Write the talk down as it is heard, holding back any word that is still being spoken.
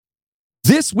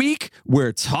This week,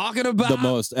 we're talking about... the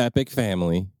most epic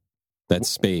family that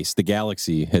space, the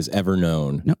galaxy, has ever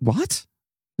known. No, what?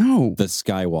 No. The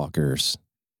Skywalkers.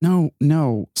 No.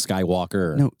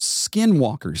 Skywalker. No,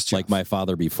 skinwalkers, Jeff. Like my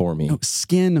father before me. No,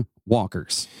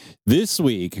 skinwalkers. This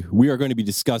week, we are going to be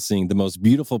discussing the most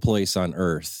beautiful place on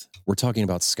Earth. We're talking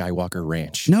about Skywalker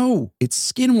Ranch. No,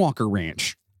 it's Skinwalker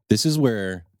Ranch. This is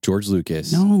where George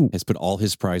Lucas has put all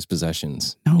his prized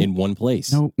possessions in one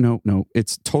place. No.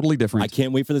 It's totally different. I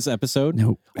can't wait for this episode.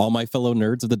 No. All my fellow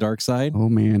nerds of the dark side. Oh,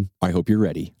 man. I hope you're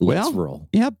ready. Let's roll.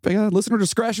 Yep. Listener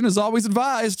discretion is always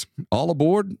advised. All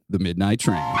aboard the Midnight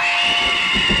Train.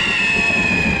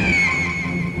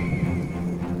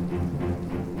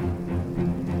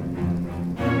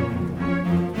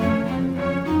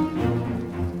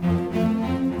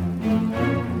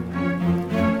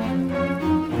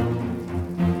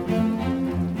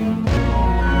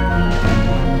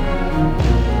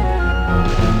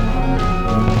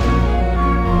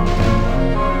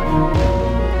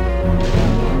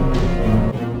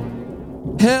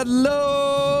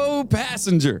 Hello,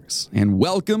 passengers, and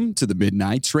welcome to the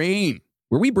Midnight Train,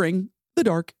 where we bring the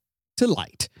dark to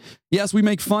light. Yes, we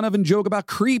make fun of and joke about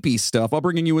creepy stuff while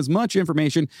bringing you as much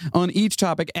information on each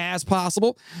topic as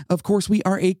possible. Of course, we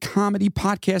are a comedy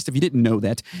podcast, if you didn't know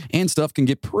that, and stuff can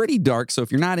get pretty dark, so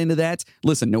if you're not into that,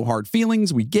 listen, no hard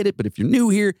feelings, we get it, but if you're new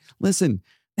here, listen,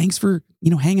 thanks for,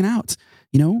 hanging out,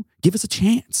 give us a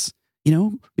chance.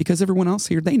 Because everyone else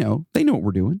here, they know what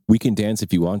we're doing. We can dance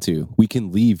if you want to. We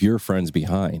can leave your friends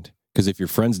behind. Because if your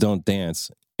friends don't dance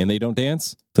and they don't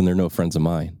dance, then they're no friends of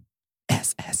mine.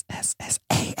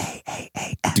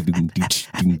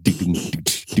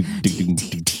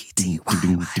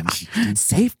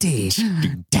 Safety.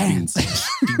 Dance.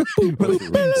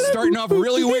 Starting off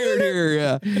really weird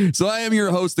here. So I am your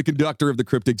host, the conductor of the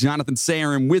Cryptic, Jonathan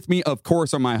Sayer, and with me, of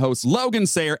course, are my hosts, Logan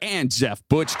Sayer and Jeff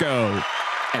Butchko.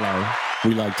 Hello.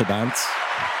 We like to dance.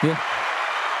 Yeah.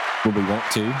 When we want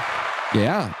to.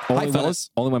 Yeah. Hi, fellas.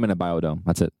 Only women at Biodome.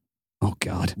 That's it. Oh,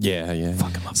 God. Yeah.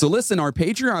 Fuck 'em up. So listen, our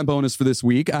Patreon bonus for this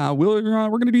week, we're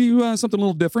going to do something a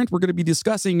little different. We're going to be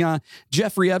discussing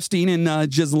Jeffrey Epstein and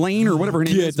Ghislaine, or whatever her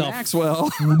name is, Maxwell.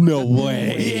 No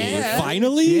way. Yeah.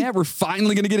 Finally? Yeah, we're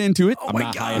finally going to get into it. I'm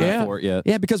not high enough for it yet.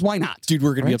 Yeah, because why not? Dude,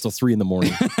 we're going to be up till 3 in the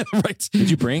morning. Right. Did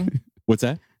you bring? What's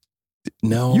that?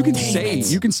 No. You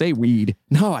can say weed.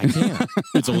 No, I can't.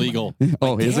 It's illegal.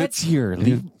 Oh, is it? It's here.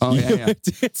 Oh, yeah.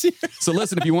 So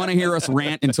listen, if you want to hear us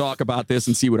rant and talk about this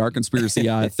and see what our conspiracy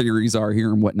theories are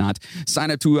here and whatnot,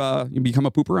 sign up to become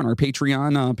a pooper on our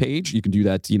Patreon page. You can do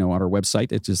that, on our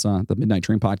website. It's just the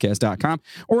midnighttrainpodcast.com,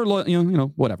 or,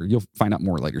 whatever. You'll find out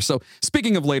more later. So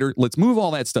speaking of later, let's move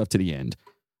all that stuff to the end.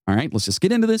 All right, let's just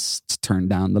get into this. Let's turn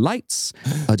down the lights,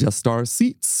 adjust our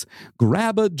seats,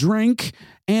 grab a drink,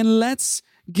 and let's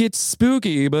get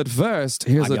spooky. But first,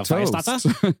 here's a toast.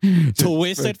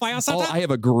 Twisted fire starter? I have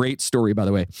a great story, by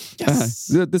the way. Yes.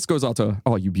 This goes out to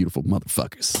all you beautiful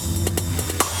motherfuckers.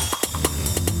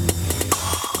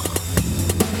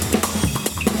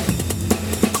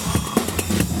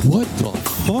 What the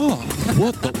fuck?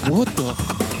 What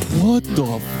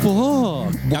the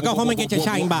fuck? Now go home and get your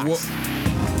shine box.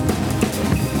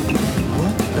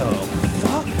 What the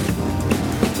fuck?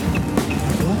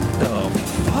 What the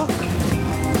fuck?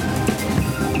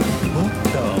 What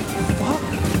the fuck?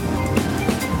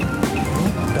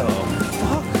 What the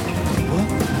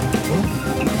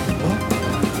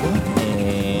fuck?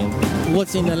 And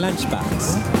what's in the lunchbox?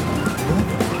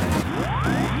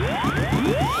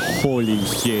 Holy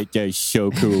shit, that's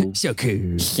so cool. So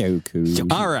cool. So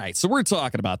cool. All right, so we're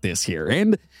talking about this here.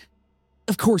 And,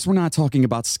 of course, we're not talking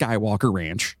about Skywalker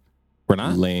Ranch. We're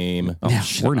not? Lame. Oh, yeah,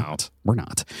 we're not. We're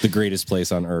not. The greatest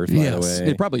place on Earth, by the way.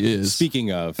 It probably is.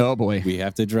 Speaking of, oh boy, we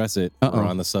have to address it. Uh-oh. We're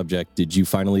on the subject. Did you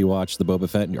finally watch the Boba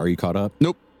Fett? Are you caught up?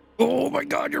 Nope. Oh my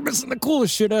God, you're missing the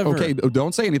coolest shit ever. Okay,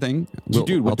 don't say anything.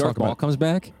 Dude, when I'll Darth talk about Maul comes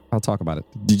back, I'll talk about it.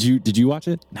 Did you watch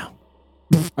it? No.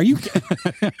 Are you,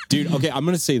 dude? Okay, I'm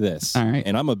gonna say this. All right.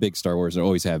 And I'm a big Star Wars and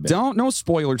always have been. No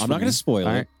spoilers. I'm not gonna spoil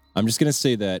it. Right. I'm just gonna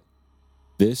say that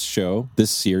this show, this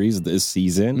series, this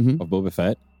season of Boba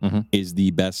Fett is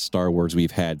the best Star Wars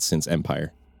we've had since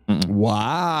Empire.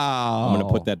 Wow. I'm going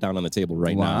to put that down on the table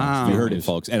right now. You heard it,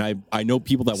 folks. And I know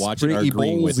people that watch it are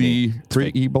agreeing with me.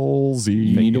 Pretty ballsy.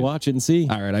 You need to watch it and see.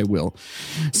 All right, I will.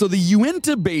 So the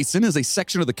Uinta Basin is a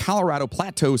section of the Colorado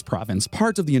Plateaus province,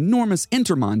 part of the enormous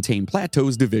Intermontane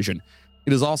Plateaus division.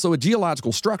 It is also a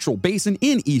geological structural basin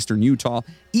in eastern Utah,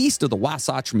 east of the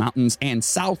Wasatch Mountains and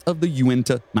south of the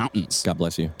Uinta Mountains. God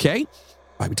bless you. Okay?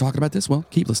 Why are we talking about this? Well,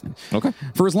 keep listening. Okay.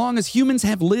 For as long as humans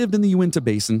have lived in the Uinta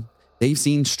Basin, they've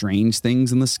seen strange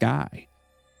things in the sky.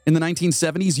 In the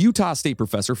 1970s, Utah State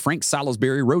professor Frank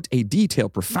Salisbury wrote a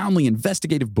detailed, profoundly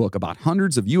investigative book about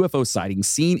hundreds of UFO sightings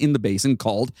seen in the basin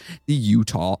called The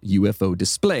Utah UFO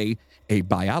Display, a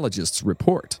biologist's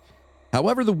report.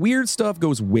 However, the weird stuff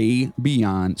goes way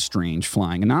beyond strange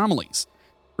flying anomalies.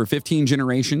 For 15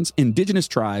 generations, indigenous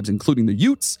tribes, including the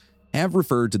Utes, have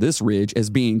referred to this ridge as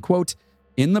being, quote,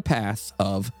 in the path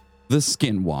of the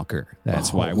Skinwalker.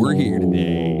 That's why we're here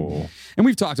today. And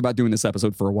we've talked about doing this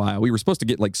episode for a while. We were supposed to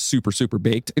get like super, super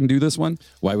baked and do this one.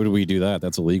 Why would we do that?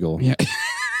 That's illegal. Yeah.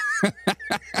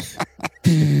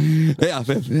 Yeah,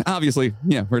 obviously.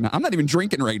 Yeah, we're not. I'm not even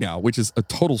drinking right now, which is a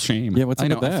total shame. Yeah, what's up I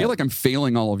know. with that? I feel like I'm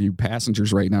failing all of you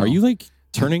passengers right now. Are you like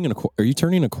turning are you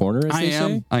turning a corner, as I they am.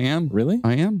 say? I am. Really?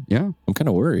 I am. Yeah. I'm kind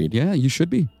of worried. Yeah, you should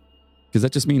be. Because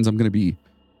that just means I'm going to be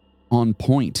on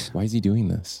point. Why is he doing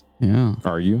this? Yeah.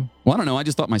 Are you? Well, I don't know. I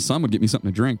just thought my son would get me something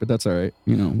to drink, but that's all right.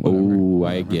 You know. Oh,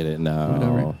 I get it now.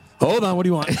 Whatever. Hold on. What do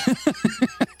you want?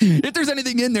 If there's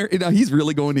anything in there, he's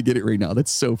really going to get it right now. That's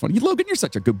so funny. Logan, you're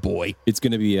such a good boy. It's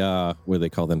going to be, what do they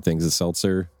call them things? A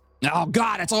seltzer? Oh,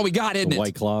 God, that's all we got, isn't it?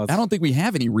 White Claws? I don't think we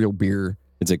have any real beer.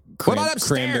 It's a What about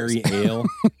upstairs? cranberry ale.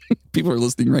 People are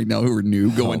listening right now who are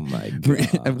new going, Oh, my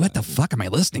God. what the fuck am I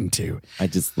listening to? I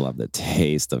just love the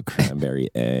taste of cranberry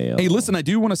ale. Hey, listen, I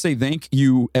do want to say thank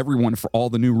you, everyone, for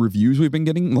all the new reviews we've been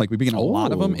getting. Like, we've been getting a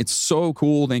lot of them. It's so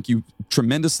cool. Thank you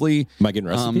tremendously. Am I getting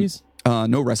recipes?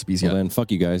 No recipes Well, yet. then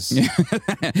fuck you guys.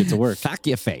 Get to work. Fuck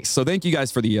your face. So thank you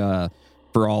guys for the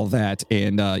for all that,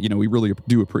 and we really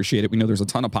do appreciate it. We know there's a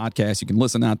ton of podcasts you can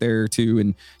listen out there too,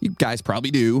 and you guys probably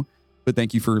do. But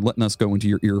thank you for letting us go into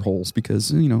your ear holes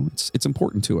because it's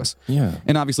important to us. Yeah.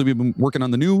 And obviously we've been working on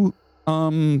the new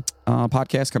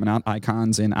podcast coming out,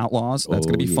 Icons and Outlaws. That's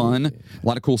going to be fun. A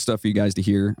lot of cool stuff for you guys to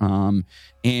hear. And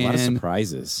A lot of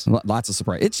surprises. Lots of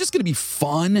surprise. It's just going to be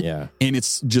fun. Yeah. And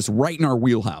it's just right in our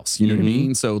wheelhouse. You know what I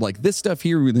mean? So like this stuff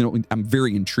here, I'm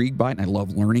very intrigued by it and I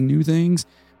love learning new things.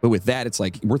 But with that, it's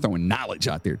like we're throwing knowledge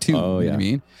out there too. Oh, you know what I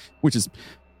mean? Which is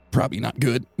probably not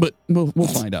good, but we'll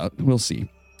find out. We'll see.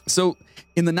 So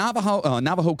in the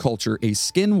Navajo culture, a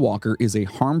skinwalker is a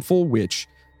harmful witch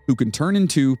who can turn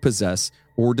into, possess,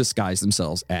 or disguise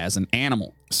themselves as an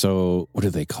animal. So what do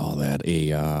they call that?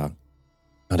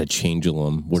 Not a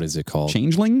changelum. What is it called?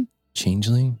 Changeling?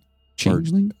 Changeling?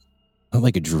 Changeling? Not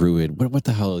like a druid. What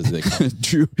the hell is it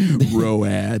called?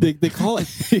 Road. They call it.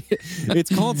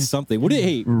 It's called something.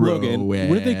 Logan? What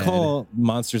do they call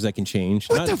monsters that can change?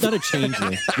 Not a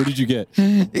changeling. What did you get?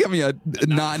 You got me a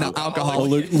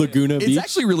non-alcoholic. Laguna It's Beach.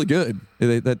 actually really good.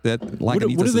 That What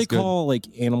do they call like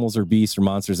animals or beasts or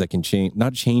monsters that can change?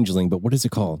 Not changeling, but what is it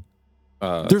called?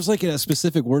 There's like a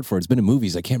specific word for it. It's been in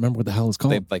movies. I can't remember what the hell it's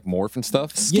called. They like morph and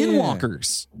stuff.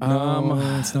 Skinwalkers.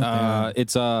 It's not that.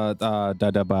 It's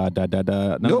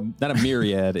not a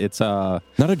myriad. It's Not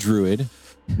a druid.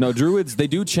 no druids. They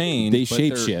do change. They but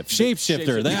they're- shapeshift.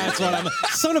 Shapeshifter. That's what I'm.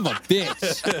 Son of a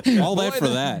bitch. All that for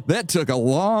that. That took a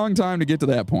long time to get to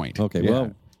that point. Okay, Yeah.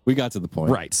 well, we got to the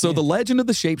point. Right. So the legend of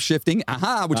the shape-shifting,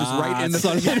 which is right in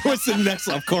the It was the next.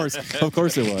 Of course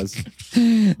it was.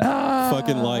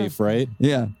 Fucking life, right?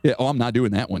 Yeah. Oh, I'm not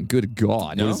doing that one. Good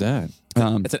God. What is that?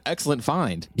 It's an excellent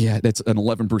find. Yeah, that's an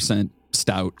 11%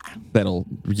 stout.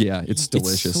 It's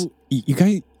delicious. You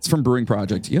guys. It's from Brewing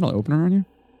Project. You got an opener on you?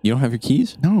 You don't have your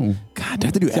keys? No. God, do I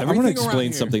have to do I want to everything explain around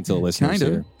here. something to the listeners Kind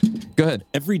here. of. Go ahead.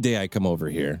 Every day I come over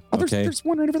here. Oh, Okay, there's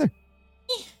one right over there.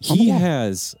 he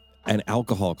has an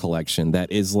alcohol collection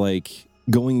that is like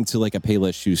going to like a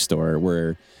Payless shoe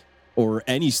store or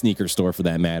any sneaker store for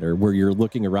that matter, where you're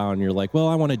looking around and you're like, well,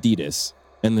 I want Adidas.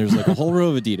 And there's like a whole row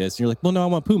of Adidas. And you're like, well, no, I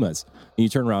want Pumas. And you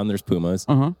turn around, there's Pumas.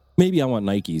 Uh-huh. Maybe I want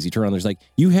Nikes. You turn around, there's like,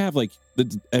 you have like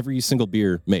every single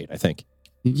beer made, I think.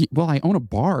 Well, I own a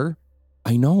bar.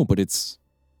 I know, but it's,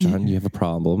 John, you have a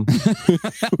problem.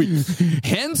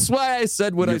 Hence why I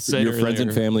said what I said Your friends and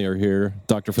earlier. family are here.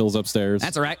 Dr. Phil's upstairs.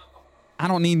 That's all right. I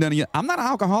don't need none of you. I'm not an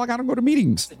alcoholic. I don't go to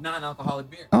meetings. It's a non-alcoholic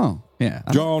beer. Oh, yeah.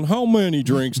 John, how many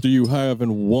drinks do you have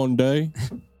in one day?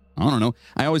 I don't know.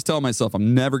 I always tell myself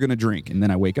I'm never going to drink, and then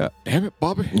I wake up. Damn it,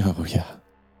 Bobby. Oh, yeah.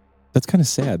 That's kind of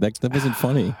sad. That wasn't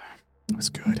funny. That's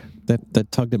good.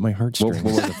 That tugged at my heartstrings.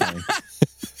 What was it funny?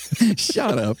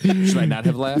 Shut up. Should I not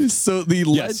have laughed? So the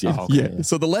Yes, legend, oh, okay, yeah.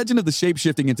 So the legend of the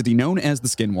shape-shifting entity known as the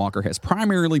Skinwalker has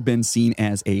primarily been seen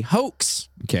as a hoax.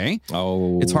 Okay.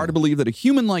 Oh. It's hard to believe that a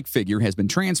human-like figure has been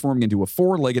transforming into a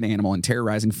four-legged animal and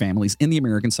terrorizing families in the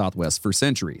American Southwest for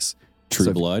centuries. True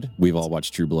So- Blood. We've all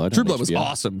watched True Blood. True on Blood was HBO.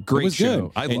 awesome. Great It was show.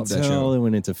 good. I love that Until show. it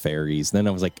went into fairies. Then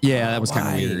I was like, Yeah, that was kind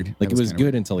of why? weird. Like, That it was kinda good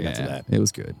weird. until it got to Yeah, that. It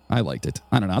was good. I liked it.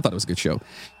 I don't know. I thought it was a good show.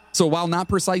 So while not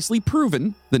precisely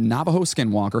proven, the Navajo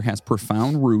Skinwalker has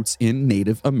profound roots in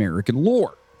Native American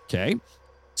lore. Okay.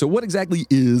 So what exactly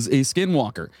is a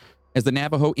skinwalker? As the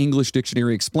Navajo English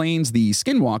Dictionary explains, the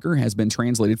skinwalker has been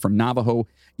translated from Navajo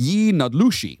Yi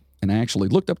Nadlushi. And I actually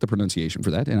looked up the pronunciation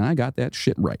for that, and I got that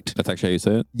shit right. That's actually how you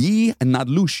say it. Yi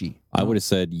Nadlushi. I would have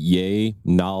said yay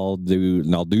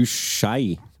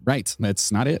Naldushai. Right.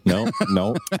 That's not it. No.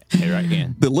 Hey, right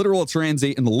again. The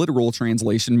literal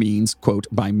translation means, quote,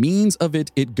 by means of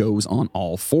it, it goes on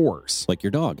all fours. Like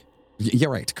your dog. Yeah,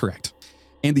 right. Correct.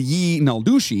 And the Yi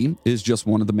Naldushi is just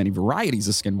one of the many varieties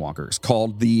of skinwalkers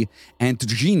called the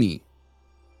Antgini.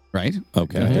 Right?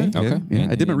 Okay. Yeah.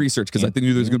 I did my research because I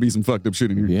knew there was going to be some fucked up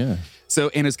shit in here. Yeah. So,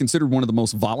 and it's considered one of the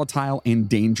most volatile and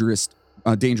dangerous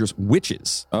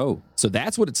witches. Oh, So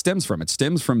that's what it stems from. It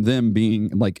stems from them being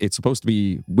like, it's supposed to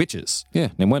be witches. yeah.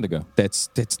 Name Wendigo. That's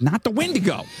not the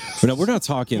Wendigo. But no, we're not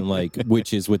talking like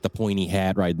witches with the pointy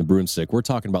hat riding the broomstick. We're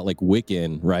talking about like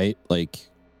Wiccan, right? Like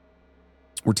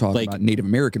We're talking Like- about Native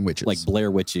American witches. like Blair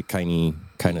Witch kind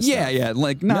of yeah, stuff. yeah.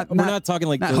 Like We're not talking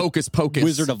like not the hocus pocus.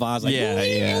 Wizard of Oz. Like, Yeah,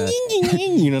 yeah.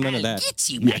 You know, none of that. Get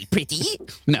you, my pretty.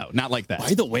 No, not like that.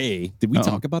 By the way, did we Uh-oh.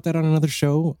 talk about that on another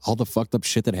show? All the fucked up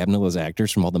shit that happened to those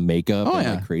actors from all the makeup Oh, and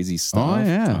yeah. like crazy stuff. Oh,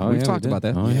 yeah. Oh, We've yeah, talked we about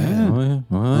did. that. Oh, yeah. Oh, yeah.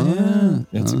 Oh,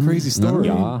 yeah. That's a crazy story.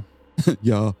 Yeah.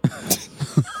 Yeah.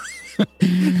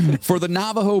 For the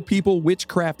Navajo people,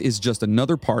 witchcraft is just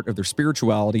another part of their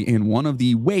spirituality and one of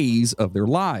the ways of their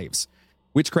lives.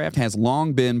 Witchcraft has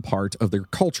long been part of their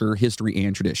culture, history,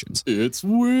 and traditions. It's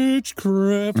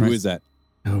witchcraft. Who is that?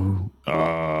 Oh,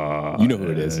 You know who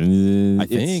it is. I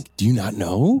think. Do you not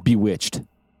know? Bewitched.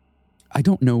 I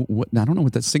don't know what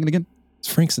that's singing again.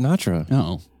 It's Frank Sinatra.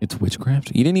 Oh, It's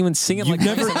witchcraft. You didn't even sing it You've like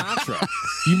never- Sinatra.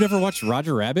 You've never watched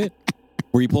Roger Rabbit?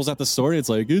 Where he pulls out the sword, it's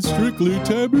like, it's strictly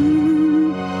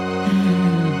taboo.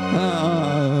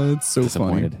 it's so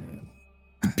funny. Disappointed.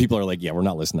 People are like, yeah, we're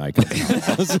not listening to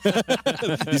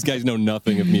Icon. These guys know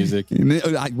nothing of music.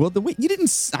 Well, the way you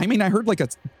didn't. I mean, I heard like a.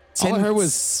 All I heard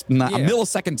was- a yeah.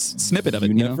 millisecond snippet of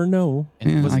it. You You never know.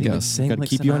 Yeah, Wasn't I even guess. sing Got to like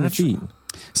keep you on your Sinatra. feet.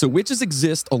 So witches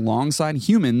exist alongside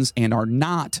humans and are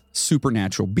not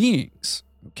supernatural beings.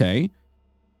 Okay,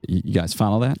 you guys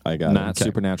follow that? I got Not it.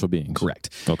 supernatural beings. Correct.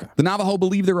 Okay. The Navajo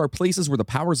believe there are places where the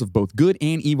powers of both good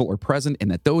and evil are present and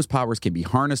that those powers can be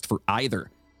harnessed for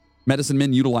either. Medicine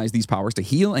men utilize these powers to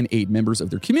heal and aid members of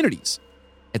their communities.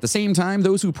 At the same time,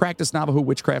 those who practice Navajo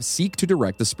witchcraft seek to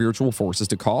direct the spiritual forces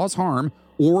to cause harm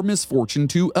or misfortune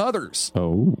to others.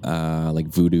 Oh. Like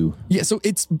voodoo. Yeah, so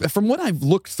it's from what I've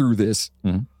looked through this,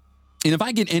 Mhm. and if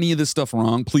I get any of this stuff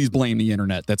wrong, please blame the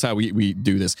internet. That's how we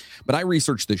do this. But I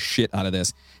researched the shit out of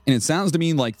this, and it sounds to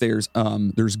me like there's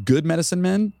good medicine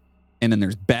men, and then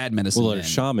there's bad medicine Well, men. the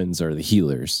shamans are the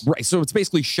healers. Right, so it's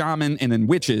basically shaman and then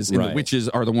witches, and the Right. witches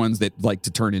are the ones that like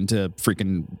to turn into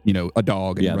freaking a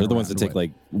dog. And Yeah, they're run the ones around that or take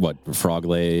like what frog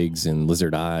legs and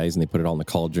lizard eyes, and they put it all in the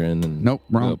cauldron. And Nope,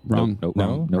 wrong, Nope, wrong, nope,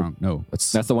 wrong, nope. wrong. No,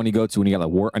 That's the one you go to when you got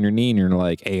like wart on your knee and you're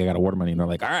like, hey, I got a wart on my knee. And they're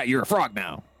like, all right, you're a frog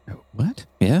now. what?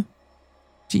 Yeah.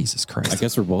 Jesus Christ! I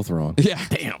guess we're both wrong. Yeah,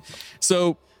 damn.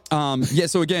 So,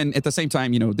 so again, at the same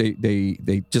time,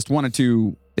 they just wanted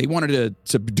to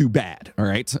do bad. All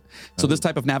right. So this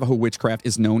type of Navajo witchcraft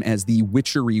is known as the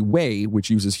witchery way, which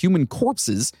uses human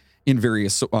corpses in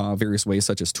various ways,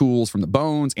 such as tools from the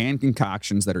bones and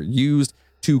concoctions that are used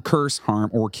to curse, harm,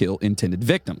 or kill intended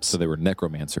victims. So they were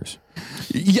necromancers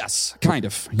Yes, kind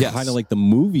of. Yes, Kind of like the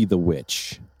movie The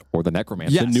Witch, or the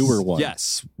necromancer. yes, the newer one.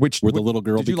 Yes, which where the little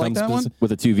girl did you like becomes that one? With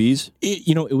the two V's.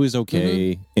 It was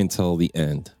okay until the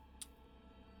end.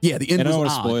 Yeah, the end And I was don't want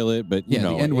to odd. spoil it, but Yeah, you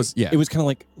know, the end was- yeah. It was kind of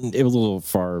like it was a little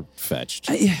far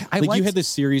fetched. I Like you liked- had this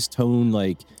serious tone,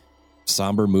 like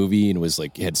somber movie, and it was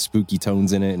like it had spooky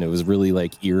tones in it, and it was really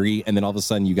like eerie. And then all of a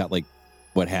sudden, you got like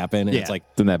what happened, and Yeah. it's like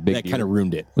Then that big that deer. kind of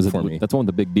ruined it was it for me. That's the one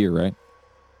with the big deer, right?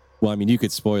 Well, I mean, you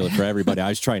could spoil it for everybody. I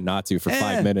was trying not to for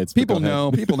 5 minutes. but People go ahead.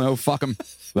 know. People know. Fuck them.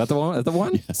 Is that the one? Is that the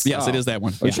one? Yes. Yes, it is that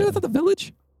one. Are you sure that's not the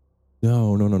village?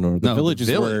 No. The No, village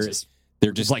is where is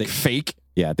they're just like fake.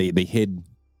 they hid.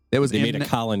 That was They made a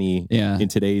colony yeah. in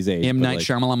today's age. M but, Night like,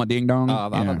 Shyamalan Ding Dong. Oh, I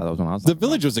Yeah. thought that was when I was The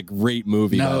Village was a great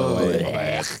movie. No. by the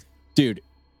way. Dude,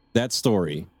 that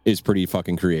story is pretty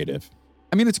fucking creative.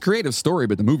 I mean, it's a creative story,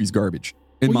 but the movie's garbage.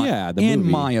 In Well, my, yeah, the in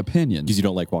movie. my opinion. Because you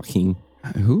don't like Joaquin.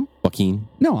 Who? Joaquin.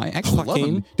 No, I actually love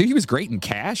Joaquin? him. Dude, he was great in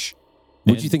Cash.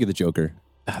 What did you think of the Joker?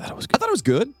 I thought it was I good. thought it was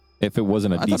good. If it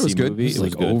wasn't a I DC thought it was good. movie, It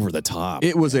was good. over the top.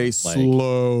 It was a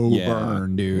slow yeah,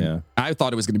 burn, dude. yeah. I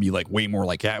thought it was going to be like way more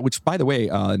like that. Which, by the way,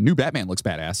 new Batman looks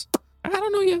badass. I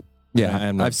don't know yet. Yeah,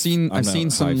 I'm not- I've seen I'm not seen how I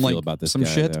some feel like about this some guy,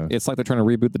 shit. though. It's like they're trying to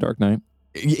reboot The Dark Knight.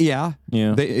 Yeah,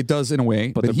 Yeah. it does in a way.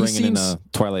 but they're he bringing seems, in a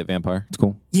Twilight vampire. It's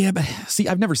cool. Yeah, but see,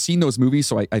 I've never seen those movies,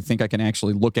 so I think I can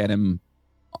actually look at him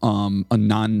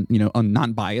a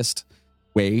non-biased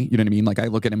way. You know what I mean? Like I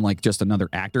look at him like just another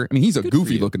actor. I mean, he's a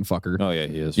goofy looking fucker. Oh yeah,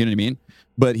 he is. You know what I mean?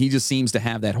 But he just seems to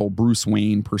have that whole Bruce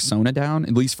Wayne persona down,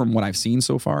 at least from what I've seen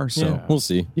so far. So Yeah, we'll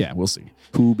see. yeah, we'll see.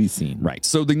 Who be seen? Right.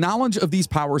 So the knowledge of these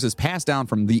powers is passed down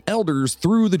from the elders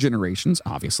through the generations,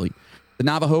 obviously. The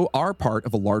Navajo are part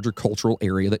of a larger cultural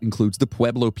area that includes the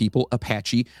Pueblo people,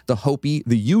 Apache, the Hopi,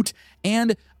 the Ute,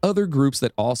 and other groups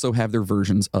that also have their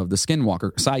versions of the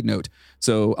Skinwalker. Side note,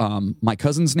 so my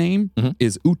cousin's name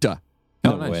is Uta.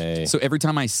 No nice. way. So every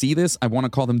time I see this, I want to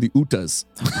call them the Utas.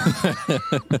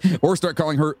 Or start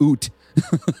calling her Oot.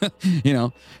 You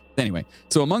know? Anyway,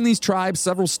 so among these tribes,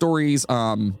 several stories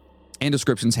and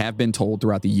descriptions have been told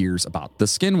throughout the years about the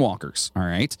Skinwalkers. All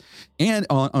right. And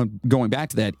going back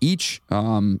to that, each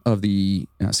of the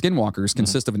Skinwalkers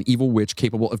consist of an evil witch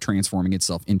capable of transforming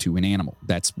itself into an animal.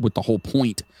 That's what the whole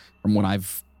point from what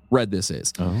I've read this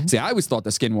is. See, I always thought the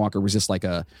Skinwalker was just like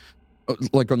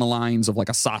on the lines of like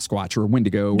a Sasquatch or a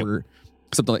Wendigo or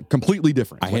something like completely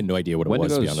different. I had no idea what it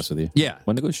was, to be honest with you. Yeah.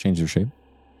 Wendigos change their shape.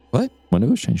 What?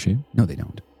 Wendigos change shape. No, they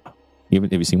don't.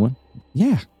 Have you seen one?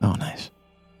 Yeah. Oh, nice.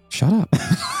 Shut up.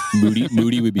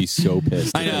 Moody would be so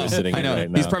pissed. I if he know. was sitting I here know. right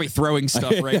now. He's probably throwing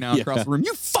stuff right now Yeah. across the room.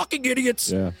 You fucking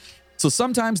idiots. Yeah. So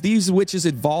sometimes these witches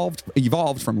evolved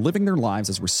from living their lives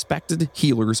as respected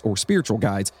healers or spiritual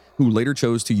guides who later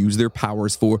chose to use their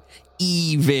powers for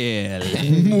evil.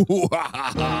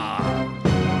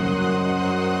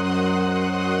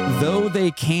 Though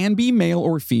they can be male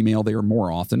or female, they are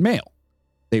more often male.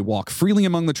 They walk freely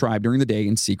among the tribe during the day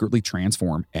and secretly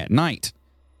transform at night.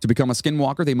 To become a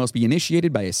skinwalker, they must be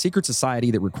initiated by a secret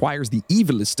society that requires the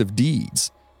evilest of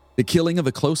deeds. The killing of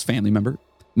a close family member,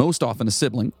 most often a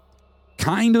sibling,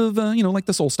 kind of, like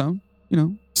the Soul Stone,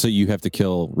 So you have to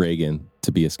kill Reagan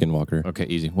to be a skinwalker. Okay,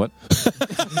 easy. What?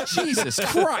 Jesus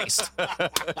Christ. I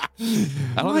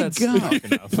don't My think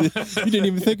that's God. You didn't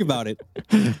even think about it.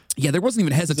 Yeah, there wasn't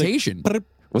even hesitation.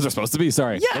 Was there supposed to be?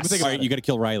 Sorry. Yes. Let me think All about right, you got to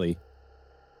kill Riley.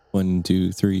 1,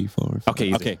 2, 3, 4. 5. Okay,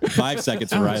 easy. Okay, 5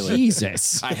 seconds for Riley.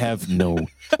 Jesus. I have no.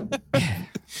 I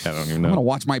don't even I'm know. gonna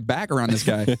watch my back around this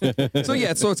guy. so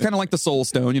it's kind of like the Soul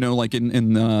Stone, like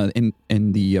in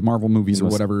the Marvel movies or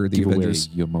whatever, the Give away Avengers.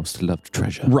 your most loved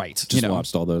treasure. Right. Just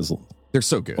watched all those. They're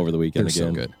so good over the weekend They're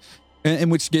again. so good. And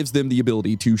which gives them the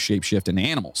ability to shapeshift into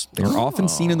animals. They are often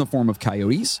seen in the form of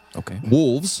coyotes, Okay.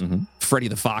 wolves, Freddy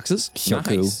the Foxes,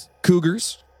 Nice.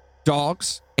 cougars,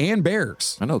 dogs, and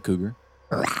bears. I know a cougar.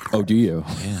 Oh, do you?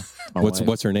 Yeah. My What's wife.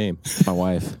 what's her name? My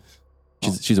wife?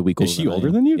 She's a week older. Is she than I older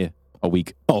am. than you? Yeah. A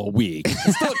week. Oh, weak.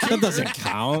 That doesn't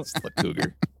count. Still a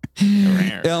cougar.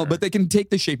 But they can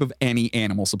take the shape of any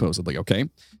animal, supposedly, okay?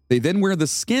 They then wear the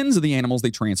skins of the animals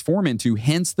they transform into,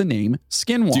 hence the name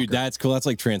Skinwalker. Dude, that's cool. That's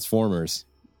like Transformers.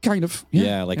 kind of.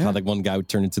 Yeah, how like one guy would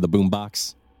turn into the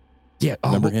boombox. Yeah.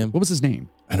 Remember what, him? What was his name?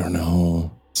 I don't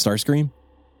know. Starscream?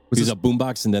 Was He's this- a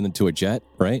boombox and then into a jet,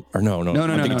 right? Or no. No,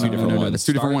 I'm thinking two different no. ones. That's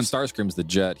two different ones. Starscream's the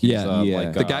jet. He's, Yeah.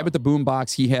 Yeah. The guy with the boom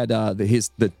box, he had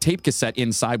the tape cassette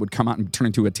inside would come out and turn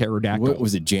into a pterodactyl. What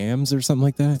was it, Jams or something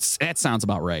like that? That sounds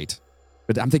about right.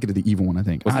 But I'm thinking of the evil one, I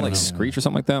think. Was I it don't like know. Screech or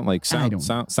something like that? Like I don't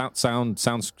sound, something sound.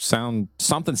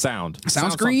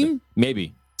 Soundscream?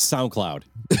 Maybe. SoundCloud.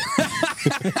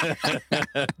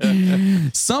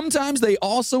 Sometimes they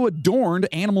also adorned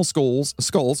animal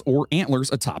skulls or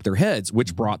antlers atop their heads,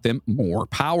 which brought them more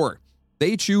power.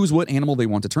 They choose what animal they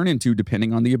want to turn into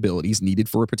depending on the abilities needed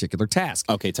for a particular task.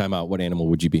 Okay, time out. What animal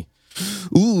would you be?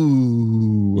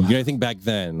 Ooh. You gotta think back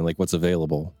then, like what's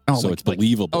available. Oh, so like- it's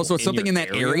believable. Oh, so it's something in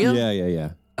that area? Yeah.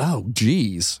 Oh,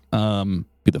 geez.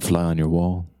 Be the fly on your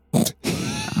wall.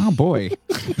 Oh, boy.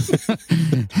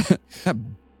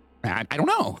 I don't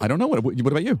know. I don't know. What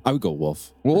about you? I would go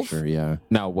wolf. Wolf? For sure, yeah.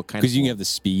 Now, what kind of? Because you can have the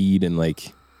speed and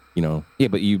Yeah,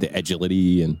 but you the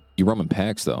agility and roam in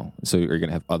packs though. So you're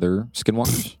gonna have other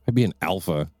skinwalkers. I'd be an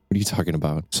alpha. What are you talking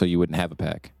about? So you wouldn't have a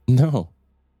pack. No.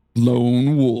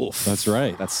 Lone wolf. That's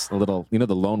right. That's a little.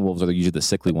 The lone wolves are usually the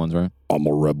sickly ones, right? I'm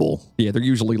a rebel. Yeah, they're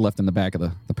usually left in the back of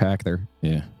the pack there.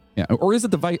 Yeah. Yeah, or is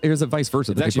it vice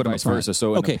versa? It's They actually put them vice up front? versa.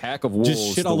 So in Okay, a pack of wolves,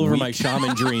 Just shit all the over weak- my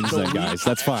shaman dreams then, guys.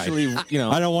 That's fine. Actually,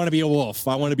 I don't want to be a wolf.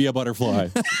 I want to be a butterfly.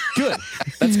 Good.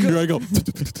 That's good. Here I go.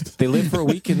 they live for a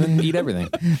week and then eat everything.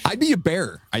 I'd be a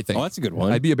bear, I think. Oh, that's a good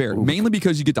one. I'd be a bear. Mainly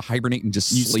because you get to hibernate and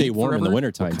just You sleep stay warm in the forever.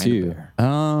 wintertime, Kind of too. bear.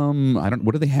 I don't.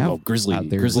 What do they have? Oh, grizzly. out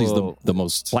there? Grizzly's Well, the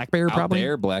most. Black bear, Out probably.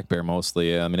 there, black bear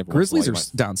mostly. Yeah, I mean, every Grizzlies are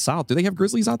once in a while down south. Do they have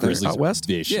grizzlies out there? Grizzlies out are west?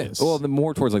 vicious. you might- Well, the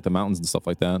more towards like the mountains and stuff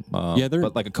like that. Yeah, they're-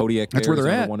 but like a Kodiak. That's bear where is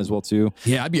they're another at. one as well too.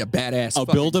 Yeah, I'd be a badass. A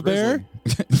fucking Build-A-Bear?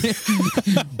 grizzly.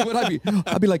 But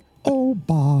I'd be like, oh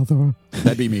bother.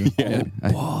 That'd be me. Yeah.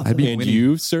 I'd be And winning.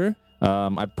 you, sir?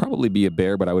 I'd probably be a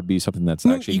bear, but I would be something that's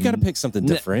No, actually you got to pick something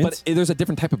different. But there's a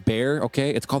different type of bear. Okay,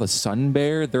 it's called a sun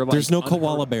bear. They're like There's no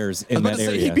koala bears in that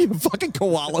area. He'd be a fucking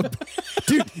koala.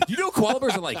 dude. You know, koala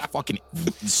bears are like fucking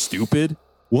stupid.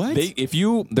 What? They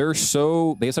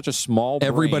have such a small brain.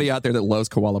 Everybody out there that loves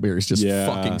koala bears just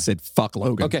fucking said fuck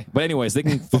Logan. Okay, but anyways, they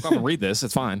can fuck off and read this.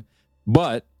 It's fine.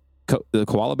 But the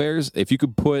koala bears, if you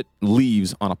could put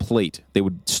leaves on a plate, they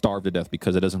would starve to death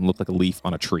because it doesn't look like a leaf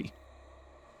on a tree.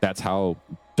 That's how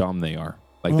dumb they are.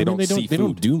 Like they don't see food. They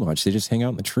don't do much. They just hang out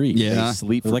in the tree. Yeah. They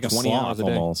sleep They're for like a 20 hours sloth a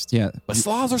day. almost. Yeah. But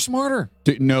sloths are smarter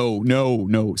Dude,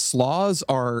 no. Sloths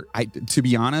are, to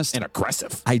be honest, and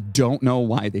aggressive. I don't know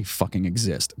why they fucking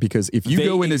exist. Because if you They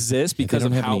go into exist because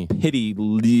of don't have how any-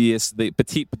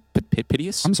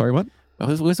 piteous. I'm sorry, what?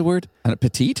 What's the word?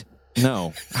 Petite?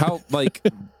 No. How like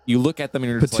you look at them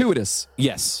and you're just like, Pituitous.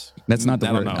 yes. That's not the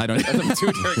I don't word. know. I don't- That's a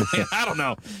pituitary gland. I don't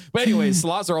know. But anyways,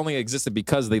 sloths are only existed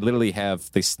because they literally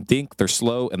they stink, they're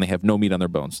slow, and they have no meat on their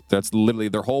bones. That's literally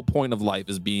their whole point of life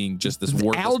is being just this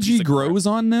worthless Algae piece of crap. grows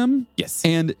on them. Yes.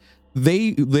 And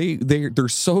they're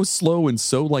so slow and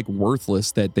so like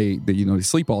worthless that they they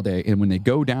sleep all day, and when they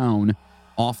go down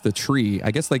off the tree,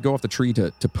 I guess they go off the tree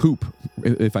to poop.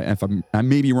 If I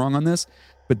may be wrong on this,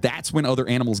 but that's when other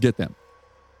animals get them.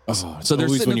 Oh, So they're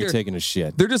always sitting when you're there- taking a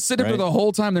shit. They're just sitting there Right. the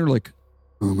whole time. They're like,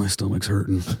 "Oh, my stomach's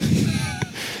hurting.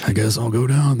 I guess I'll go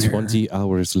down there." 20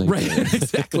 hours later. Right,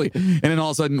 exactly. And then all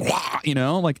of a sudden,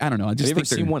 wah, like I don't know. I Have just you ever think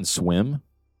they're seen one swim?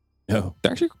 No.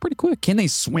 They're actually pretty quick. Can they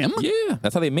swim? Yeah,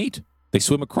 that's how they mate. They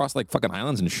swim across like fucking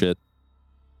islands and shit.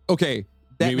 Okay,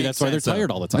 that Maybe makes that's why they're sense, though.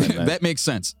 tired all the time, then. That makes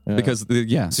sense Yeah. because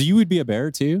yeah. So you would be a bear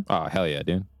too? Oh, hell yeah,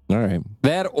 dude. All right.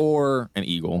 That or an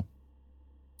eagle.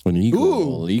 An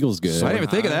eagle. Ooh. Eagle's good. So I didn't even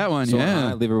think of that one. So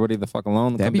Yeah, leave everybody the fuck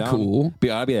alone. that'd Come be down. cool.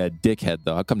 I'd be a dickhead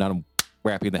though. I'd come down and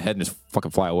wrap you in the head and just fucking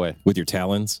fly away. With your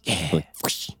talons? Yeah.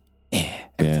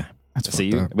 Yeah. That's See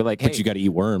fucked you. up. I'd be like, hey, But you got to eat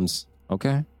worms.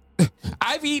 okay.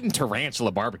 I've eaten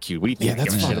tarantula barbecue. What do you think? Yeah, I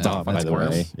give that's a shit fucked about, up, by that's the way?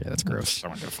 gross. Yeah, that's gross. I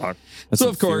don't give a fuck. That's So, some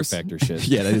of Fear course- Factor shit.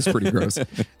 Yeah, that is pretty gross.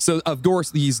 So, of course,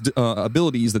 these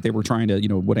abilities that they were trying to,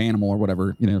 what animal or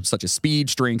whatever, such as speed,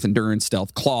 strength, endurance,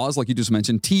 stealth, claws, like you just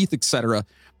mentioned, teeth, etc.,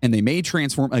 and they may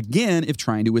transform again if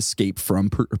trying to escape from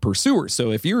pursuers.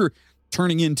 So, if you're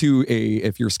turning into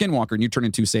if you're a skinwalker and you turn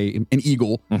into, say, an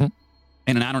eagle, Mhm.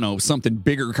 and I don't know, something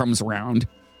bigger comes around,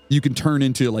 you can turn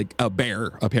into like a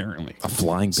bear, apparently. A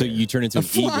flying So bear. you turn into A an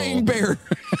flying eagle. bear.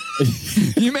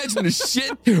 Can you imagine the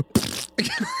shit?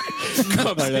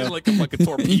 comes in like a fucking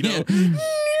torpedo.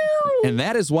 And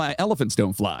that is why elephants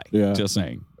don't fly. Yeah. Just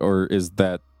saying. Or is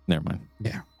that? Never mind.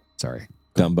 Yeah. Sorry.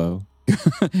 Dumbo.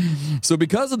 So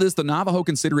because of this, the Navajo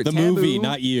consider it The taboo. movie,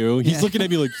 not you. He's Yeah. looking at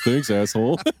me like, thanks,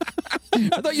 asshole.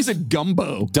 I thought you said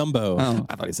gumbo. Dumbo. Oh.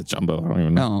 I thought he said jumbo. I don't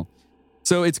even know. No.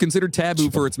 So it's considered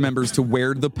taboo for its members to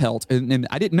wear the pelt. And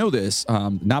I didn't know this.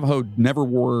 Navajo never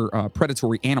wore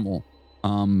predatory animal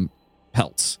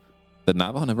pelts. The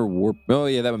Navajo never wore. Oh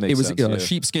yeah, that would make It was sense. yeah.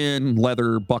 sheepskin,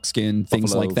 leather, buckskin,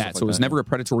 things Buffalo, like that. stuff So it like was that. never a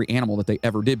predatory animal that they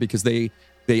ever did because they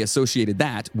associated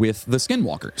that with the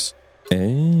skinwalkers.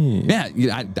 Hey.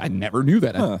 Yeah, I never knew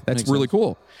that. Huh, That's makes really sense.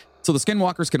 cool. So the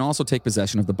skinwalkers can also take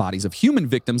possession of the bodies of human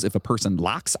victims if a person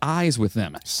locks eyes with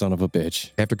them. Son of a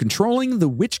bitch. After controlling, the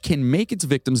witch can make its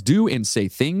victims do and say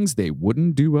things they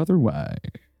wouldn't do otherwise.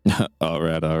 all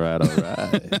right.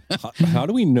 How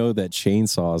do we know that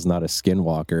Chainsaw is not a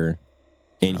skinwalker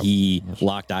and he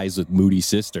locked eyes with Moody's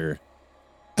sister?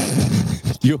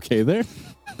 You okay there?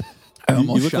 I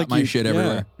almost look shot like my you- shit yeah.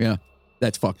 everywhere. Yeah,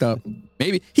 that's fucked up.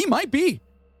 Maybe he might be.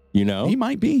 You know? He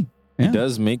might be. It Yeah.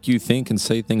 does make you think and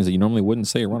say things that you normally wouldn't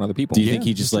say around other people. Do you Yeah, think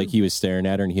he just that's like he was staring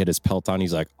at her and he had his pelt on?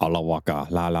 He's like, Allah waka,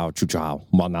 la la chu chow,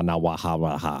 ma na na wa ha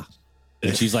wa ha.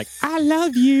 And she's like, I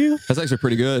love you. That's actually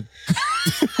pretty good.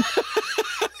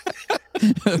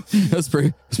 That's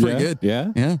pretty Yeah, good.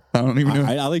 Yeah. Yeah, I don't even know.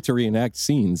 I like to reenact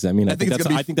scenes. I mean, I, I think think it's that's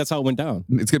gonna be- I think that's how it went down.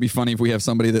 It's gonna be funny if we have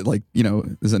somebody that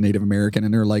is a Native American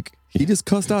and they're like, he just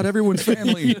cussed out everyone's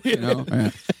family.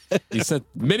 Yeah. He said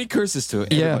many curses to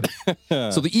it. Yeah.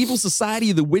 So the evil society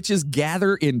of the witches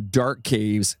gather in dark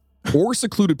caves or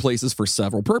secluded places for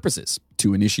several purposes: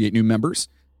 to initiate new members,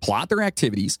 plot their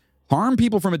activities, harm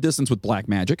people from a distance with black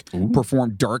magic,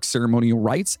 perform dark ceremonial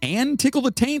rites, and tickle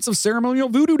the taints of ceremonial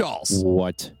voodoo dolls.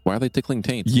 What? Why are they tickling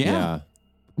taints? Yeah.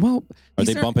 Well, Are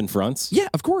these they bumping fronts? Yeah,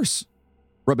 of course.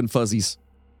 Rubbing fuzzies.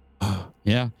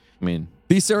 Yeah. I mean,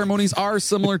 These ceremonies are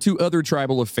similar to other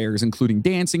tribal affairs, including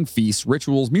dancing, feasts,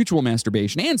 rituals, mutual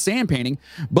masturbation, and sand painting,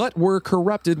 but were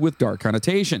corrupted with dark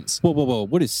connotations. Whoa, whoa, whoa.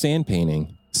 What is sand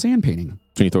painting? Sand painting.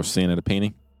 can you throw sand at a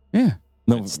painting? Yeah.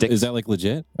 No, sticks. is that like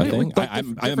legit? I Yeah, think. like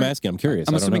I'm different- asking. I'm curious.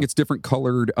 I'm I don't assuming know. it's different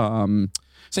colored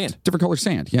Sand.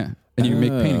 sand. Yeah, and you can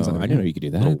make paintings on it. I didn't know you could do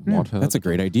that. Little water, That's a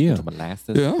great idea.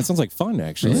 molasses. Yeah. That sounds like fun,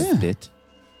 actually. Yeah. Spit.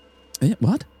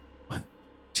 What?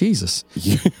 Jesus.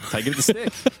 That's how you get the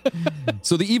stick.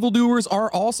 So the evildoers are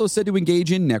also said to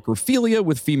engage in necrophilia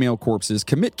with female corpses,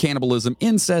 commit cannibalism,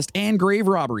 incest, and grave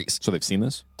robberies. So they've seen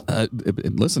this?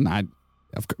 Listen,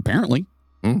 apparently.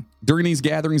 During these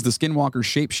gatherings, the skinwalkers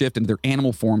shapeshift into their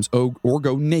animal forms or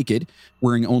go naked,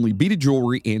 wearing only beaded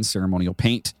jewelry and ceremonial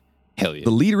paint. Hell yeah.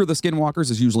 The leader of the skinwalkers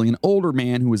is usually an older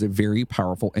man who is a very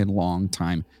powerful and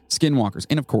long-time skinwalkers.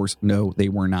 And of course, no, they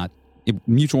were not.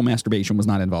 Mutual masturbation was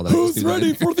not involved. Who's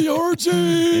ready for the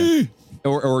orgy?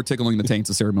 Yeah. Or tickling the taints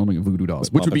of ceremonial voodoo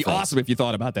dolls, which would be Puppet face. awesome if you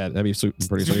thought about that. That'd be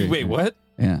pretty sweet. Wait, what?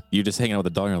 Yeah. You just hanging out with a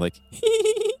dog and you're like,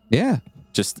 Yeah.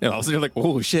 just, and all of a sudden you're like,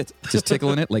 oh shit. Just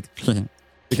tickling it like,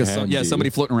 because Candy. somebody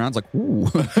floating around is like, ooh.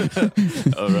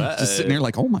 All right. Just sitting there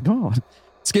like, oh my God.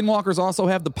 Skinwalkers also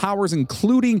have the powers,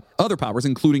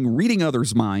 including reading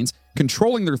others' minds,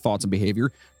 controlling their thoughts and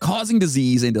behavior, causing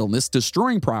disease and illness,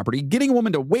 destroying property, getting a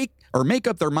woman to wake or make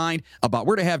up their mind about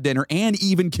where to have dinner, and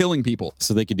even killing people.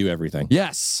 So they can do everything.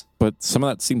 Yes. But some of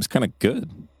that seems kind of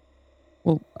good.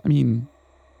 Well, I mean,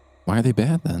 Why are they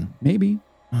bad then? maybe.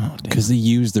 Oh, damn. Because they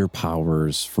use their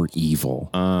powers for evil.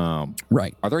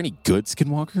 Right. Are there any good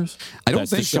skinwalkers? I don't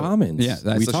That's think the so. shamans. Yeah,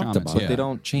 that's we the talked shamans, about. yeah. it. They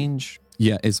don't change.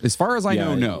 Yeah, as far as I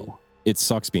know, Yeah, no. It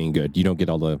sucks being good. You don't get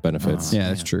all the benefits. Yeah,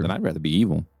 that's true. Then I'd rather be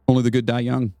evil. Only the good die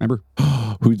young, remember?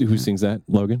 Who sings that?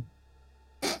 Logan?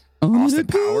 Austin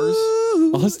Powers?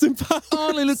 Austin Powers.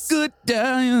 Only the good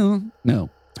die young. No,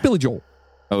 it's Billy Joel.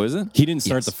 Oh, is it? He didn't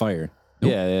start Yes. the fire.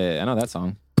 Nope. Yeah, I know that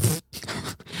song.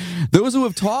 Those who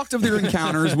have talked of their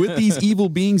encounters with these evil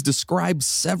beings describe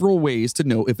several ways to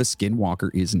know if a skinwalker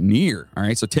is near. All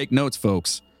right, so take notes,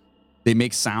 folks. They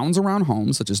make sounds around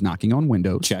homes, such as knocking on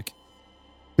windows, Check.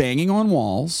 banging on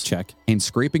walls, Check. and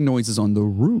scraping noises on the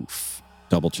roof.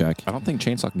 Double check. I don't think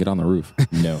Chainsaw can get on the roof.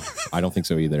 No, I don't think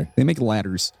so either. They make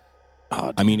ladders.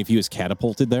 I mean, if he was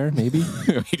catapulted there, maybe.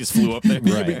 He just flew up there.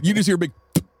 Right. You just hear a big,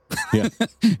 Yeah.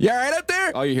 you all right up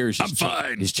there? All you hear is I'm his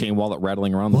fine. his chain wallet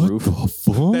rattling around the roof.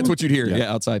 fuck? That's what you'd hear. Yeah.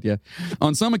 Yeah, outside. Yeah.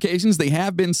 On some occasions, they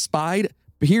have been spied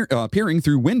peering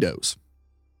through windows,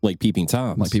 Like peeping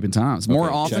toms. like peeping toms. More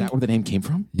Okay, Is often, that where the name came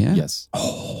from? yeah. Yes.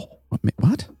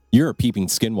 What? You're a peeping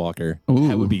skinwalker. Ooh,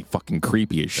 That would be fucking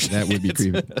creepy as shit. that would be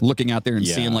creepy. Looking out there and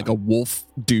Yeah. seeing like a wolf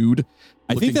dude.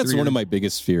 I think that's one of my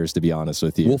biggest fears, to be honest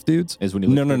with you. wolf dudes. Is when you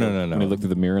No, look no, through no, the- no, no. When you look through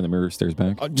the mirror and the mirror stares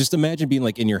back. Just imagine being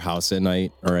like in your house at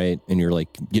night, all right, and you're like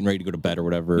getting ready to go to bed or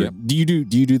whatever. Yep. Do you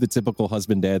do the typical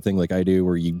husband dad thing like I do,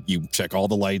 where you check all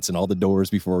the lights and all the doors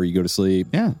before you go to sleep?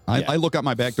 Yeah. Yeah. I look out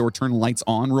my back door, turn the lights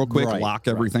on real quick, Right, lock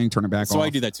right. everything, turn it back So off.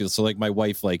 I do that too. So like my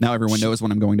wife, like Now everyone knows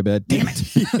when I'm going to bed. Damn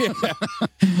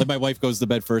it. like my wife goes to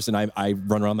bed first, and I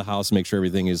run around the house and make sure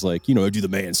everything is like, I do the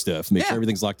man stuff, make Yeah. sure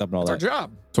everything's locked up and all that.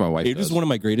 job. That's what my wife It does. is one of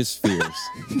my greatest fears.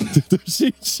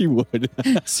 she would.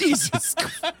 Jesus.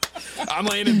 I'm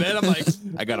laying in bed. I'm like,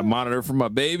 I got a monitor for my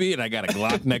baby and I got a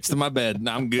Glock next to my bed. And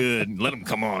I'm good. Let him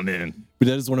come on in. But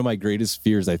that is one of my greatest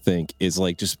fears, I think, is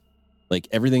like just like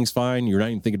everything's fine. You're not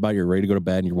even thinking about it. You're ready to go to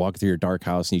bed and you're walking through your dark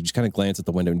house and you just kind of glance at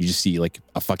the window and you just see like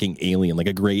a fucking alien, like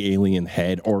a gray alien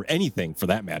head or anything for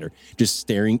that matter, just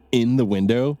staring in the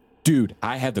window. Dude,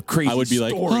 I had the crazy I would be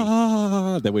like,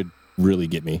 that would really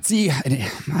get me. See,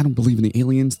 I don't believe in the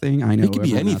aliens thing. I know It could be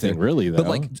everyone out anything, there. really, though. But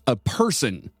like a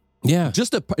person, yeah.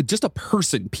 just a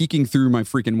person peeking through my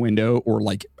freaking window, or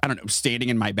like, I don't know, standing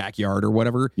in my backyard or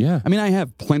whatever. Yeah. I mean, I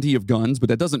have plenty of guns, but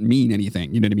that doesn't mean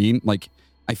anything. You know what I mean? Like,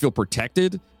 I feel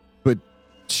protected, but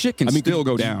shit can still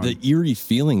go down. The eerie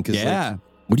feeling, because Yeah.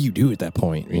 what do you do at that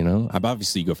point?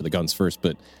 Obviously you go for the guns first,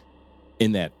 but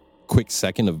in that quick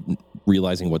second of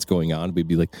realizing what's going on, we'd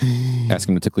be like, Ask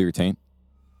him to tickle your taint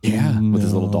Yeah. with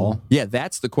his little doll. Yeah,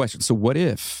 that's the question. So what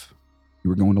if you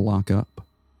were going to lock up?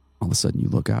 All of a sudden you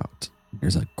look out.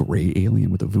 There's a gray alien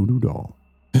with a voodoo doll.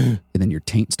 And then your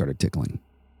taint started tickling.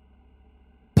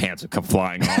 Pants would come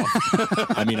flying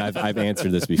off. I mean, I've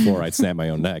answered this before. I'd snap my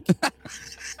own neck.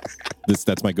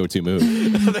 That's my go-to move.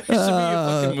 There should be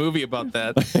a fucking movie about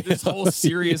that. This whole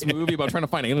serious movie about trying to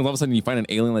find aliens. All of a sudden, you find an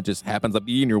alien that just happens to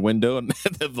be in your window, and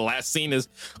the last scene is,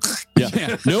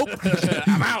 Yeah. Nope.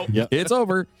 I'm out. Yep. It's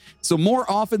over. So more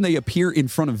often they appear in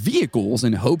front of vehicles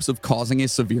in hopes of causing a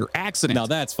severe accident. Now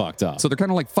that's fucked up. So they're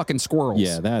kind of like fucking squirrels.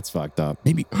 Yeah, that's fucked up.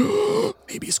 Maybe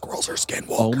squirrels are skinwalkers.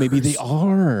 Oh, maybe they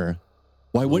are.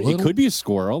 Why would it? Could be a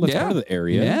squirrel. That's Yeah. part of the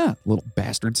area. Yeah, little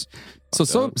bastards.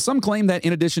 So some claim that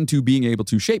in addition to being able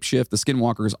to shapeshift, the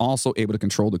Skinwalker is also able to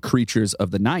control the creatures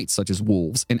of the night, such as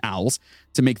wolves and owls,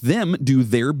 to make them do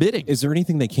their bidding. Is there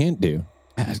anything they can't do?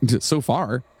 So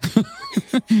far.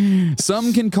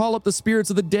 Some can call up the spirits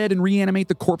of the dead and reanimate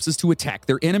the corpses to attack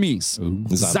their enemies.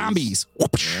 Zombies.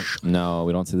 No,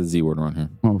 we don't say the Z word around here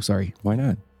Oh, sorry. Why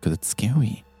not? because it's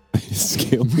scary.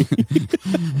 Scale me.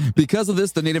 Because of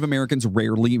this, the Native Americans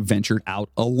rarely ventured out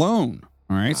alone.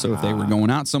 All right. So if they were going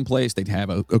out someplace, they'd have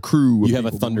a crew. You have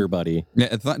a thunder buddy.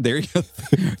 Yeah, there you go.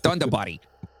 Thunder buddy.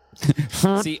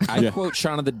 See, I quote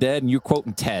Shaun of the Dead, and you're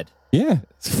quoting Ted. Yeah.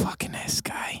 It's fucking this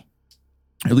guy.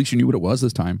 At least you knew what it was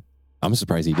this time. I'm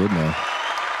surprised he did know.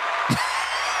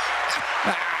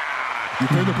 You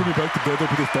trying to put it back together,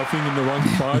 put the stuffing in the wrong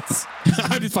spots.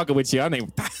 I'm just fucking with you.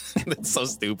 That's so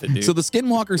stupid, dude. So the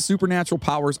Skinwalker's supernatural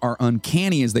powers are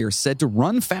uncanny as they are said to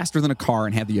run faster than a car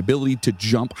and have the ability to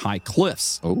jump high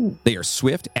cliffs. Oh. They are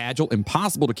swift, agile,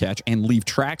 impossible to catch, and leave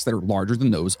tracks that are larger than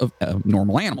those of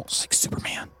normal animals. like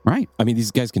Superman. Right. I mean,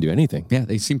 these guys can do anything. Yeah,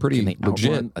 they seem pretty Can they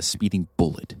legit. outrun a speeding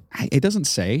bullet? It doesn't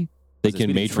say. They It's can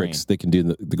being Matrix. trained. They can do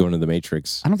the go into the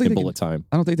Matrix. I don't think in they bullet time.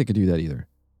 I don't think they could do that either.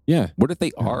 Yeah. What if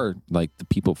they are like the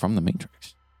people from the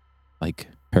Matrix? Like,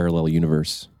 Parallel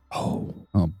universe. Oh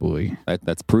boy.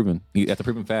 that's proven. That's a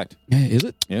proven fact. Yeah, is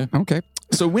it? Yeah. Okay.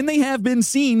 So when they have been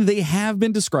seen, they have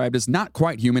been described as not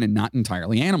quite human and not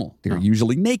entirely animal. They're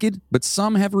usually naked, but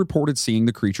some have reported seeing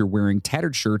the creature wearing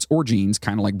tattered shirts or jeans,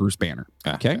 kind of like Bruce Banner.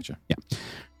 Okay. Gotcha. Yeah.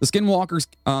 The Skinwalkers,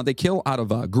 they kill out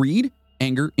of greed,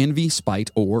 anger, envy,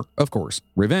 spite, or, of course,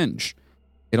 revenge.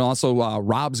 It also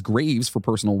robs graves for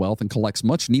personal wealth and collects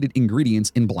much needed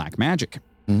ingredients in black magic.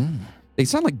 They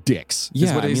sound like dicks. is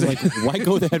Yeah. what I they mean, say. like, why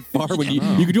go that far when you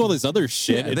can do all this other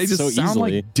shit? Yeah, It's they just so sound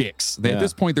easily. like dicks. At Yeah.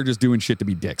 this point, they're just doing shit to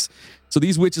be dicks. So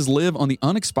these witches live on the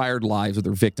unexpired lives of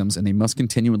their victims, and they must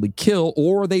continually kill,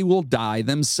 or they will die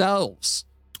themselves.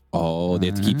 Oh, they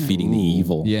have to keep feeding the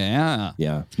evil. Yeah.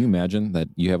 Yeah. Can you imagine that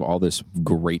you have all this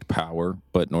great power,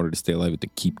 but in order to stay alive, you have to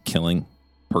keep killing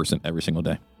a person every single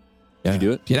day? Yeah. You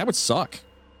do it? Yeah, that would suck.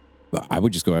 I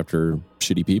would just go after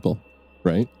shitty people,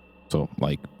 right? So,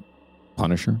 like,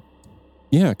 Punisher?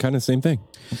 Yeah, kind of same thing.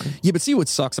 Yeah, but see what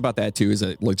sucks about that too is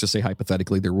that, let's just say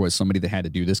hypothetically there was somebody that had to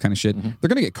do this kind of shit. They're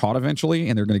going to get caught eventually,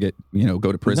 and they're going to get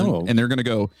go to prison, No. and they're going to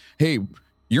go, "Hey,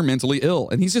 you're mentally ill,"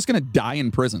 and he's just going to die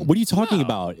in prison. What are you talking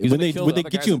about? He's When gonna they kill when the they other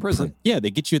get guys you in prison. yeah,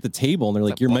 they get you at the table and they're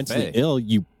like, a "You're mentally buffet. ill."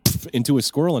 You into a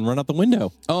squirrel and run out the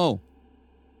window. Oh,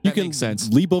 You that can makes sense.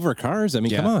 leap over cars. I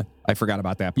mean, Yeah. come on, I forgot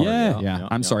about that part. Yeah. yeah.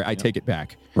 I'm sorry. I take it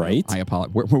back. right? I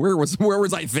apologize. Where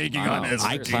was I thinking on this?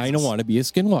 I kind of want to be a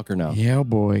skinwalker now. Yeah,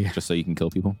 boy. Just so you can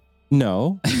kill people?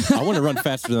 No, I want to run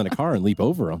faster than a car and leap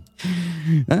over them.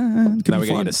 Now we gotta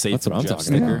get a safe That's what I'm Jeff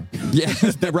talking about.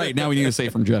 sticker. Yeah, right. Now we need to say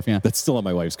from Jeff. Yeah. That's still on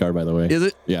my wife's car, by the way. Is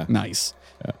it? Yeah. Nice.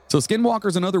 So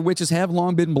skinwalkers and other witches have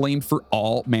long been blamed for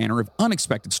all manner of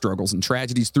unexpected struggles and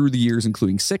tragedies through the years,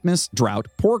 including sickness, drought,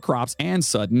 poor crops, and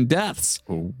sudden deaths.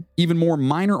 Even more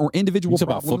minor or individual You talk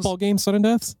about problems. football games, sudden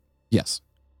deaths. Yes.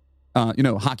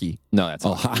 Hockey. No, that's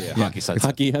all. hockey. Yeah, hockey side.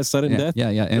 Hockey has sudden Yeah, death. yeah.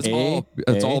 And it's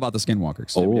all A? about the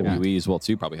skinwalkers. Oh. WWE as well,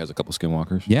 too, probably has a couple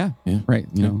skinwalkers. Yeah. Yeah. Right.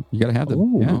 You got to have them.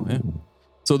 Oh, yeah.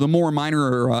 So the more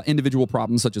minor individual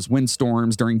problems, such as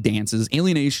windstorms during dances,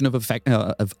 alienation of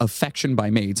affection by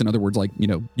mates, in other words, like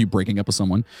you breaking up with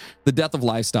someone, the death of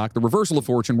livestock, the reversal of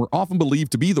fortune, were often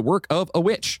believed to be the work of a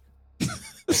witch.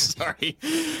 Sorry.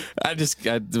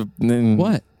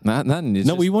 What? Nothing.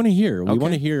 No, we want to hear. We Okay.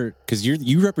 want to hear because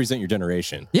you represent your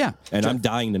generation. Yeah. And I'm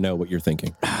dying to know what you're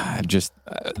thinking. I'm just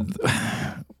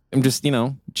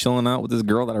chilling out with this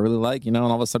girl that I really like, and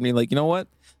all of a sudden you're like, you know what?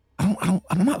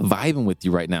 I'm not vibing with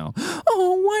you right now.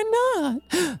 Oh, why not?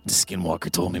 The skinwalker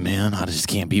told me, man, I just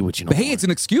can't be with you no But hey, more. it's an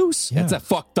excuse. That's a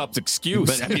fucked up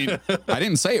excuse. But I mean, I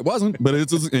didn't say it wasn't, but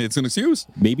it's an excuse.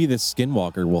 Maybe this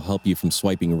skinwalker will help you from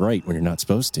swiping right when you're not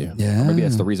supposed to. Yeah. Maybe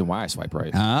that's the reason why I swipe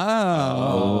right.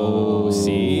 Oh.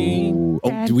 See?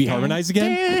 Oh, do we harmonize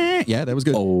again? Yeah, that was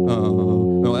good.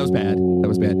 Oh. No, that was bad. That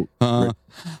was bad. I'm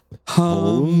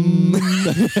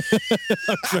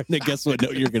trying to guess what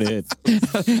note you're going to hit.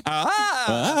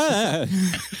 Ah.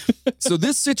 So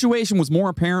this situation was more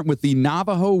apparent with the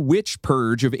Navajo witch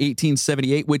purge of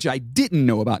 1878, which I didn't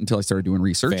know about until I started doing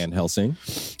research. Van Helsing.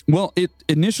 Well, it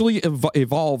initially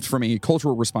evolved from a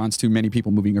cultural response to many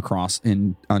people moving across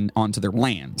onto their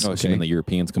lands. Oh, so you mean the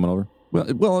Europeans coming over? Well,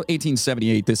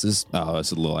 1878. This is Oh,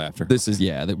 that's a little after.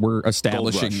 that we're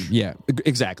establishing. Rush. Yeah,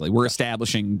 exactly. We're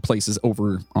establishing places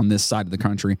over on this side of the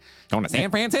country. Going to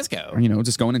San Francisco. You know,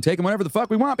 just going and taking whatever the fuck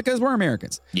we want because we're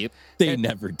Americans. Yep. They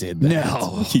never did that. No.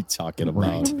 What are you talking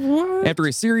about? After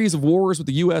a series of wars with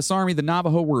the U.S. Army, the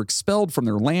Navajo were expelled from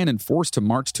their land and forced to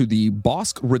march to the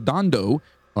Bosque Redondo,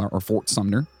 or Fort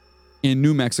Sumner, in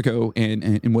New Mexico, and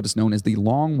in what is known as the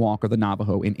Long Walk of the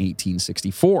Navajo in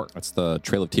 1864. That's the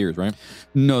Trail of Tears, right?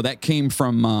 No, that came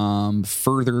from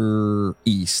further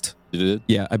east. Did it?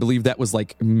 Yeah, I believe that was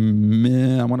like, I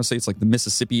want to say it's like the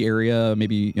Mississippi area,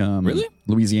 maybe Really?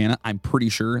 Louisiana. I'm pretty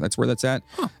sure that's where that's at.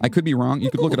 I could be wrong.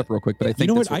 You could look it up real quick, but I think You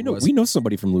know that's what? what I it know was. we know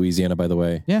somebody from Louisiana, by the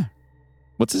way. Yeah.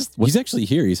 What's his? He's actually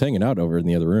here. He's hanging out over in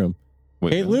the other room.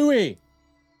 Wait, Hey, really? Louie,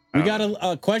 we got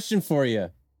a question for you.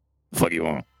 Fuck you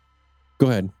want? Go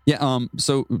ahead. Yeah.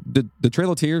 So did the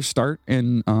Trail of Tears start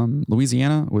in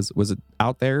Louisiana? Was it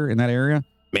out there in that area?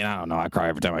 Man, I don't know. I cry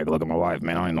every time I look at my wife,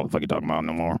 man. I don't know what the fuck you're talking about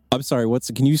no more. I'm sorry.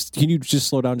 Can you just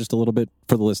slow down just a little bit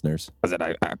for the listeners? I said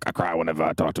I cry whenever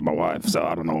I talk to my wife, so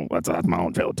I don't know. That's my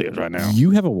own Trail of Tears right now.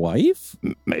 You have a wife?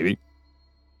 Maybe.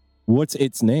 What's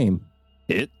its name?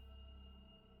 It?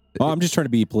 Oh, I'm just trying to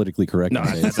be politically correct. No,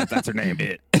 on this. that's her name,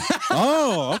 It.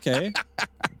 Oh, okay.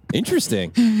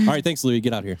 Interesting. All right, thanks, Louie.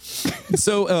 Get out here.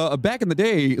 So back in the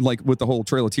day, like with the whole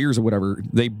Trail of Tears or whatever,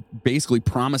 they basically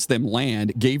promised them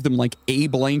land, gave them like a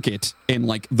blanket and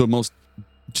like the most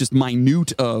just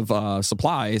minute of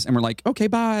supplies, and we're like, okay,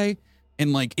 bye.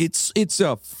 And like it's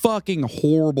a fucking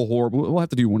horrible. We'll have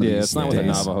to do one of Yeah, these. it's not with the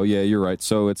days. Navajo. Yeah, you're right.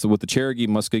 So it's with the Cherokee,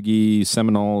 Muskogee,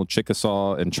 Seminole,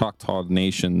 Chickasaw, and Choctaw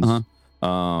nations.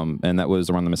 And that was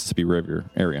around the Mississippi River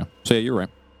area. So yeah, you're right.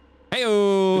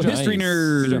 Hey-o, history Nice.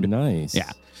 nerd. Nice. Yeah.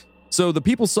 So the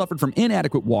people suffered from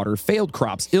inadequate water, failed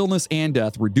crops, illness, and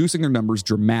death, reducing their numbers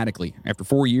dramatically. After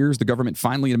 4 years, the government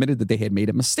finally admitted that they had made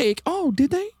a mistake. Oh,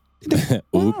 did they?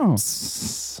 Oh.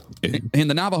 And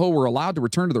the Navajo were allowed to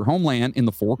return to their homeland in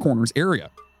the Four Corners area.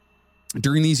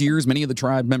 During these years, many of the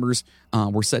tribe members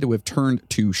were said to have turned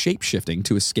to shape-shifting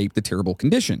to escape the terrible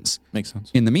conditions. Makes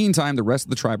sense. In the meantime, the rest of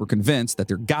the tribe were convinced that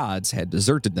their gods had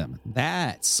deserted them.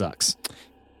 That sucks.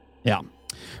 Yeah.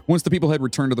 Once the people had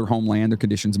returned to their homeland, their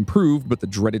conditions improved, but the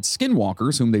dreaded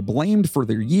skinwalkers, whom they blamed for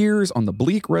their years on the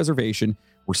bleak reservation,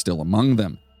 were still among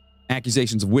them.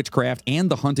 Accusations of witchcraft and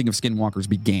the hunting of skinwalkers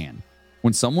began.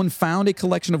 When someone found a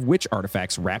collection of witch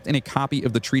artifacts wrapped in a copy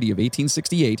of the Treaty of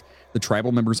 1868, the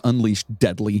tribal members unleashed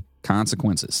deadly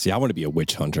consequences. See, I want to be a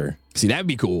witch hunter. See, that'd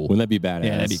be cool. Wouldn't that be badass?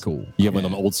 Yeah, that'd be cool. You have one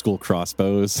of them old school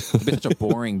crossbows. It'd be such a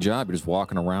boring job. You're just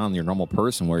walking around, you're a normal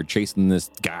person, where you're chasing this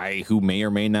guy who may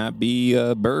or may not be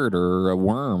a bird or a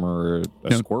worm or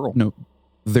a squirrel. No,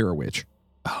 they're a witch.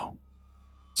 Oh.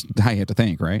 That's how you have to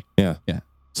think, right? Yeah. Yeah.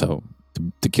 So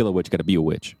to kill a witch, you got to be a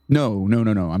witch. No.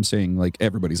 I'm saying like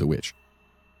everybody's a witch.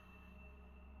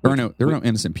 There are no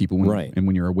innocent people when, Right. and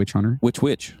when you're a witch hunter. Which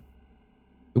witch?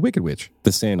 The Wicked Witch.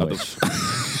 The sandwich.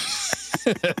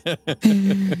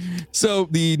 So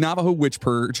the Navajo witch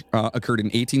purge occurred in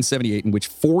 1878, in which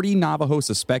 40 Navajo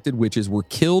suspected witches were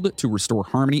killed to restore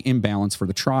harmony and balance for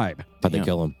the tribe. How'd they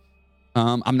kill him?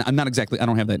 I'm not exactly. I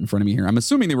don't have that in front of me here. I'm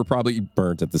assuming they were probably.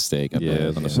 Burnt at the stake.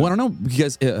 Yeah, Well, I don't know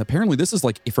because apparently this is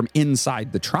like from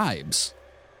inside the tribes.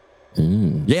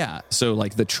 Mm. Yeah, so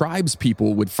like the tribes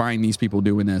people would find these people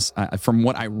doing this from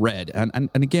what I read, and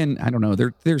again, I don't know.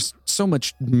 There's so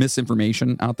much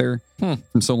misinformation out there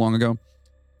from so long ago.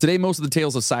 Today, most of the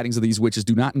tales of sightings of these witches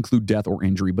do not include death or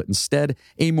injury, but instead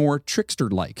a more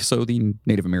trickster-like. So the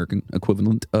Native American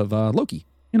equivalent of Loki.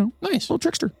 You know, Nice. little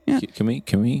trickster. Yeah, Can we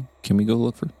go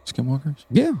look for skinwalkers?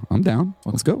 yeah, I'm down.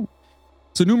 Let's go.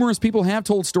 So numerous people have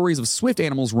told stories of swift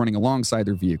animals running alongside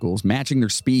their vehicles, matching their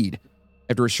speed.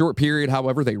 After a short period,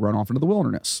 however, they run off into the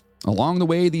wilderness. Along the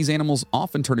way, these animals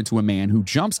often turn into a man who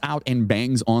jumps out and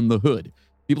bangs on the hood.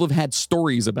 People have had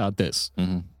stories about this.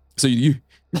 Mm-hmm. So you're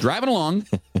driving along,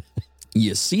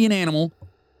 you see an animal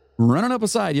running up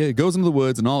beside you, it goes into the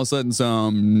woods, and all of a sudden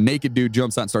some naked dude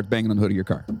jumps out and starts banging on the hood of your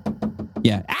car.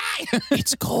 Yeah.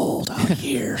 It's cold out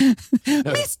here.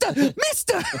 Mister!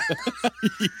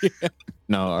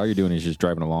 No, all you're doing is just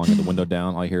driving along with the window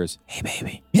down. All you hear is, "Hey,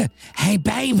 baby." Yeah. Hey,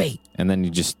 baby. And then you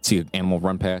just see an animal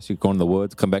run past you, go into the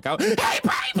woods, come back out. Hey,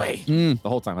 baby! The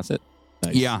whole time. That's it.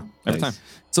 Nice. Yeah. Every time.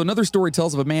 So another story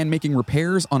tells of a man making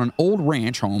repairs on an old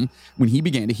ranch home when he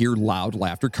began to hear loud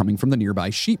laughter coming from the nearby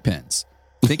sheep pens.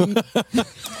 Thinking,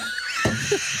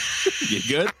 You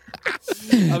good?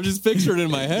 I'm just picturing it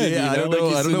in my head. yeah, you I know, don't know.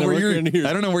 like I he's don't know sitting where there you're. working here.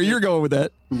 I don't know where you're going with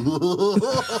that.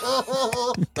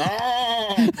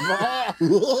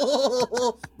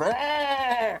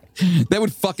 That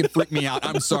would fucking freak me out.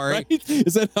 I'm sorry. Right?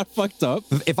 Is that not fucked up?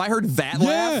 If I heard that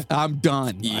laugh, I'm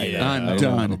done. I'm I done.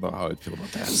 don't know how I'd feel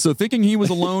about that. So thinking he was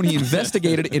alone, he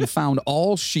investigated and found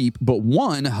all sheep but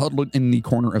one huddled in the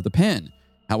corner of the pen.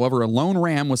 However, a lone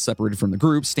ram was separated from the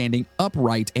group, standing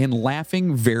upright and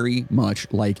laughing very much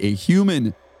like a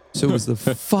human. So it was the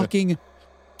fucking...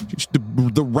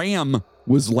 The ram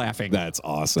was laughing. That's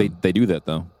awesome. They do that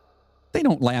though. They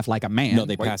don't laugh like a man. No,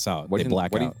 they pass out. They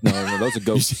black out. No, those are You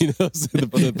ghosts. see those?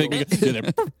 The big,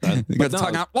 They got the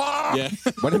tongue out. Wah! yeah.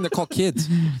 Why didn't they call kids?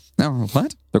 Oh,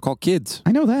 what? They're called kids.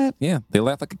 I know that. Yeah, they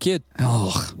laugh like a kid.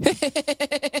 Oh,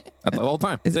 All the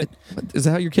time. is That's is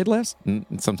that how your kid laughs?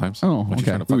 it. Sometimes. Oh, When she's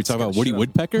okay. trying to We fuck talking about scare Woody the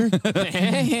Woodpecker?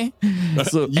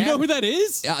 So You know who that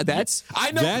is? that's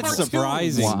I know That's cartoons.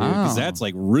 surprising, dude. Wow. Because that's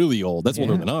like really old. That's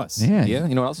older than us. yeah. shit. Yeah,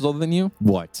 you know what else is older than you?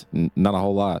 What? Not a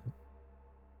whole lot.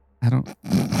 I don't.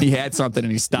 He had something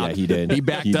and he stopped. Yeah, he did. He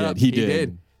backed He up. did. He did.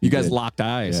 You He guys did. locked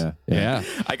eyes. Yeah. Yeah.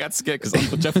 I got scared because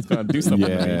Uncle Jeff was going to do something.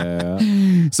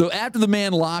 Yeah. So after the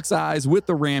man locks eyes with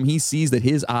the ram, he sees that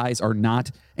his eyes are not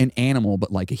an animal,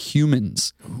 but like a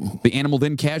human's. The animal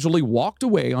then casually walked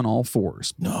away on all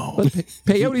fours. No. But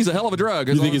peyote's a hell of a drug.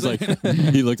 is You think what he's I'm like,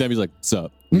 saying. he looked at me, he's like,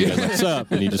 sup? The guy's like,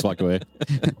 sup? And he just walked away.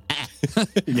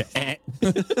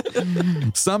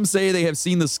 Some say they have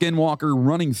seen the skinwalker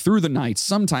running through the night,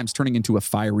 sometimes turning into a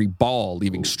fiery ball,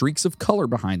 leaving streaks of color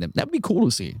behind them. That would be cool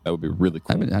to see. That would be really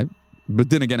cool. But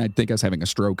then again, I'd think I was having a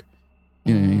stroke.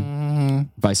 You know what I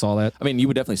mean? If I saw that. I mean, you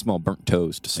would definitely smell burnt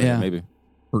toast. So Yeah. maybe.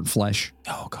 Burnt flesh.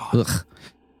 Oh, God. Ugh.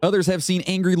 Others have seen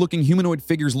angry-looking humanoid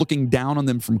figures looking down on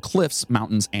them from cliffs,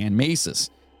 mountains, and mesas.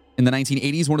 In the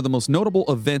 1980s, one of the most notable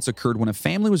events occurred when a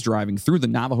family was driving through the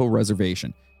Navajo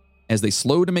reservation. As they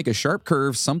slowed to make a sharp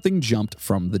curve, something jumped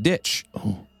from the ditch.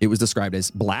 It was described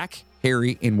as black,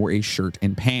 hairy, and wore a shirt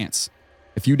and pants.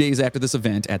 A few days after this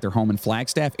event, at their home in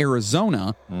Flagstaff,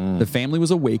 Arizona, the family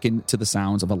was awakened to the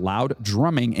sounds of a loud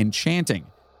drumming and chanting.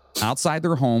 Outside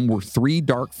their home were three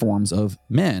dark forms of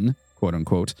men, quote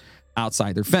unquote,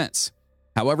 outside their fence.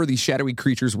 However, these shadowy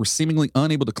creatures were seemingly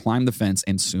unable to climb the fence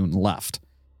and soon left.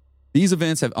 These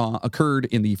events have occurred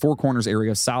in the Four Corners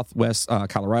area, southwest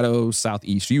Colorado,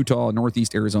 southeast Utah,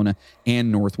 northeast Arizona,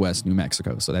 and northwest New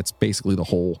Mexico. So that's basically the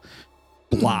whole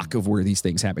block of where these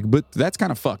things happen. But that's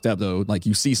kind of fucked up, though. Like,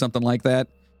 you see something like that,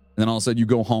 and then all of a sudden you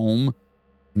go home,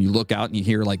 and you look out and you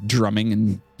hear, like, drumming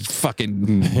and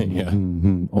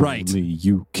fucking... Right. Only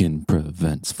you can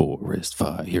prevent forest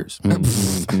fires.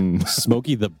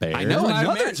 Smokey the Bear. I know,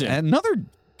 another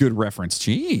good reference.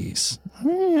 Jeez.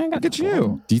 Look at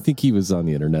you. Do you think he was on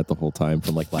the internet the whole time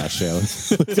from like last show?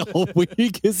 The whole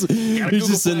week? He's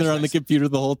just sitting there on the computer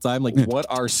the whole time. Like, What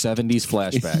are 70s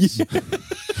flashbacks?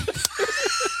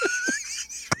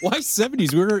 why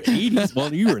 70s? We were 80s.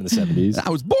 Well, you were in the 70s.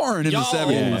 I was born in the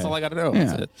 70s. That's all I got to know. Yeah.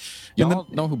 That's it. Y'all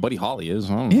know who Buddy Holly is.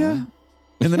 I don't know. Yeah.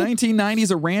 In the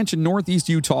 1990s, a ranch in northeast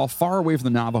Utah, far away from the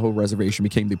Navajo reservation,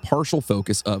 became the partial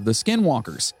focus of the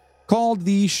skinwalkers, called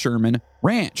the Sherman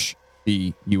Ranch,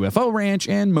 the UFO Ranch,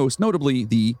 and most notably,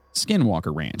 the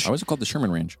Skinwalker Ranch. Why was it called the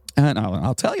Sherman Ranch? And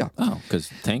I'll tell you. Oh, because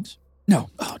tanks? No.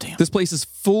 Oh, damn. This place is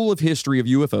full of history of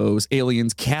UFOs,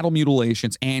 aliens, cattle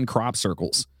mutilations, and crop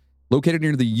circles. Located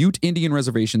near the Ute Indian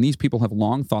Reservation, these people have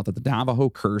long thought that the Navajo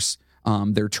curse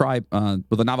their tribe.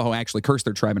 The Navajo actually cursed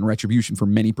their tribe in retribution for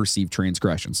many perceived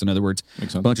transgressions. In other words,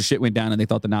 Makes a sense. bunch of shit went down, and they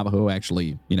thought the Navajo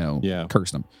actually,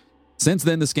 cursed them. Since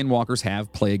then, the Skinwalkers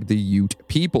have plagued the Ute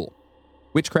people.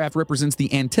 Witchcraft represents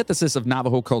the antithesis of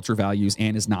Navajo culture values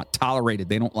and is not tolerated.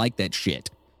 They don't like that shit.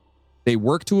 They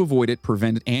work to avoid it,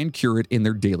 prevent it, and cure it in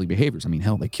their daily behaviors. I mean,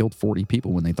 hell, they killed 40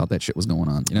 people when they thought that shit was going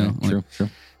on. True.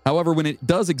 However, when it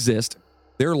does exist,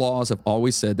 their laws have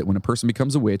always said that when a person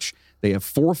becomes a witch, they have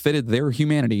forfeited their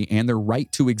humanity and their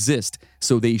right to exist,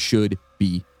 so they should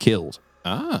be killed.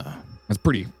 Ah. That's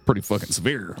pretty fucking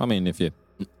severe. I mean, if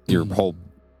your whole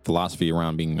philosophy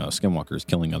around being a skinwalker is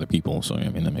killing other people, so I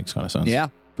mean that makes kind of sense. Yeah.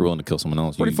 If you're willing to kill someone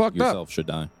else, Pretty you fucked up. yourself should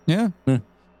die. Yeah.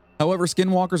 However,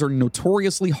 skinwalkers are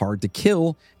notoriously hard to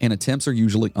kill, and attempts are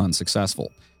usually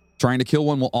unsuccessful. Trying to kill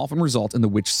one will often result in the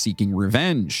witch seeking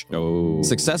revenge. Oh.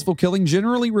 Successful killing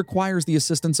generally requires the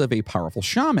assistance of a powerful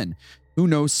shaman who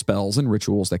knows spells and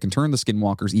rituals that can turn the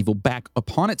skinwalker's evil back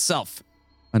upon itself.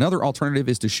 Another alternative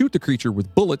is to shoot the creature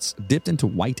with bullets dipped into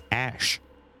white ash.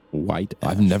 White ash.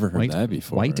 I've never heard White- that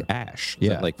before. White ash. Is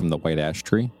Yeah. that like from the white ash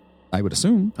tree? I would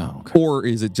assume. Oh, okay. Or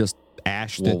is it just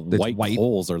ash Well, that's white, white?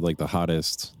 coals are like the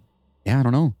hottest Yeah, I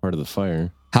don't know. part of the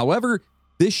fire. However,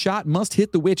 this shot must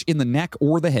hit the witch in the neck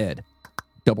or the head.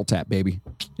 Double tap, baby.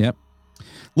 Yep.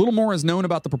 Little more is known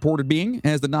about the purported being,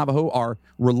 as the Navajo are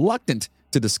reluctant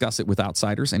to discuss it with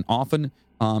outsiders, and often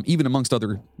even amongst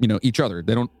each other.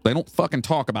 They don't fucking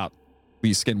talk about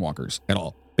these skinwalkers at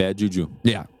all. Bad juju.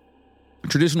 Yeah.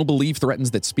 Traditional belief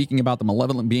threatens that speaking about the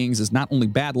malevolent beings is not only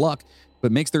bad luck,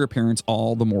 but makes their appearance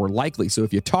all the more likely. So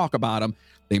if you talk about them,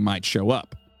 they might show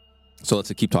up. So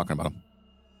let's keep talking about them.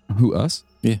 Who, us?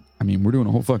 Yeah. I mean, we're doing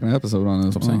a whole fucking episode on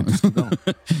this.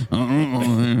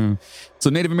 So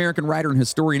Native American writer and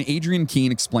historian Adrian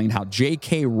Keene explained how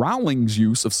J.K. Rowling's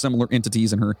use of similar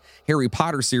entities in her Harry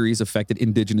Potter series affected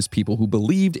indigenous people who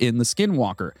believed in the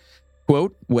Skinwalker.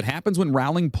 Quote, what happens when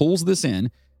Rowling pulls this in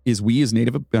is we as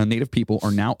native people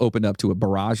are now opened up to a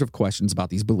barrage of questions about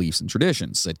these beliefs and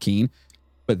traditions, said Keene.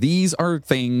 But these are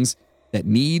things that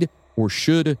need or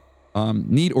should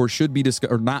be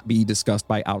discussed or not be discussed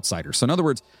by outsiders. So in other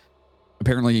words,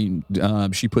 apparently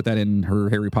she put that in her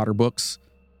Harry Potter books,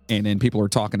 and then people are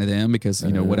talking to them because,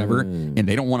 whatever, and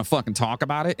they don't want to fucking talk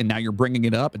about it. And now you're bringing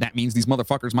it up, and that means these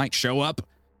motherfuckers might show up.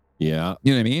 Yeah.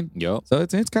 You know what I mean? Yep. So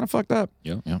it's kind of fucked up.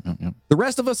 Yep. The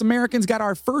rest of us Americans got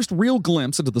our first real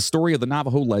glimpse into the story of the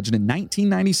Navajo legend in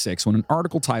 1996 when an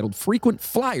article titled Frequent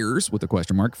Flyers, with a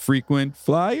question mark, Frequent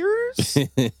Flyers?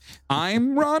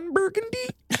 I'm Ron Burgundy,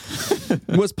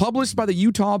 was published by the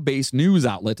Utah-based news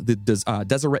outlet, the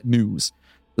Deseret News.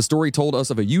 The story told us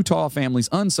of a Utah family's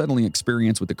unsettling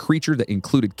experience with a creature that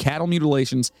included cattle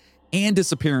mutilations and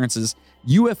disappearances,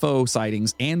 UFO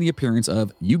sightings, and the appearance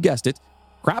of, you guessed it,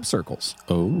 crop circles.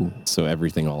 Oh, so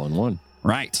everything all in one.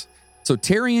 Right. So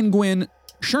Terry and Gwen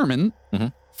Sherman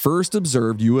first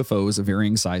observed UFOs of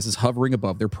varying sizes hovering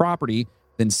above their property.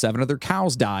 Then 7 of their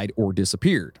cows died or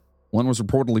disappeared. One was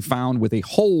reportedly found with a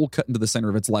hole cut into the center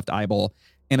of its left eyeball,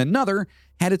 and another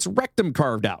had its rectum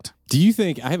carved out. Do you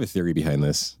think, I have a theory behind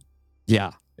this.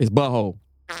 Yeah, it's butthole.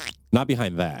 Not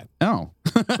behind that, Oh.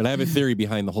 but I have a theory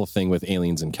behind the whole thing with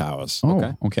aliens and cows.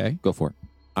 Oh, okay. Go for it.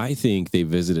 I think they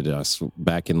visited us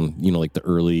back in, like the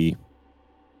early,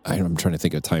 I'm trying to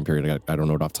think of a time period. I don't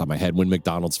know it off the top of my head. When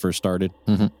McDonald's first started.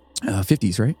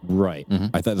 50s, right? Right.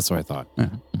 Mhm. I thought that's what I thought.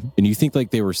 Mm-hmm. And you think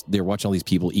like they were watching all these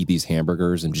people eat these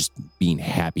hamburgers and just being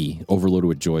happy, overloaded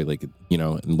with joy, like,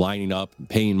 and lining up, and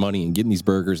paying money and getting these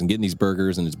burgers and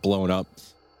it's blowing up.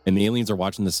 And the aliens are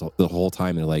watching this the whole time.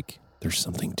 And they're like, there's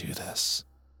something to this.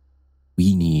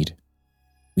 We need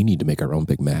to make our own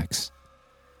Big Macs.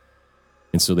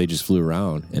 And so they just flew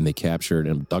around and they captured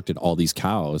and abducted all these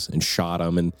cows and shot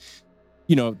them. And,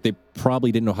 they probably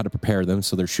didn't know how to prepare them.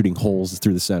 So they're shooting holes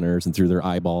through the centers and through their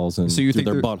eyeballs and So you through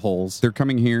think their buttholes. They're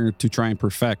coming here to try and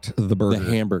perfect the burger.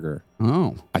 The hamburger.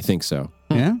 Oh, I think so.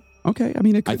 yeah. Okay. I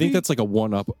mean, it could I think be. that's like a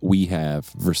one-up we have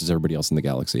versus everybody else in the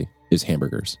galaxy is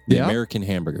hamburgers. The Yeah. American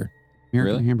hamburger.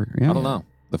 American Really? hamburger. Yeah. I don't know.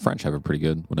 The French have it pretty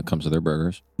good when it comes to their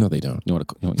burgers. No, they don't. You know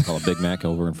what you call a Big Mac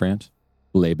over in France?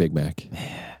 Le Big Mac.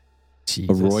 Jesus.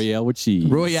 A Royale with cheese.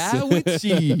 Royale with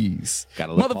cheese.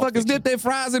 Gotta look Motherfuckers dip their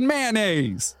fries in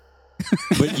mayonnaise.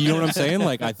 But you know what I'm saying?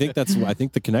 Like, I think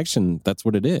the connection, that's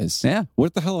what it is. Yeah.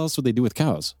 What the hell else would they do with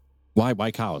cows? Why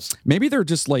cows? Maybe they're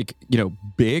just like,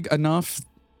 big enough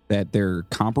that they're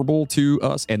comparable to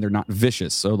us and they're not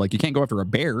vicious. So like you can't go after a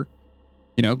bear,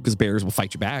 because bears will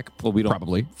fight you back. Well, we don't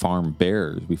probably farm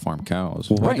bears. We farm cows.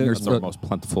 Well, right, That's there's our most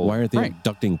plentiful. Why aren't they Right.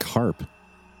 abducting carp?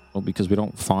 Well, because we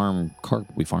don't farm carp.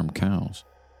 We farm cows.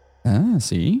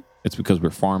 See? It's because we're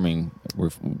farming.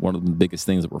 One of the biggest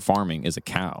things that we're farming is a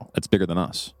cow that's bigger than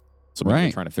us. So maybe Right.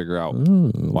 we're trying to figure out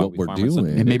What we we're farm something.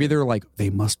 doing. And maybe they're like, they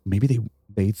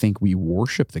think we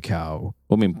worship the cow.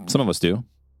 Well, I mean, some of us do.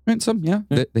 And some, yeah.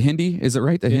 The Hindi, is it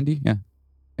right? The Hindi? Yeah.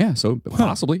 Yeah, so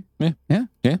possibly.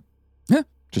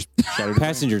 Just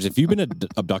Passengers, if you've been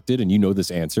abducted and you know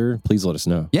this answer, please let us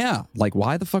know. Yeah. Like,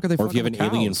 why the fuck are they Or if you have fucking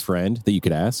an alien cows? friend that you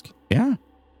could ask, Yeah.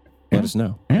 let us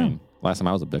know. I Yeah. mean, last time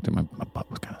I was abducted, my butt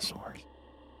was kind of sore.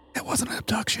 That wasn't an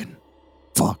abduction.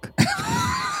 Fuck.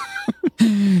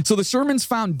 So the Shermans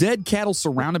found dead cattle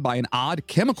surrounded by an odd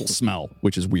chemical smell,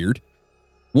 which is weird.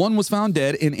 One was found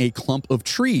dead in a clump of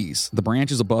trees. The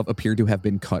branches above appeared to have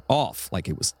been cut off, like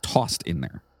it was tossed in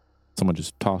there. Someone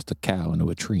just tossed a cow into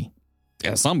a tree.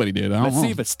 Yeah, somebody did. I don't know.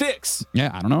 it sticks. Yeah,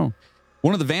 I don't know.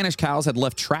 One of the vanished cows had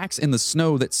left tracks in the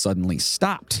snow that suddenly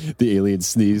stopped. The alien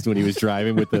sneezed when he was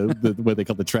driving with the what they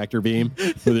call the tractor beam,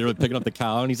 where they were picking up the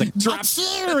cow, and he's like, "Drop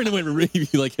here!" And it went really,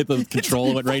 like hit the control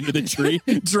and went right into the tree.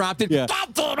 Dropped it. Yeah.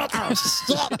 God damn it.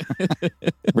 Oh, shit.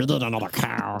 We did another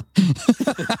cow.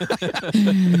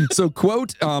 So,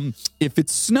 quote, if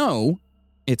it's snow,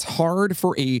 it's hard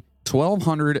for a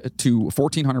 1,200 to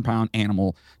 1,400 pound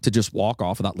animal to just walk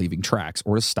off without leaving tracks,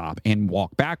 or to stop and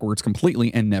walk backwards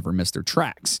completely and never miss their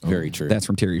tracks. Very true. That's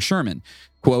from Terry Sherman.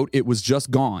 Quote, it was just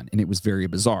gone and it was very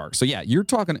bizarre. So yeah, you're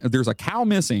talking, there's a cow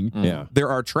missing. Yeah. There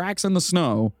are tracks in the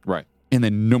snow. Right. And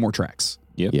then no more tracks.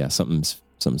 Yeah, something's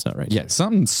not right. Yeah,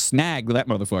 something snagged that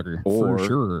motherfucker Or for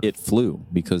sure. it flew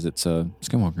because it's a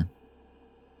skinwalker.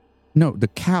 No, the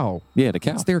cow. Yeah, the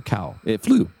cow. It's their cow. It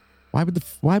flew Why would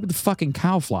the fucking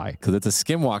cow fly? because it's a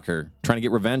skinwalker trying to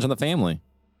get revenge on the family.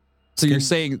 So you're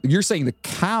saying the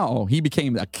cow, he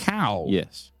became a cow.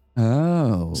 Yes.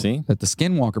 Oh. See? That the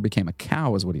skinwalker became a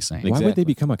cow is what he's saying. Why would they Exactly.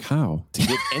 become a cow? To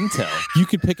get intel. You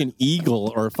could pick an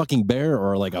eagle or a fucking bear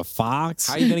or like a fox.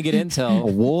 How are you going to get intel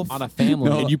a wolf on a family?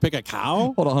 No. and you pick a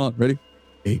cow? Hold on. Ready?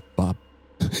 Hey, Bob.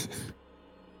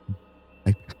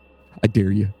 I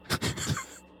dare you.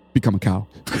 Become a cow.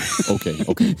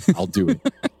 Okay, I'll do it,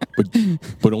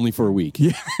 but only for a week.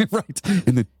 Yeah, right.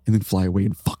 And then fly away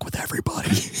and fuck with everybody.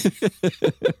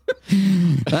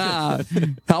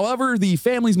 However, the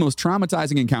family's most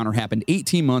traumatizing encounter happened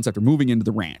 18 months after moving into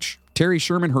the ranch. Terry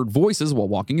Sherman heard voices while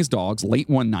walking his dogs late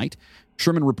one night.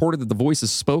 Sherman reported that the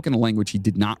voices spoke in a language he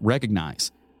did not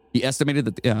recognize. He estimated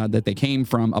that they came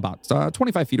from about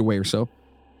 25 feet away or so,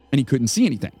 and he couldn't see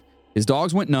anything. His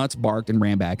dogs went nuts, barked, and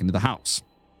ran back into the house.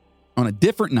 On a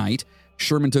different night,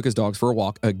 Sherman took his dogs for a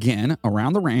walk again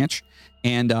around the ranch,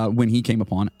 and when he came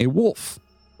upon a wolf.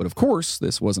 But of course,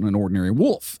 this wasn't an ordinary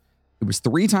wolf. It was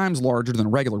 3 times larger than a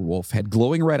regular wolf, had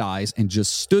glowing red eyes, and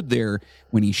just stood there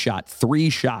when he shot 3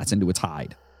 shots into its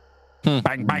hide.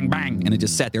 Bang, bang, bang. And it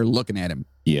just sat there looking at him.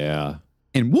 Yeah.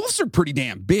 And wolves are pretty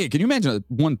damn big. Can you imagine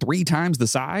one 3 times the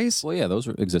size? Well, yeah, those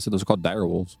existed. Those are called dire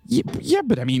wolves. Yeah,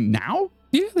 but I mean, now?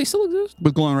 Yeah, they still exist.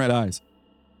 With glowing red eyes.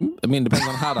 I mean, it depends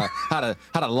on how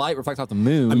to light reflects off the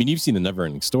moon. I mean, you've seen the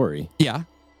Never-Ending Story. Yeah.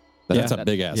 That's a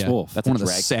big ass Yeah. wolf. That's one a of the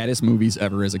drag. saddest movies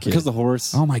ever as a kid. Because the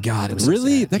horse. Oh my God. It was so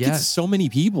Really? sad. That Yeah. gets so many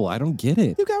people. I don't get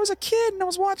it. Dude, I was a kid and I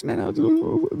was watching it. And I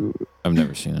was, I've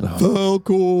never seen it.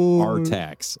 Falcor.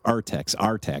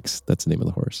 Artax. That's the name of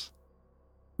the horse.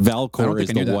 I don't Valcor think is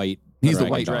I knew the that. white. He's the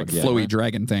dragon white dog, yeah. flowy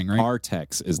dragon thing, right?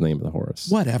 Artax is the name of the horse.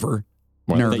 Whatever.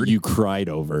 That Nerd. you cried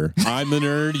over. I'm the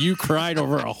nerd. You cried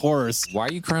over a horse. Why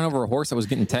are you crying over a horse that was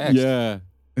getting tagged? Yeah.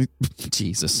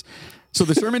 Jesus. So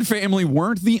the Sherman family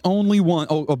weren't the only one.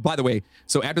 Oh, by the way,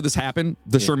 so after this happened,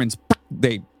 the Shermans,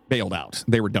 they bailed out.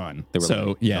 They were done. They were so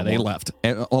like, yeah, no they more. left.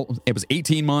 It was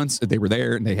 18 months. They were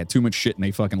there and they had too much shit and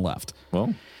they fucking left.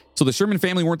 Well, So the Sherman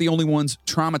family weren't the only ones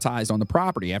traumatized on the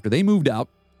property. After they moved out,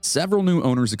 several new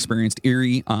owners experienced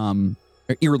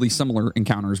eerily similar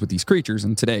encounters with these creatures,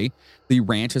 and today the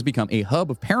ranch has become a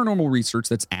hub of paranormal research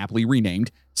that's aptly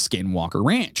renamed Skinwalker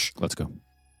Ranch. let's go.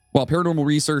 While paranormal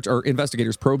research or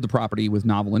investigators probe the property with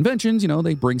novel inventions,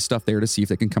 they bring stuff there to see if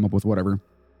they can come up with whatever.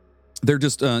 They're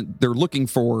just they're looking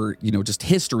for just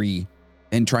history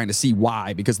and trying to see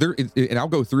why, because and I'll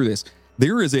go through this.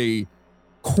 There is a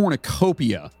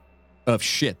cornucopia of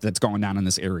shit that's going down in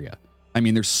this area. I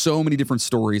mean, there's so many different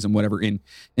stories and whatever, and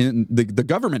the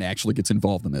government actually gets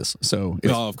involved in this. So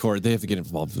Oh, of course. They have to get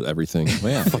involved with everything.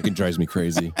 Well, yeah. Fucking drives me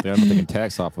crazy. They're not taking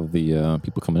tax off of the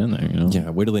people coming in there, Yeah.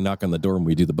 Wait till they knock on the door when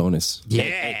we do the bonus.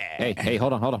 Hey,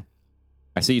 hold on.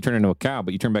 I see you turn into a cow,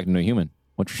 but you turn back into a human.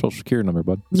 What's your social security number,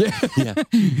 bud? yeah. Yeah.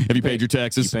 Have you paid your You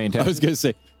taxes? paying I tax? was going to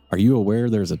say, are you aware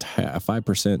there's a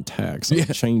 5% tax on Yeah.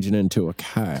 changing into a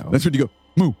cow? That's when you go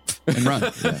move and run.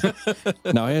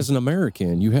 Now, as an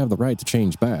American, you have the right to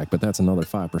change back, but that's another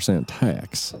 5%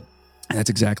 tax. That's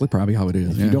exactly probably how it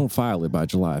is. If yeah. you don't file it by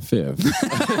July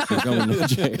 5th, you're going to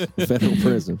jail, federal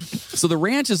prison. So the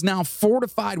ranch is now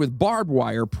fortified with barbed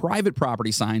wire, private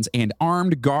property signs, and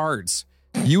armed guards.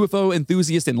 UFO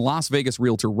enthusiast and Las Vegas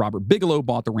realtor Robert Bigelow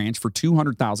bought the ranch for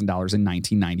 $200,000 in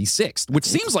 1996, which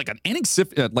seems like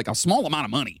like a small amount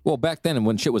of money. Well, back then,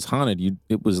 when shit was haunted,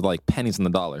 it was like pennies on the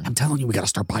dollar. I'm telling you, we got to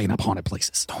start buying up haunted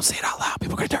places. Don't say it out loud.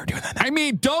 People are going to start doing that. I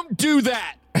mean, don't do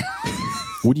that.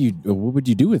 What would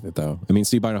you do with it though? I mean,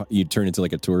 so you turn into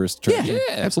like a tourist attraction?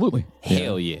 Yeah, absolutely.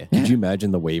 Hell yeah. Could you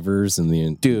imagine the waivers and the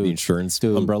insurance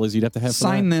umbrellas you'd have to have? For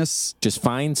Sign that? this. Just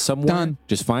find somewhere. Done.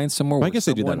 Just find somewhere. Well, I where guess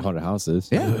they do that in someone- haunted houses.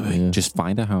 Yeah. Just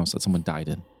find a house that someone died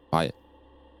in. Buy it.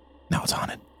 Now it's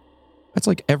haunted. That's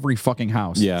like every fucking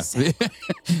house. Yeah.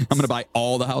 I'm going to buy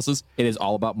all the houses. It is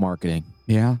all about marketing.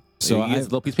 Yeah. So So you get I- this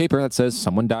little piece of paper that says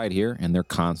someone died here, and they're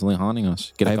constantly haunting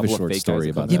us. Get I have a couple of short fake story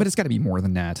guys about that Yeah, come but it's got to be more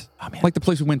than that. Oh, man. Like the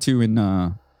place we went to in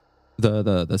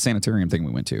the sanitarium thing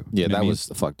we went to. Yeah, You know what that I mean? was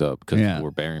fucked up because Yeah. people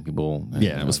were burying people.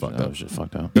 Yeah, it was fucked That up. was just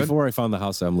fucked up. Before I found the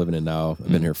house that I'm living in now,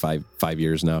 I've been here five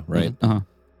years now, right? Uh-huh.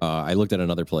 I looked at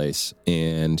another place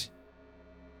and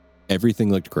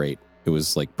everything looked great. It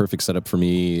was like perfect setup for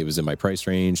me. It was in my price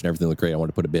range and everything looked great. I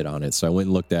wanted to put a bid on it. So I went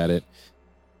and looked at it.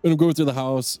 And I'm going through the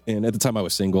house. And at the time I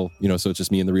was single, so it's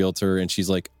just me and the realtor. And she's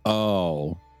like,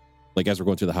 oh, like as we're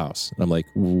going through the house. And I'm like,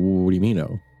 what do you mean,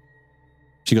 oh?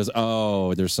 She goes,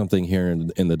 oh, there's something here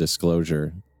in the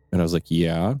disclosure. And I was like,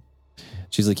 yeah.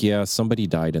 She's like, yeah, somebody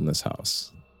died in this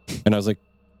house. And I was like,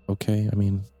 okay, I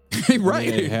mean, right.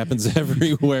 it happens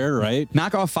everywhere, right?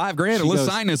 Knock off $5,000 and let's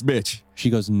sign this bitch. She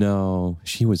goes, no,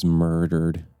 she was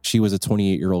murdered. She was a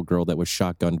 28-year-old girl that was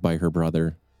shotgunned by her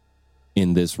brother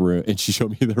in this room. And she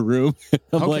showed me the room.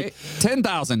 I'm Okay, like,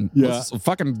 $10,000. Yeah. Let's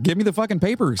fucking give me the fucking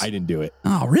papers. I didn't do it.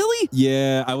 Oh, really?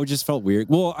 Yeah, I would just felt weird.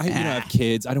 Well, I have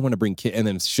kids. I don't want to bring kids. And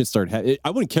then shit started I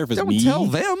wouldn't care if it's Don't me. tell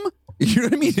them. You know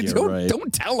what I mean? Yeah, right.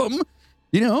 Don't tell them.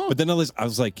 But then I was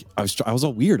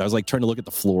all weird. I was like trying to look at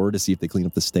the floor to see if they clean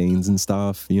up the stains and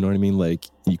stuff. You know what I mean? Like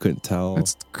you couldn't tell.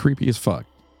 That's creepy as fuck.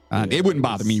 It wouldn't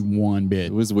bother me one bit.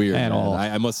 It was weird at man. all.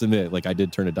 I must admit, like I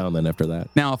did turn it down then after that.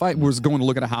 Now, if I was going to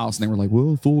look at a house and they were like,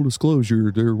 well, full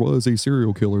disclosure, there was a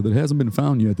serial killer that hasn't been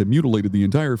found yet that mutilated the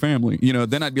entire family,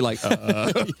 then I'd be like,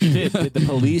 Did the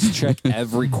police check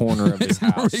every corner of this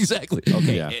house? Exactly.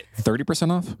 Okay, Yeah.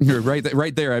 30% off?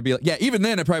 right there. I'd be like, yeah, even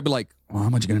then I'd probably be like, well, how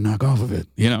much are you going to knock off of it?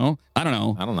 I don't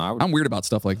know. I don't know. I'm weird about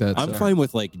stuff like that. I'm so. fine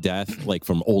with like death, like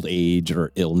from old age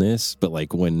or illness, but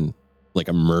like when like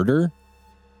a murder.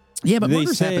 Yeah, but they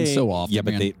murders happen so often. Yeah,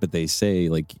 but man. they say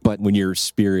like, but when your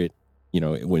spirit,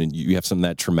 when you have something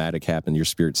that traumatic happen, your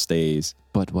spirit stays.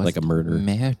 But what's like a murder?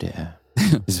 Murder.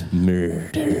 It's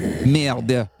murder.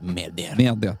 Merde.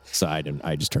 So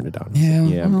I just turned it down.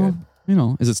 Yeah, I'm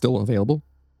good. Is it still available?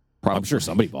 I'm sure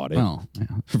somebody bought it. Oh, yeah.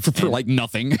 for like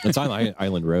nothing. It's on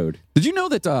Island Road. Did you know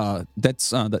that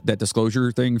that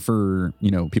disclosure thing for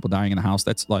people dying in a house,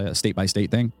 that's like a state by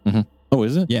state thing? Oh,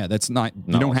 is it? Yeah, that's not. You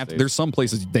No, don't have to. states. There's some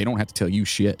places they don't have to tell you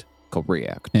shit.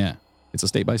 Correct. Yeah, it's a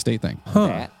state by state thing.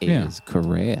 That is Yeah.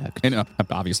 correct. And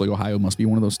obviously Ohio must be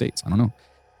one of those states. I don't know.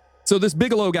 So this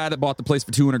Bigelow guy that bought the place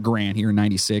for $200,000 here in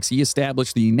 '96, he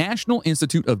established the National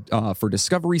Institute for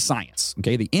Discovery Science.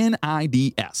 Okay, the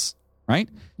NIDS. Right?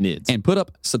 NIDS. And put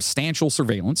up substantial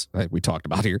surveillance, like we talked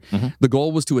about here. Mm-hmm. The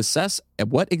goal was to assess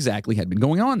what exactly had been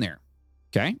going on there.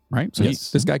 Okay, right? So Yes.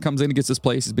 this guy comes in and gets this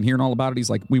place. He's been hearing all about it. He's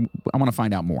like, I want to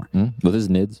find out more. With his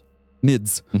NIDS?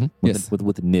 NIDS. Yes. With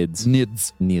NIDS.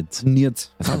 NIDS. NIDS. NIDS.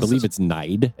 I believe it's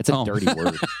NIDE. It's a Oh. dirty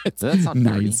word. That's not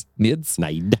dirty. NIDS. NIDS.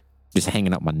 NIDE. Just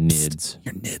hanging out my NIDS.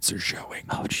 Your NIDS are showing.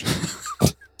 Oh,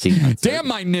 jeez. See, Damn,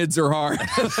 my NIDS are hard.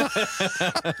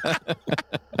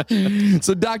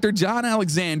 So Dr. John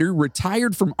Alexander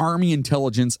retired from Army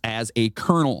intelligence as a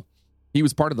colonel. He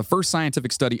was part of the first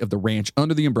scientific study of the ranch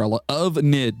under the umbrella of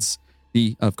NIDS,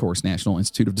 the, of course, National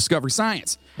Institute of Discovery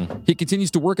Science. He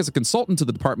continues to work as a consultant to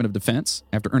the Department of Defense.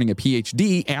 After earning a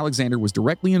PhD, Alexander was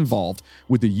directly involved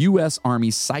with the U.S.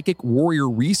 Army Psychic Warrior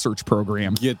Research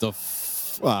Program. Get the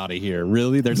out of here.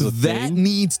 Really? There's a That thing?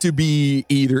 needs to be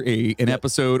either an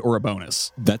episode or a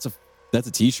bonus. That's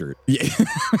a t-shirt. Yeah.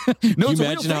 No, Can you it's a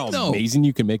real imagine how thing, though. amazing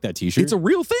you can make that t-shirt? It's a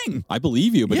real thing. I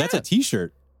believe you, but that's Yeah. a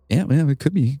t-shirt. Yeah, well, it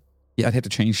could be. Yeah, I'd have to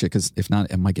change shit because if not,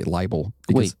 it might get libel.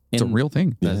 Because Wait, it's a in- real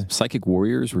thing. the Psychic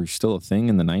Warriors were still a thing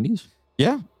in the 90s?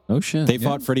 Yeah, Oh, shit. They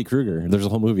fought Freddy Krueger. There's a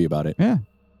whole movie about it. yeah.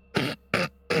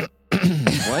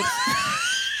 What?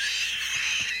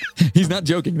 He's not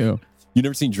joking though. You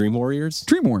never seen Dream Warriors?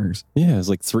 Dream Warriors Yeah, it's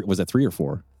like three. Was that 3 or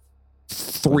 4?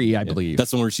 3, I believe.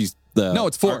 That's the one where she's the No,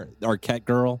 it's 4. Arquette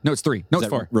girl. No, it's 3. No, Is it's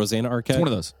that 4. Rosanna Arquette. It's one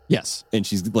of those. Yes. And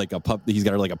she's like a pup. He's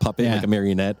got her like a puppet, Yeah. like a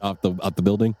marionette off the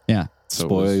building. Yeah. So it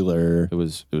was- Spoiler. It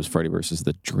was Freddy versus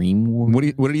the Dream War. What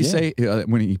did he Yeah. say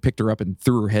when he picked her up and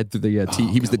threw her head through the he was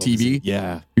the God, what was TV? it?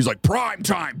 Yeah. He was like, prime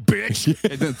time, bitch.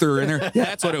 And then threw her in there. Yeah,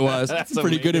 that's what it was. That's a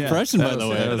pretty good impression, by the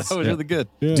way. That was really good.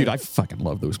 Dude, I fucking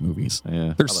love those movies. Yeah. They're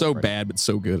I love so Freddy. bad, but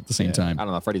so good at the same time. I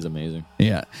don't know. Freddy's amazing.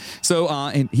 Yeah. So,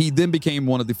 and he then became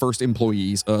one of the first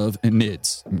employees of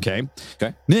NIDS. Okay.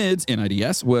 Okay. NIDS,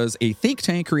 NIDS, was a think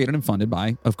tank created and funded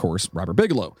by, of course, Robert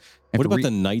Bigelow. What about the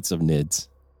Knights of NIDS?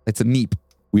 It's a NEEP.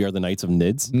 We are the Knights of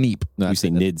NIDS. NEEP. No, You say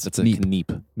NIDS. That's a Neep.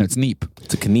 kneep. No, it's NEEP.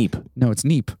 It's a kneep. No, it's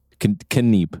NEEP.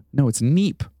 Kneep. No, it's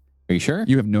NEEP. Are you sure?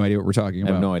 You have no idea what we're talking I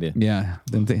about. have no idea. Yeah.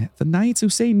 The Knights who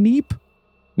say NEEP?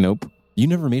 Nope. You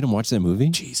never made him watch that movie?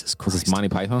 Jesus Is Christ. this Monty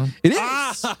Python? It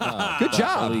is. Good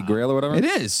job. Holy Grail or whatever? It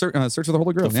is. Search for the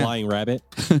Holy Grail. The yeah. Flying Rabbit.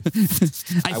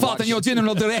 I fought in your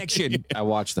general direction. I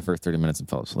watched the first 30 minutes and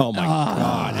fell asleep. Oh my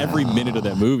God. Every minute of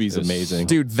that movie is amazing.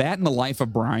 Dude, that and The Life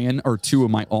of Brian are 2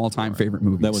 of my all-time favorite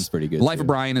movies. That one's pretty good, Life too. of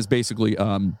Brian is basically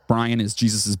Brian is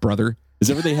Jesus's brother, Is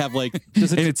that where they have like?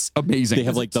 and it's amazing. They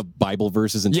have like the Bible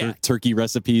verses and Yeah. turkey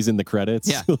recipes in the credits.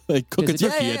 Yeah. Like cook a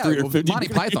turkey at 350 Monty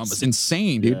degrees. Python was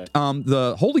insane, dude. Yeah.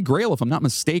 The Holy Grail, if I'm not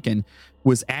mistaken,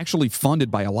 was actually funded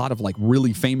by a lot of like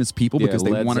really famous people because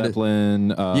they Led wanted Zeppelin,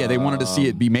 they wanted to see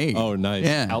it be made. Oh, nice.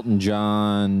 Yeah. Elton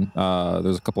John.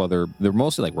 There's a couple other. They're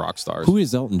mostly like rock stars. Who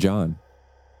is Elton John?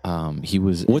 He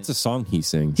was. What's a song he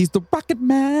sings? He's the Rocket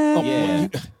Man. Oh, Yeah.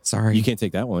 Sorry. You can't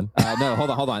take that one. No,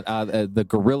 hold on. The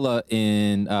gorilla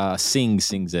in Sing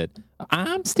sings it.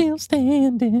 I'm still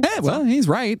standing. Yeah, well, he's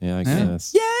right. Yeah, I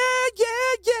guess.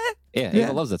 Yeah,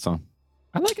 Ava loves that song.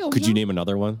 I like it. Could you name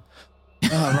another one?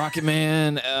 Rocket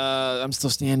Man? I'm still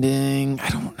standing. I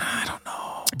don't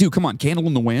know. Dude, come on. Candle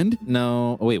in the Wind.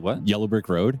 No. Oh, wait, what? Yellow Brick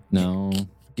Road? No.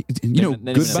 You know, Then-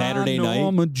 Goodbye, Saturday Night.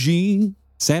 Norma Jean.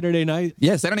 Saturday Night?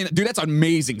 Yeah, Saturday Night. Dude, that's an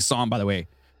amazing song, by the way.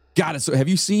 God, so have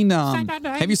you seen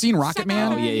Rocket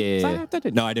Man? Oh, yeah.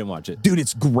 No, I didn't watch it. Dude,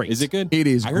 it's great. Is it good? It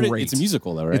is I heard great. it's a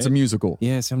musical, though, right? It's a musical.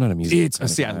 Yes, I'm not a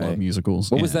musical. I love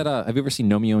musicals. What was that? Have you ever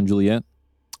seen Romeo and Juliet?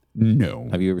 No.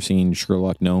 Have you ever seen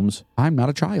Sherlock Gnomes? I'm not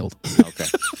a child. Okay.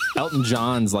 Elton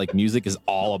John's like music is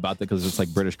all about that because it's like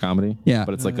British comedy. Yeah.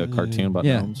 But it's like a cartoon about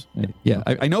Yeah. gnomes. Yeah,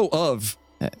 I know of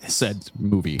said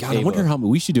movie. God, I wonder how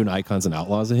we should do an Icons and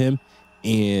Outlaws of him,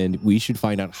 and we should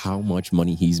find out how much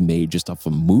money he's made just off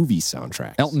of movie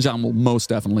soundtracks. Elton John will most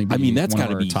definitely be I mean, that's one got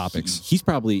of to our be topics. He's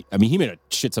probably. I mean, he made a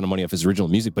shit ton of money off his original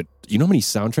music, but you know how many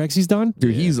soundtracks he's done?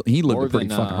 Dude, he lived More a pretty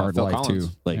than, fucking hard Phil life Collins.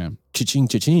 too. Like Yeah. cha-ching,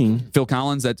 cha-ching. Phil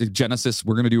Collins, that Genesis,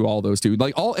 we're gonna do all those too.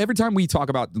 Like every time we talk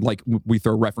about like we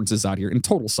throw references out here. And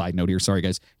total side note here, sorry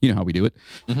guys, you know how we do it.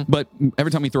 But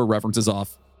every time we throw references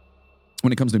off,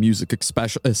 when it comes to music,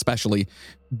 especially,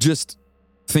 just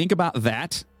think about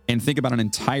that and think about an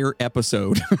entire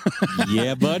episode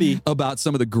Yeah, buddy. about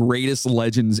some of the greatest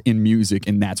legends in music,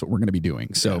 and that's what we're going to be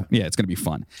doing. So yeah, it's going to be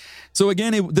fun. So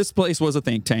again, this place was a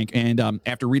think tank, and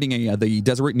after reading the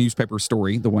Deseret newspaper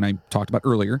story, the one I talked about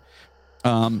earlier,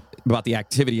 about the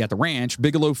activity at the ranch,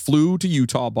 Bigelow flew to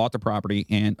Utah, bought the property,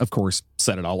 and of course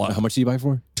set it all up. How much did you buy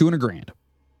for? $200,000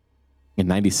 In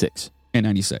 96. in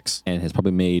 '96. And has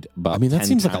probably made about I mean, that 10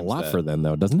 seems like a times lot that. for them,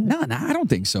 though, doesn't it? No, I don't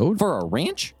think so. For a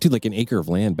ranch? Dude, like an acre of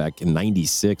land back in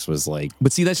 '96 was like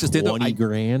But see, that's just it. though. 20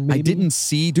 grand. Maybe? I didn't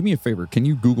see. Do me a favor. Can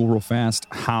you Google real fast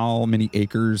how many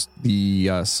acres the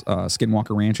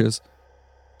Skinwalker Ranch is?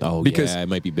 Oh, because- yeah, it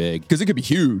might be big. Because it could be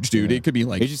huge, dude. Yeah. It could be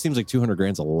like. It just seems like 200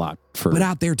 grand's a lot for. But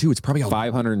out there too, it's probably a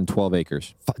 512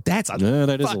 acres. That's a Yeah,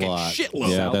 that is a fucking lot. shitload.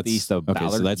 Yeah, that's Southeast of okay. So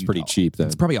Ballard, that's pretty Utah. cheap then.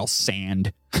 It's probably all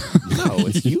sand. No,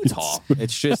 it's Utah.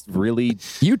 It's just really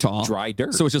Utah. dry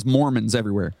dirt. So it's just Mormons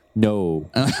everywhere. no.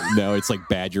 No, it's like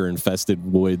badger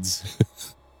infested woods.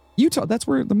 Utah, that's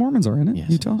where the Mormons are, isn't it?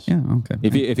 Yes, Utah? yes. Yeah, okay.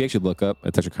 If you actually look up,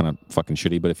 it's actually kind of fucking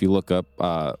shitty, but if you look up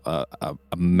a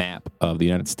map of the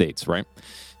United States, right?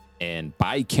 And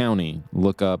by county,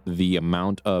 look up the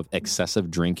amount of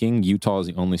excessive drinking. Utah is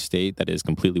the only state that is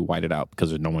completely whited out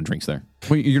because no one drinks there.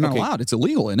 Well, you're not Okay. allowed. It's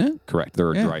illegal, isn't it? Correct.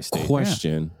 They're a Yeah. dry state.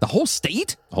 Question. The whole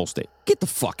state? The whole state. Get the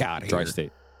fuck out of Dry here.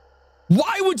 state.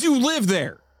 Why would you live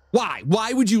there? Why?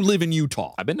 Why would you live in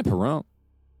Utah? I've been to Pahrump.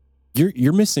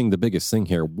 You're missing the biggest thing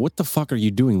here. What the fuck are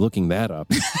you doing looking that up?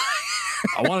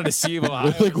 I wanted to see if I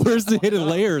Like, where's the hidden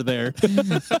layer there?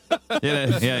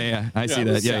 Yeah. I see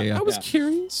that. Yeah. I was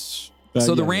curious.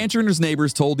 So the Yeah. rancher and his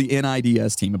neighbors told the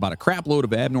NIDS team about a crap load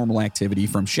of abnormal activity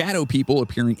from shadow people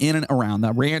appearing in and around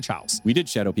the ranch house. We did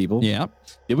shadow people. Yeah.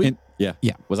 Did we? And- Yeah.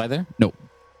 Was I there? No.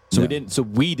 So No. we didn't. So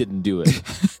we didn't do it.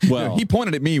 Well, He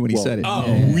pointed at me when he said it. Oh.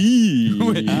 Yeah. we.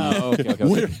 Oh,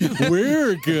 okay.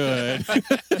 We're good.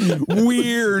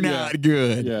 We're not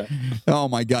good. Yeah. Oh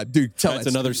my God, dude! Tell That's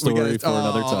us. another We story for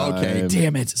another time. Okay,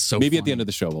 damn it! So Maybe at the funny. end of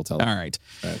the show we'll tell them. All right.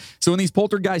 So in these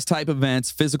poltergeist type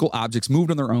events, physical objects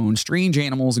moved on their own. Strange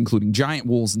animals, including giant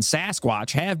wolves and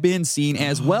Sasquatch, have been seen,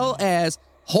 as well as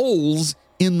holes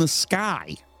in the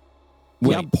sky.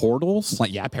 Wait, portals?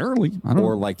 Like, yeah, apparently. I don't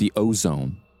Or know. like the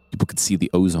ozone. People could see the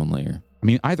ozone layer. I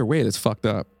mean, either way, that's fucked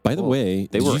up. By the way,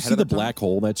 they did were you ahead see of the their time. black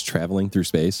hole that's traveling through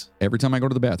space? Every time I go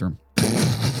to the bathroom.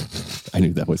 I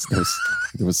knew that was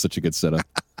such a good setup.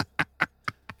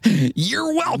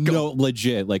 You're welcome. No,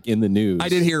 legit, like in the news. I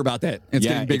did hear about that. It's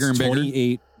getting bigger and bigger.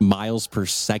 28 miles per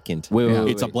second. Wait,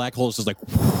 It's a black hole. It's just like,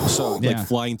 So Yeah. like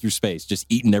flying through space, just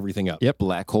eating everything up. Yep.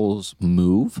 black holes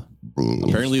move.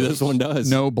 Apparently this one does.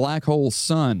 No black hole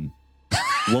sun.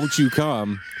 Won't you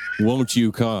come? Won't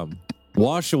you come?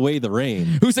 Wash away the rain.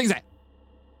 Who sings that?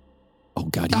 Oh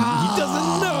God, he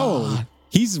doesn't know.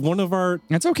 He's one of our.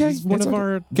 That's okay. He's one That's of okay.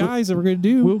 our guys that we're gonna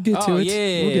do. We'll get to Oh, it.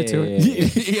 yeah. We'll get to it.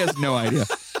 He has no idea.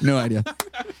 No idea.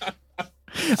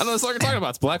 I know that's what you're talking about.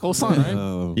 It's Black Hole Sun, right?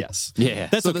 Oh. Yes. Yeah.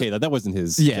 That's okay. That wasn't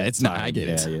his. Yeah, it's not. time. I get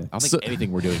it. Yeah, yeah. I don't think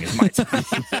anything we're doing is my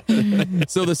time.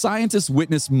 So the scientists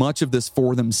witnessed much of this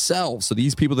for themselves. So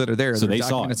these people that are there, So they're they saw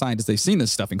documented it. scientists, they've seen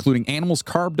this stuff, including animals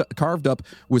carved up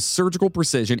with surgical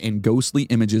precision and ghostly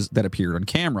images that appeared on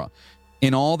camera.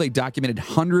 In all, they documented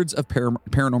hundreds of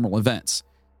paranormal events.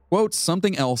 Quote,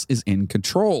 something else is in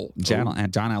control, John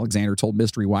Alexander told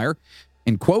Mystery Wire.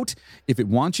 And quote, if it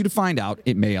wants you to find out,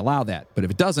 it may allow that. But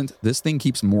if it doesn't, this thing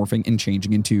keeps morphing and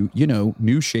changing into,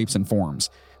 new shapes and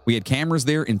forms. We had cameras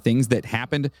there and things that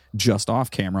happened just off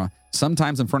camera,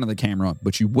 sometimes in front of the camera,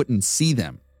 but you wouldn't see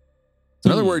them. So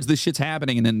in other words, this shit's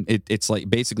happening, and then it's like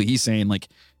basically he's saying, like,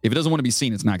 if it doesn't want to be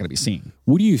seen, it's not going to be seen.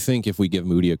 What do you think if we give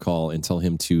Moody a call and tell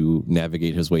him to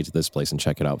navigate his way to this place and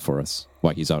check it out for us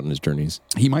while he's out on his journeys?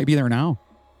 He might be there now.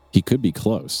 He could be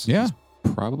close. Yeah.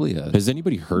 Probably a... Has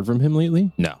anybody heard from him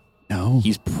lately? No. No.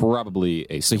 He's probably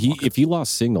a... So if he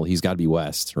lost signal, he's got to be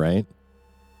west, right?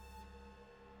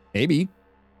 Maybe.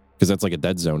 Because that's like a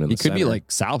dead zone in He the could be center.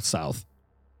 like south.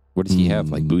 What does he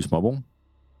have? Like Boost Mobile?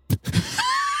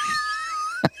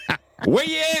 Where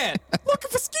you at? Looking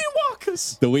for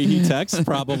skinwalkers. The way he texts,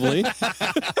 probably.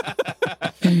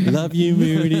 Love you,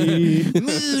 Moody.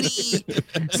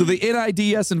 So the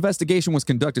NIDS investigation was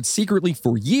conducted secretly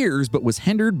for years, but was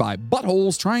hindered by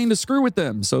buttholes trying to screw with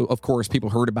them. So, of course, people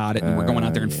heard about it and were going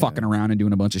out there and fucking around and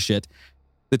doing a bunch of shit.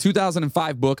 The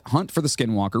 2005 book, Hunt for the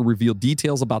Skinwalker, revealed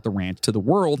details about the ranch to the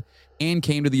world and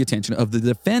came to the attention of the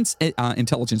Defense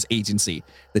Intelligence Agency,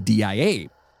 the DIA.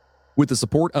 With the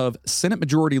support of Senate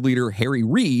Majority Leader Harry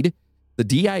Reid, the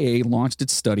DIA launched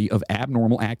its study of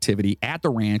abnormal activity at the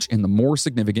ranch and the more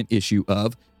significant issue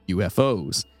of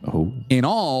UFOs. Oh. In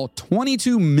all,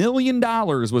 $22 million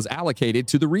was allocated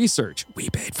to the research. We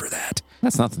paid for that.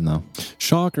 That's nothing, though.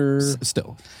 Shocker.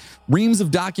 Still, reams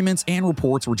of documents and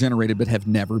reports were generated but have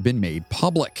never been made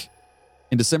public.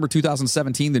 In December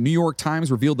 2017, the New York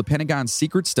Times revealed the Pentagon's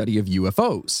secret study of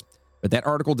UFOs. But that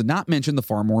article did not mention the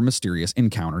far more mysterious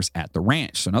encounters at the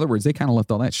ranch. So in other words, they kind of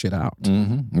left all that shit out.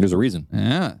 Mm-hmm. There's a reason.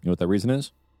 Yeah. You know what that reason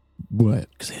is? What?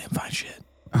 Because they didn't find shit.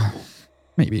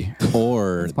 Maybe.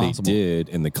 Or It's they possible. did,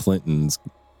 and the Clintons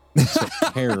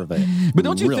took care of it. But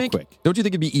don't you real think? quick. Don't you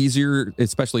think it'd be easier,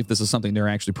 especially if this is something they're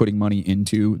actually putting money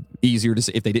into? Easier to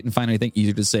say if they didn't find anything.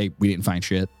 Easier to say we didn't find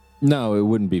shit, No, it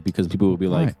wouldn't be because people would be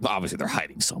like, Right. obviously they're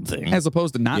hiding something. as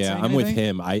opposed to not. Yeah, saying I'm with anything.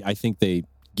 him. I think they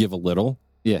give a little.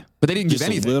 Yeah. But they didn't give Just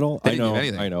anything. a little. They I didn't know. give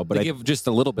anything. I know. But But they give just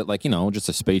a little bit, like, just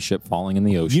a spaceship falling in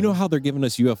the ocean. you know how they're giving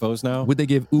us UFOs now? Would they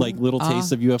give Like little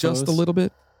tastes of UFOs? Just a little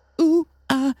bit. Ooh,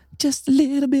 just a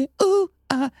little bit. Ooh,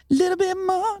 a little bit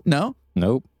more. No.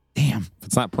 Nope. Damn. If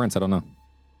it's not Prince, I don't know.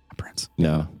 Prince.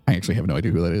 No. I actually have no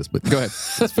idea who that is, but go ahead.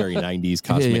 It's very 90s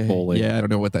cosmic yeah, bowling. Yeah, I don't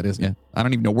know what that is. Yeah. I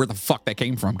don't even know where the fuck that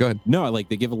came from. Go ahead. No, like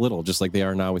they give a little, just like they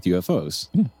are now with UFOs.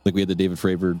 Like we had the David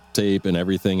Fravor tape and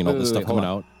everything and all this stuff hold coming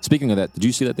on. out. Speaking of that, did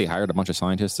you see that they hired a bunch of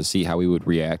scientists to see how we would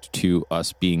react to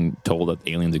us being told that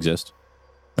aliens exist?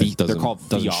 It They're doesn't- called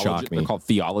doesn't shock me. They're called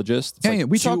theologists. It's Yeah, like yeah,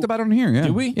 we two- talked about it on here. Yeah.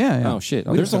 Did we? Yeah, yeah. Oh shit.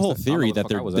 There's a whole discussed it. I don't theory know that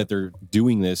the fuck I was at. they're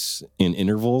doing this in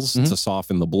intervals to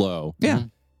soften the blow. Yeah.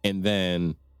 And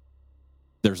then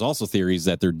there's also theories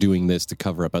that they're doing this to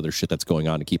cover up other shit that's going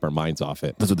on to keep our minds off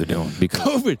it. That's what they're doing. Because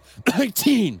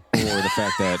COVID-19. or the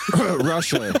fact that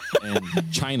Russia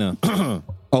and China.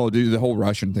 Oh, dude, the whole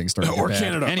Russian thing started. to Or get bad.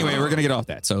 Canada. Anyway, we're gonna get off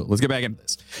that. So let's get back into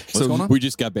this. So going on? We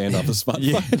just got banned off the spot.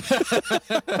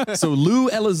 So Lou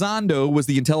Elizondo was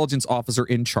the intelligence officer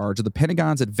in charge of the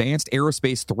Pentagon's Advanced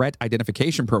Aerospace Threat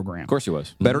Identification Program, Of course he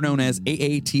was. better known as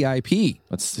AATIP.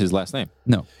 That's his last name.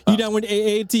 No. You down with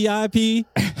AATIP?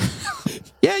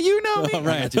 Yeah, you know me. All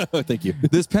right. Thank you.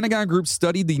 This Pentagon group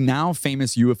studied the now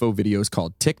famous UFO videos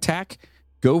called Tic Tac,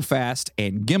 Go Fast,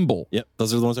 and Gimbal. Yep.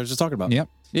 Those are the ones I was just talking about. Yep.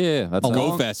 Yeah, that's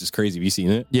Go Fast is crazy. Have you seen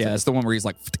it? Yeah, that's the one where he's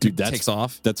like, Dude, that's- takes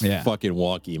off. That's yeah. fucking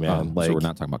wonky, man. so we're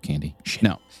not talking about candy. Shit.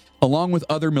 No. Along with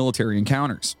other military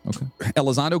encounters. Okay.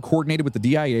 Elizondo coordinated with the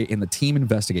DIA and the team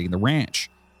investigating the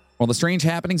ranch. While the strange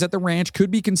happenings at the ranch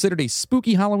could be considered a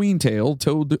spooky Halloween tale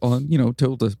told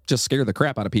to just scare the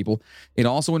crap out of people, it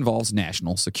also involves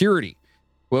national security.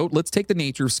 Quote, let's take the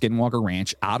nature of Skinwalker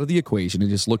Ranch out of the equation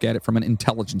and just look at it from an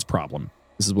intelligence problem.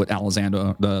 This is what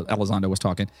Elizondo was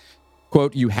talking.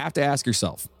 Quote, you have to ask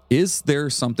yourself, is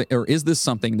this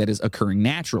something that is occurring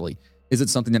naturally? Is it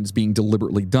something that is being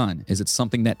deliberately done? Is it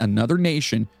something that another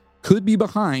nation could be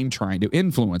behind trying to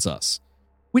influence us?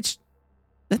 Which,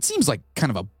 that seems like kind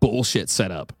of a bullshit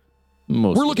setup.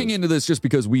 We're looking into this just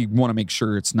because we want to make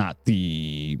sure it's not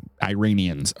the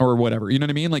Iranians or whatever. You know what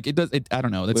I mean? Like, it does. I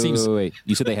don't know. That seems. Wait.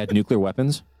 You said they had nuclear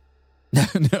weapons?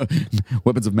 No,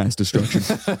 weapons of mass destruction.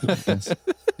 Yes.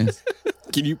 Yes.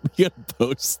 Can you gotta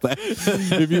post that?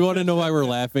 If you want to know why we're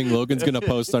laughing, Logan's gonna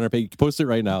post on our page. Post it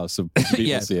right now so people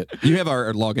Yeah, see it. you have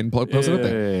our login posted up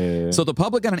there. So the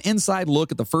public got an inside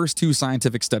look at the first 2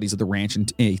 scientific studies of the ranch in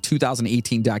a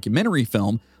 2018 documentary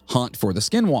film, Hunt for the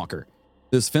Skinwalker.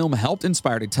 This film helped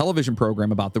inspire a television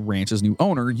program about the ranch's new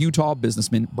owner, Utah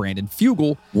businessman Brandon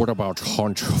Fugel. What about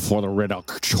Hunt for the Red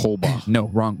October? No,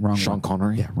 wrong. Sean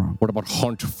Connery? Yeah, wrong. What about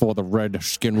Hunt for the Red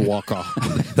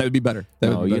Skinwalker? That would be better.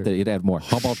 That No, would be better. you'd add more.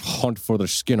 How about Hunt for the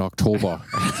Skin October?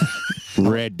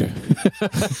 Red.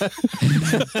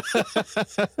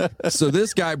 So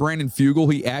this guy, Brandon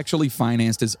Fugel, he actually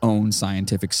financed his own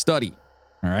scientific study.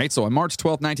 All right. So on March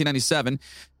 12th, 1997,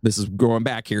 this is going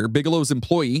back here, Bigelow's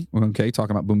employee, okay,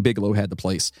 talking about Boom Bigelow, had the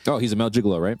place. Oh, he's a Mel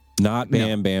Gigolo, right? Not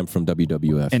Bam Bam from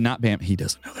WWF. And not Bam. He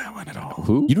doesn't know that one at all.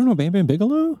 Who? You don't know Bam Bam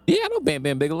Bigelow? Yeah, I know Bam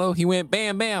Bam Bigelow. He went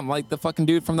bam bam like the fucking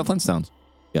dude from the Flintstones.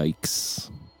 Yikes.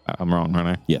 I'm wrong,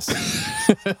 aren't I? Yes.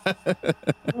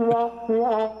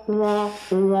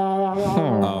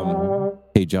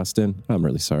 Hey, Justin, I'm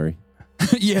really sorry.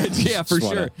 yeah, for Just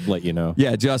wanna sure. let you know.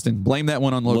 Yeah, Justin, blame that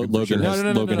one on Logan. for Logan sure.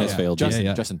 has, Logan has failed. Justin,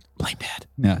 Yeah. Justin, blame Dad.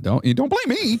 Yeah, don't blame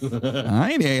me.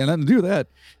 I ain't had nothing to do with that.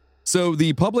 So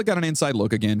the public got an inside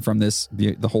look again from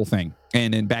the whole thing.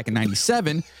 And then back in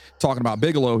 97, talking about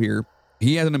Bigelow here,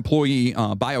 he had an employee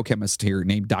biochemist here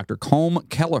named Dr. Colm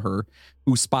Kelleher,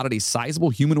 who spotted a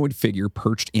sizable humanoid figure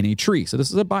perched in a tree. So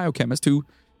this is a biochemist who,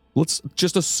 let's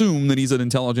just assume that he's an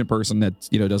intelligent person that,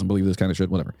 doesn't believe this kind of shit,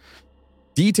 whatever.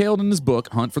 Detailed in his book,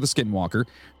 Hunt for the Skinwalker,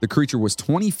 the creature was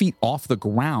 20 feet off the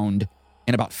ground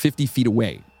and about 50 feet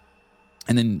away.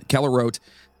 And then Keller wrote,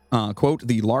 quote,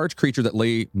 the large creature that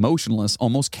lay motionless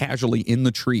almost casually in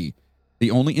the tree. The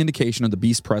only indication of the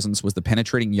beast's presence was the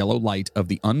penetrating yellow light of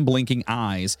the unblinking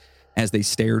eyes as they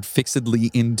stared fixedly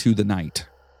into the night.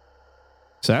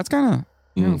 So that's kind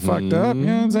of fucked up, you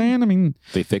know what I'm saying? I mean,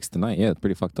 They fixed the night. Yeah, it's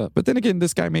pretty fucked up. but then again,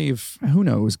 this guy may have, who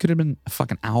knows, could have been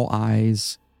fucking owl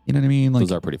eyes. You know what I mean? Like,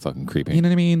 Those are pretty fucking creepy. you know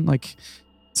what I mean? Like,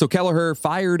 so Kelleher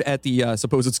fired at the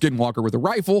supposed skinwalker with a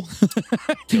rifle,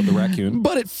 Killed the raccoon.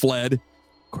 but it fled.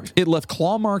 Of course. It left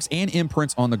claw marks and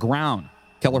imprints on the ground.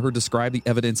 Kelleher described the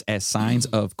evidence as signs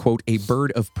of, quote, a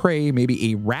bird of prey,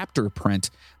 maybe a raptor print,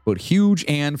 but huge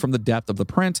and from the depth of the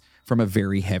print from a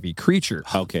very heavy creature.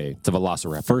 Okay. It's a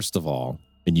velociraptor. First of all,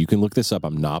 and you can look this up,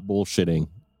 I'm not bullshitting.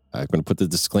 I'm going to put the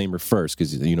disclaimer first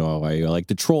because, I like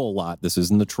to troll a lot. This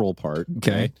isn't the troll part.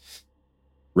 Okay.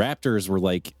 Raptors were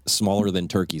like smaller than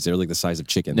turkeys. They were like the size of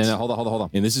chickens. No, hold on.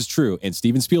 And this is true. And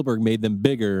Steven Spielberg made them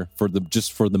bigger for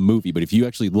the movie. But if you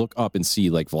actually look up and see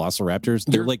like velociraptors,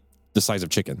 they're like the size of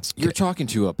chickens. You're talking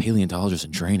to a paleontologist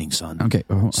in training, son. Okay.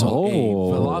 So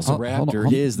Oh. a velociraptor Hold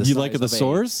on. is the You size like the of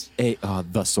saurs? the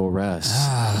saurus.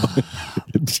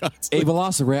 A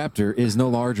velociraptor is no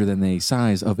larger than the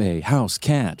size of a house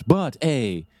cat, but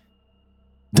a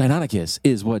Deinonychus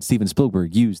is what Steven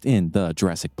Spielberg used in the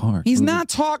Jurassic Park. He's movie. not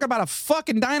talking about a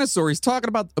fucking dinosaur. He's talking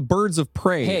about birds of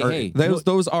prey. Hey,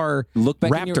 Those are look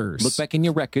back raptors. look back in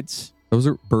your records. Those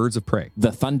are birds of prey. The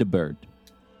Thunderbird.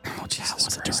 Oh,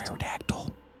 Jesus Just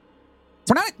pterodactyl.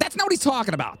 That's not what he's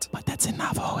talking about. But that's in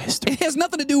Navajo history. It has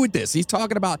nothing to do with this. He's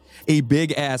talking about a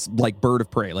big ass like bird of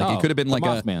prey. Like it could have been like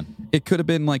Mothman. It could have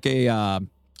been like a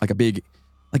big,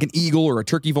 like an eagle or a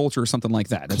turkey vulture or something like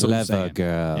that. That's what he was Clever saying.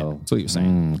 girl. Yeah, that's what he was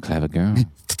saying. Clever girl.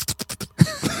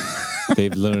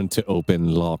 They've learned to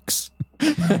open locks.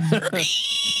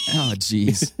 Oh,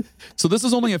 jeez. So this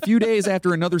is only a few days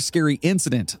after another scary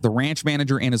incident. The ranch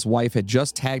manager and his wife had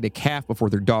just tagged a calf before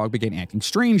their dog began acting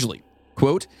strangely.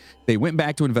 Quote, they went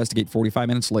back to investigate 45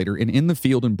 minutes later and in the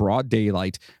field in broad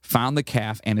daylight found the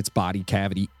calf and its body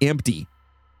cavity empty.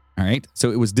 All right. So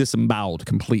it was disemboweled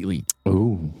completely.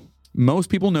 Ooh. Most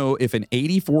people know if an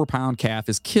 84-pound calf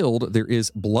is killed, there is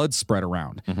blood spread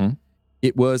around. Mm-hmm.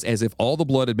 It was as if all the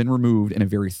blood had been removed in a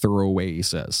very thorough way, he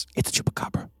says. It's a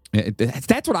chupacabra.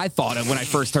 That's what I thought of when I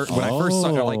first heard. When I first saw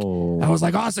it, I was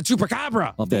like, "Oh, it's a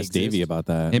chupacabra." I'll have to ask Davey about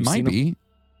that. It might be.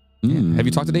 Mm. Yeah. Have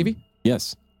you talked to Davey?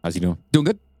 Yes. How's he doing? Doing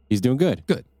good. He's doing good.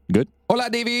 Good? Hola,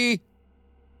 Davey.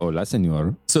 Hola,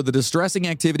 senor. So the distressing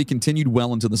activity continued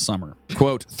well into the summer.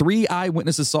 Quote, 3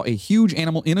 eyewitnesses saw a huge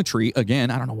animal in a tree.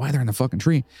 Again, I don't know why they're in the fucking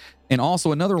tree. And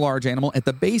also another large animal at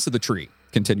the base of the tree,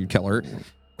 continued Keller.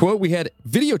 Quote, we had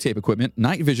videotape equipment,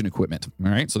 night vision equipment,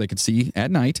 all right, so they could see at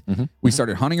night. Mm-hmm. We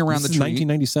started hunting around This the is tree.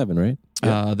 1997, right?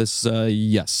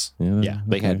 yes. Yeah,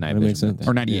 they had night that makes vision, sense.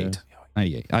 Or 98.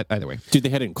 98, either way. Dude, they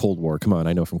had it in Cold War. Come on,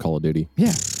 I know from Call of Duty.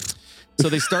 Yeah. So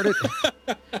they started,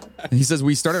 he says,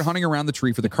 we started hunting around the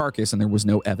tree for the carcass and there was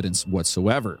no evidence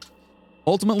whatsoever.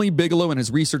 Ultimately, Bigelow and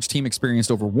his research team experienced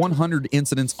over 100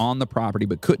 incidents on the property,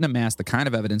 but couldn't amass the kind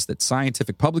of evidence that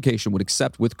scientific publication would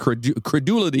accept with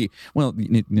credulity. Well,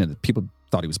 people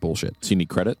thought he was bullshit. So you need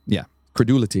credit? Yeah.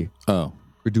 Credulity. Oh.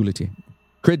 Credulity.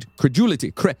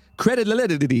 Credulity.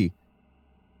 Credibility.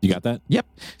 You got that? Yep.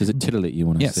 Does it titillate you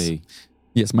when Yes. I say...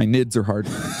 Yes, my nids are hard.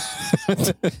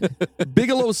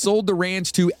 Bigelow sold the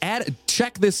ranch to,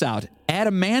 check this out,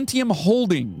 Adamantium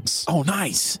Holdings. Oh,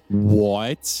 nice.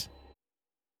 What?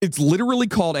 It's literally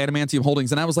called Adamantium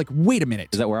Holdings. And I was like, wait a minute.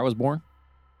 Is that where I was born?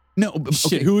 No,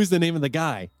 Shit, okay. who is the name of the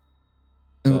guy?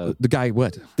 The guy,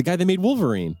 what? The guy that made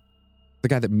Wolverine. The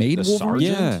guy that made The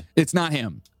Wolverine? sergeant? Yeah. It's not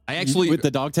him. I actually, With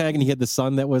the dog tag and he had the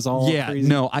son that was all crazy.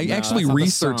 no, I actually that's not the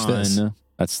researched this. son.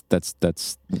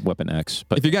 That's Weapon X.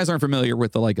 But If you guys aren't familiar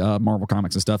with the Marvel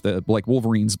comics and stuff, the like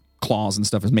Wolverine's claws and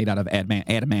stuff is made out of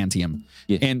adamantium.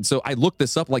 Yeah. And so I looked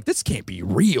this up, like this can't be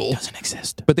real. doesn't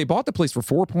exist. But they bought the place for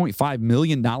 $4.5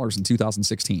 million in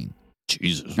 2016.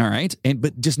 Jesus. All right,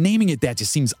 but just naming it that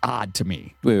just seems odd to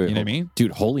me. Wait, You know what I hold mean?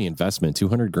 Dude, holy investment.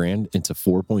 200 grand into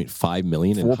 4.5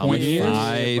 million in how many 4.5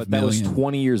 years? But that was million.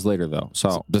 20 years later, though.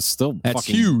 So That's still That's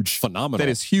fucking huge. phenomenal. That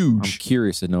is I'm huge.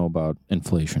 curious to know about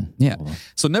inflation. Yeah. Hold on.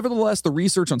 So, nevertheless, the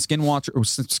research on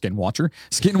Skinwalker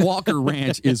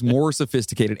Ranch is more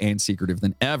sophisticated and secretive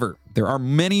than ever. There are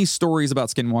many stories about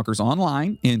skinwalkers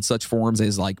online in such forums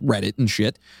as like Reddit and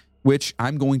shit, which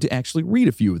I'm going to actually read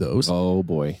a few of those. Oh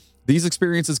boy. These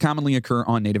experiences commonly occur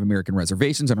on Native American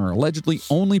reservations and are allegedly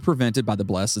only prevented by the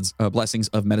blessings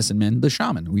of medicine men, the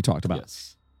shaman we talked about.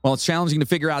 Yes. While it's challenging to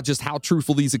figure out just how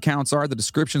truthful these accounts are, the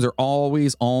descriptions are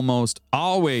almost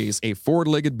always a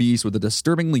four-legged beast with a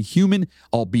disturbingly human,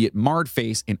 albeit marred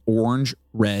face and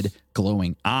orange-red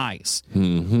glowing eyes.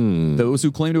 Mm-hmm. Those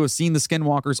who claim to have seen the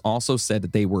skinwalkers also said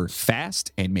that they were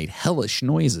fast and made hellish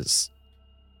noises.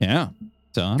 Yeah.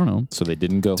 So, I don't know. So they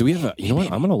didn't go. Do we have a, you know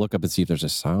what? I'm going to look up and see if there's a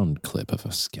sound clip of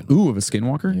a skin. Ooh, of a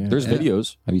skinwalker? Yeah. There's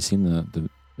videos. Have you seen the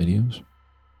videos?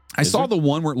 I saw the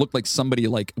one where it looked like somebody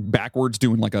like backwards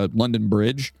doing like a London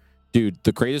Bridge. Dude,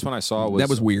 the craziest one I saw was... That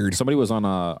was weird. Somebody was on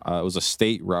it was a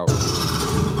state route.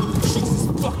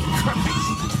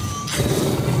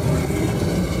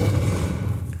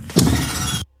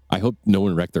 I hope no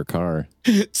one wrecked their car.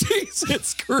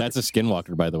 Jesus Christ. That's a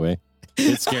skinwalker, by the way.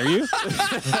 Did it scare you?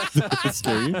 Did it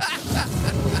scare you?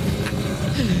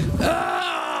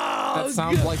 That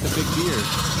sounds like the big deer.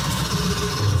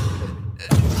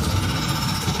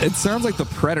 It sounds like the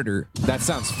Predator. That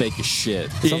sounds fake as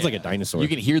shit. Sounds like a dinosaur. You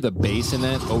can hear the bass in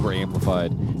that over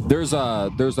amplified. There's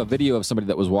a video of somebody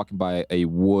that was walking by a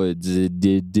woods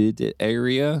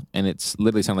area, and it's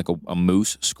literally sounded like a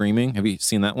moose screaming. Have you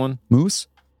seen that one? Moose?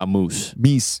 A moose.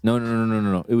 Meese.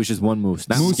 No. It was just one moose.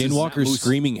 That moose is- Skinwalker that moose-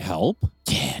 screaming help?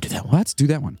 Yeah, do that one. What? Do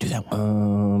that one. Do that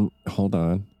one. Hold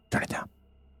on. Turn it down.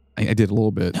 I did a little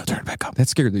bit. No, turn it back up. That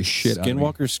scared the shit out of me.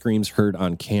 Skinwalker screams heard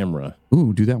on camera.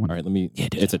 Ooh, do that one. All right, let me. Yeah,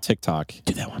 do it's a TikTok.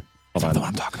 Do that one. Hold That's on. the one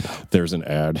I'm talking about. There's an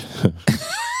ad.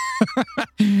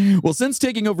 Well, since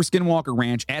taking over Skinwalker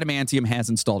Ranch, Adamantium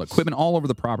has installed equipment all over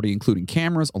the property, including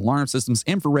cameras, alarm systems,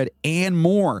 infrared, and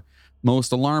more.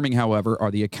 Most alarming, however,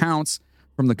 are the accounts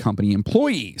from the company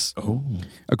employees. Oh.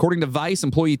 According to Vice,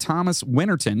 employee Thomas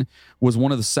Winterton was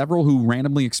one of the several who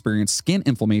randomly experienced skin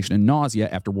inflammation and nausea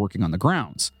after working on the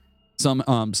grounds. Some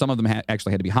of them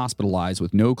actually had to be hospitalized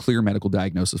with no clear medical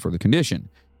diagnosis for the condition.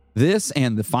 This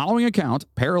and the following account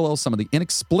parallels some of the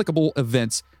inexplicable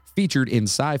events featured in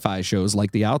sci-fi shows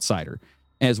like The Outsider.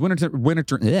 As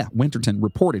Winterton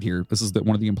reported here, this is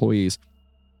one of the employees.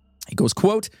 He goes,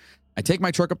 quote, I take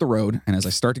my truck up the road, and as I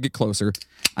start to get closer,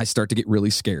 I start to get really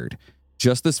scared.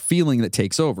 Just this feeling that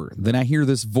takes over. Then I hear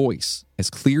this voice, as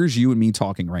clear as you and me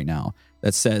talking right now,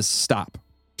 that says, stop,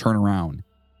 turn around.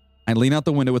 I lean out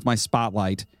the window with my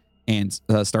spotlight and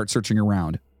start searching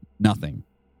around. Nothing.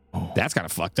 That's kind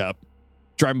of fucked up.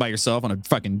 Driving by yourself on a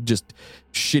fucking just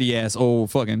shitty ass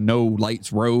old fucking no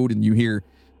lights road, and you hear,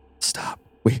 stop,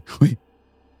 wait,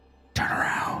 turn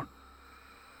around.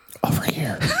 Over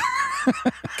here.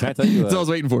 Can I tell you? That's what I was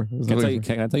waiting for.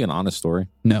 Can I tell you an honest story?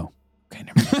 No. Okay,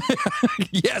 never mind.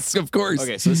 Yes, of course.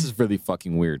 Okay, so this is really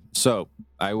fucking weird. So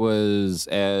I was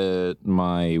at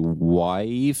my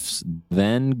wife's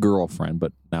then girlfriend,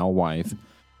 but now wife,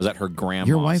 was at her grandma's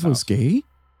Your wife was house. gay?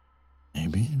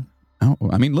 Maybe. Oh,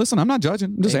 I mean, listen, I'm not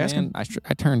judging. I'm just Hey, asking. man,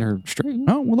 I turned her straight.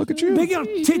 Oh, well, look at you. Bigger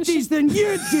titties than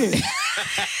you did.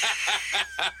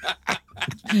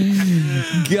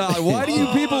 God, why do you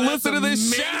people listen to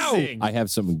this show? I have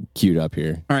something queued up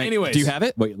here. All right. Anyways. Do you have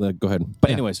it? Wait, go ahead.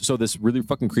 But anyways, so this really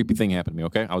fucking creepy thing happened to me,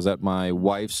 okay? I was at my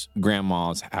wife's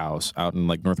grandma's house out in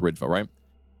like North Ridgeville, right?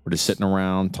 We're just sitting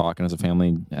around talking as a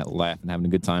family, laughing, having a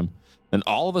good time. And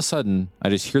all of a sudden, I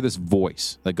just hear this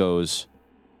voice that goes,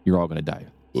 "You're all gonna die."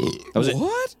 That was it.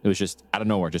 What? It was just out of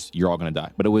nowhere, just "You're all gonna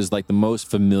die." But it was like the most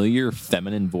familiar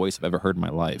feminine voice I've ever heard in my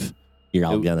life. You're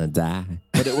all gonna die.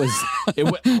 But it was,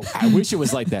 I wish it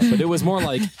was like that, but it was more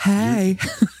like, Hey,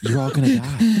 "You're all gonna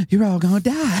die." you're all gonna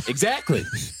die. Exactly.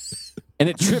 And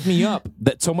it tripped me up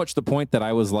that so much to the point that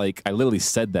I was like, I literally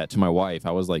said that to my wife.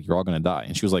 I was like, "You're all gonna die,"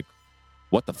 and she was like,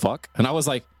 "What the fuck?" And I was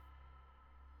like,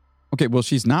 Okay, well,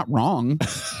 she's not wrong.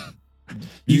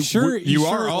 You sure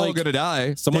are all like, gonna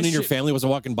die. Someone That in your shit- family was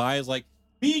walking by is like,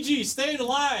 BG, staying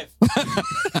alive.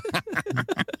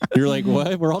 You're like,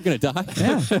 what? We're all gonna die?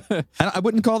 Yeah. And I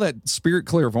wouldn't call that spirit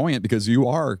clairvoyant because you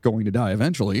are going to die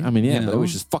eventually. I mean, yeah, you but know? it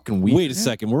was just fucking weird. Wait a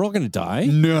second. We're all gonna die?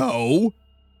 No.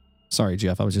 Sorry,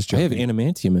 Jeff. I was just I joking. have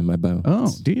adamantium in my bow.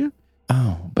 Oh, do you?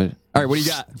 Oh, but All right, what do you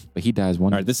got? but he dies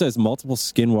one. All right, this says multiple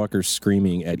skinwalkers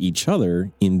screaming at each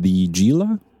other in the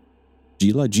Gila,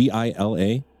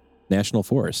 Gila, National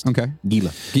Forest. Okay.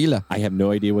 Gila. Gila. I have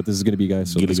no idea what this is going to be,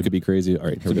 guys. So Gila. this could be crazy. All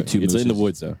right, here we go. Could be two It's in the mooses.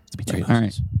 woods, though. Right. All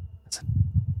right.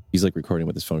 He's like recording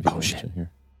with his phone. Oh, shit. Here.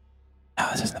 Oh,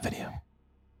 this isn't the video.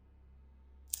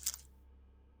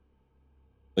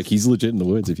 Like he's legit in the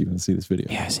woods. If you want to see this video.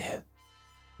 Yeah, I see it.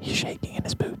 He's shaking in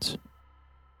his boots.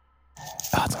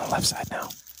 Oh, it's on the left side now.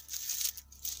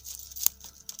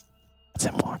 It's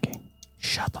him walking.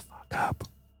 Shut the fuck up.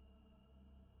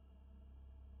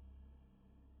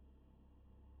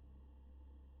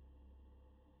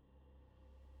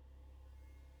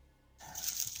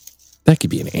 That could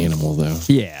be an animal, though.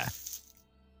 Yeah.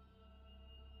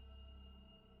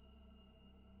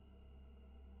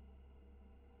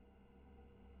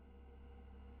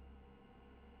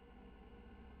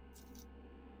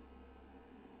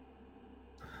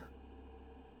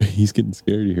 He's getting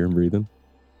scared. You hear him breathing.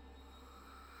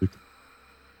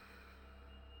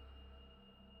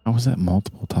 How was that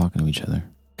multiple talking to each other?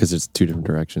 Because it's two different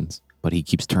directions. But he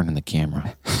keeps turning the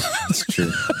camera. It's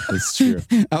true. It's true.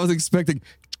 I was expecting,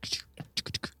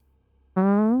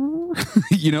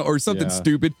 or something Yeah.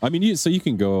 stupid. I mean, so you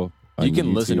can go. on You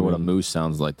can listen to YouTube what a and- moose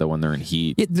sounds like though when they're in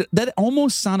heat. That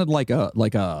almost sounded like a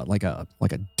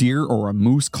deer or a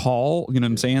moose call. You know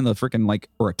what I'm saying? The freaking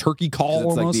or a turkey call It's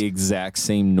like almost. the exact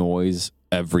same noise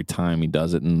every time he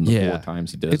does it, and the Yeah. 4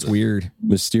 times he does It's it. weird.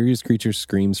 Mysterious creature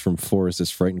screams from forest as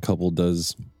frightened couple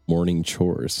does morning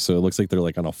chores. So it looks like they're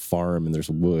like on a farm and there's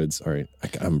woods. All right,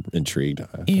 I'm intrigued.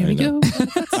 Here we know. go.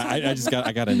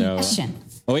 I gotta know. Question.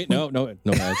 Oh wait, no,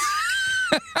 that's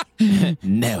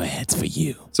No ads for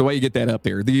you. So why you get that up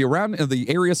there? The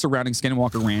area surrounding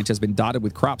Skinwalker Ranch has been dotted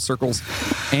with crop circles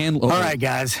and. All right,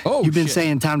 guys. Oh, You've been shit.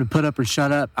 saying time to put up or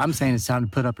shut up. I'm saying it's time to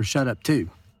put up or shut up too.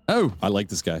 Oh, I like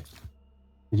this guy.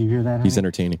 Did you hear that? He's honey?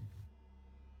 entertaining.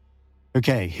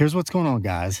 Okay, here's what's going on,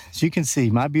 guys. As you can see,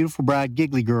 my beautiful bride,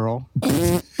 Giggly Girl,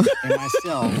 and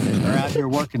myself are out here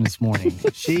working this morning.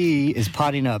 She is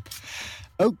potting up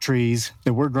oak trees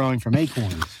that we're growing from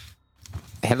acorns.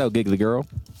 Hello, giggly girl.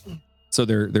 so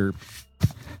they're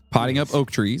potting up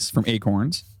oak trees from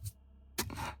acorns.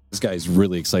 This guy's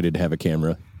really excited to have a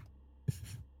camera.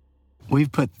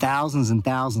 We've put thousands and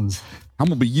thousands I'm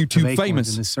gonna be of YouTube acorns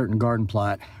famous. in this certain garden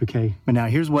plot. Okay, but now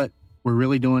here's what we're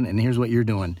really doing, and here's what you're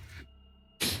doing.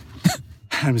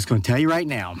 I'm just going to tell you right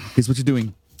now. Here's what you're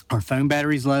doing. Our phone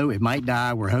battery's low. It might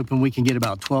die. We're hoping we can get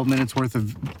about 12 minutes worth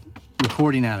of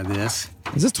recording out of this.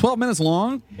 Is this 12 minutes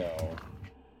long? Hold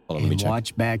on, let me And check.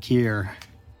 watch back here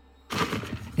Why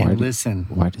and did- listen.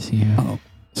 Why does he have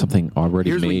something already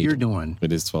Here's what made? you're doing.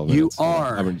 It is 12 You minutes.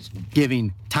 are I'm-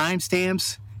 giving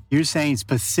timestamps. You're saying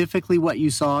specifically what you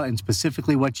saw and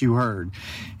specifically what you heard.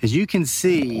 As you can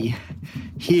see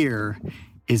here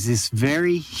is this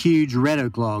very huge red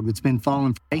oak log that's been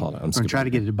falling. Hold on, I'm I'm going to try to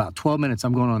get it about 12 minutes.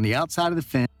 I'm going on the outside of the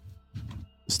fence.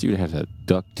 This dude had a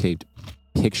duct taped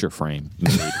picture frame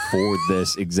made for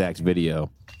this exact video.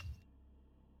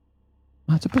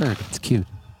 Oh, it's a bird. It's cute.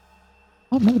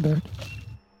 Oh, another bird.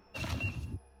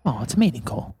 Oh, it's a mating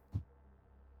call. All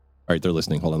right, they're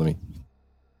listening. Hold on, let me.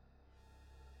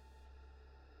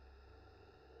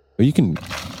 Oh, you can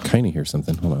kind of hear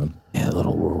something. Hold on. Yeah, a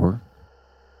little roar.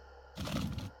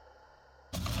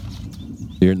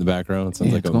 You hear it in the background? It sounds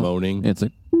Yeah, like it's a going- moaning. It's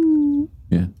like,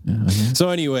 yeah. I hear it. So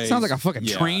anyway, Sounds like a fucking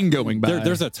train going by.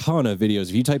 There's a ton of videos.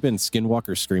 If you type in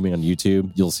Skinwalker screaming on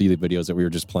YouTube, you'll see the videos that we were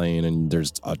just playing, and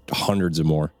there's hundreds of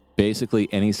more. Basically,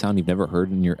 any sound you've never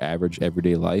heard in your average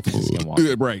everyday life is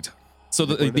Skinwalker. Right. So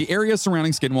the area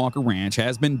surrounding Skinwalker Ranch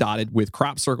has been dotted with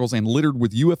crop circles and littered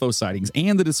with UFO sightings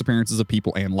and the disappearances of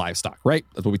people and livestock, right?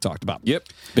 That's what we talked about. Yep.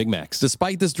 Big Macs.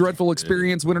 Despite this dreadful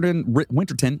experience,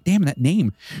 Winterton, damn that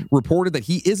name, reported that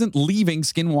he isn't leaving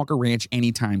Skinwalker Ranch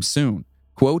anytime soon.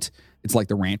 Quote, It's like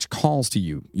the ranch calls to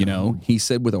you, you know? He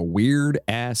said with a weird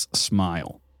ass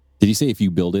smile. Did he say if you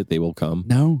build it, they will come?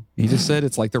 No, he just said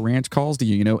it's like the ranch calls to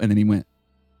you, you know? And then he went,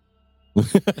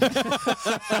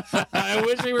 I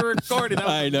wish we were recording.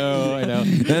 I know.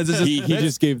 That's just- he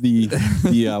just gave the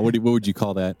what would you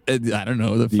call that? I don't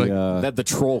know. The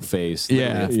troll face.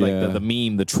 Yeah. It's like the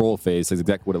meme, the troll face is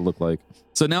exactly what it looked like.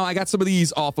 So now I got some of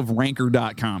these off of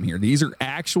ranker.com here. These are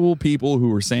actual people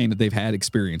who are saying that they've had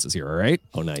experiences here, all right?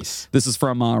 Oh, nice. This is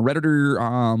from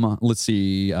Redditor, let's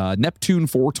see,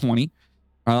 Neptune420.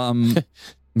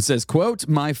 It says, quote,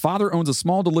 my father owns a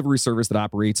small delivery service that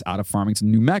operates out of Farmington,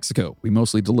 New Mexico. We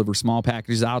mostly deliver small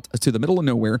packages out to the middle of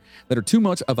nowhere that are too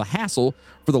much of a hassle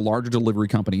for the larger delivery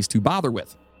companies to bother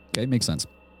with. Okay, makes sense.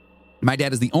 My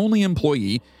dad is the only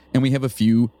employee, and we have a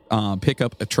few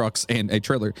pickup trucks and a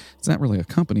trailer. It's not really a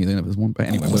company then. It was one, but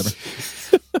anyway, whatever.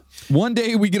 One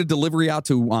day we get a delivery out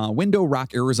to Window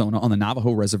Rock, Arizona on the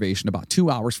Navajo reservation about 2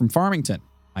 hours from Farmington.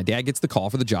 My dad gets the call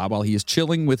for the job while he is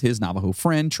chilling with his Navajo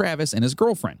friend, Travis, and his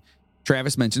girlfriend.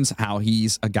 Travis mentions how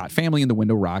he's got family in the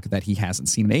Window Rock that he hasn't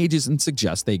seen in ages and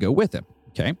suggests they go with him.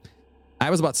 Okay. I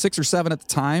was about 6 or 7 at the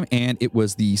time, and it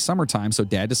was the summertime, so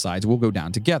Dad decides we'll go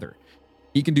down together.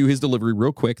 He can do his delivery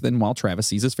real quick. Then while Travis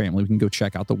sees his family, we can go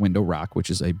check out the Window Rock, which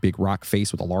is a big rock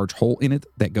face with a large hole in it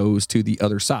that goes to the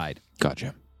other side. Gotcha.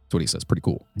 That's what he says. Pretty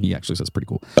cool. He actually says pretty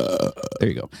cool. There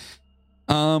you go.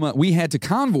 We had to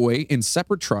convoy in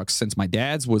separate trucks since my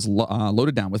dad's was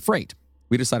loaded down with freight.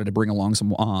 We decided to bring along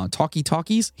some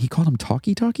talkie-talkies. He called them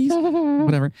talkie-talkies?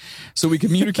 Whatever. So we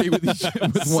communicate with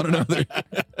one another.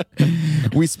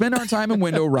 We spend our time in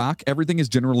Window Rock. Everything is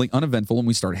generally uneventful, and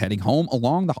we start heading home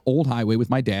along the old highway with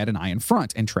my dad and I in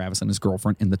front, and Travis and his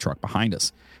girlfriend in the truck behind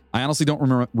us. I honestly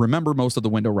don't remember most of the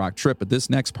Window Rock trip, but this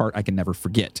next part I can never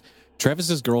forget.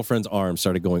 Travis's girlfriend's arm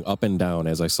started going up and down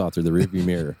as I saw through the rearview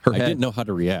mirror. Her I head. didn't know how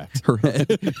to react. Her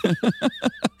head.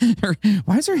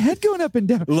 Why is her head going up and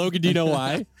down? Logan, do you know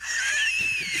why?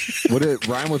 Would it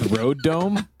rhyme with road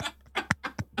dome?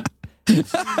 Do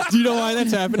you know why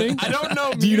that's happening? I don't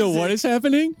know. Do you know what is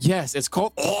happening? Yes, it's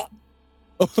called.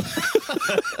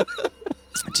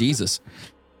 Jesus.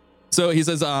 So he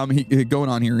says, going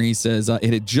on here, he says,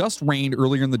 it had just rained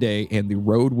earlier in the day and the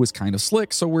road was kind of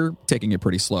slick, so we're taking it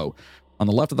pretty slow. On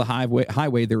the left of the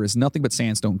highway, there is nothing but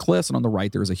sandstone cliffs, and on the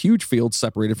right, there is a huge field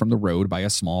separated from the road by a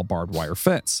small barbed wire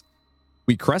fence.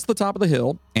 We crest the top of the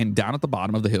hill, and down at the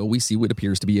bottom of the hill, we see what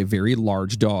appears to be a very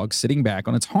large dog sitting back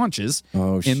on its haunches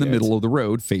in the middle of the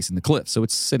road facing the cliff. So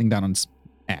it's sitting down on its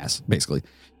ass, basically.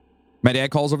 My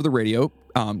dad calls over the radio,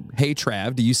 hey,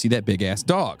 Trav, do you see that big-ass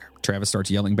dog? Travis starts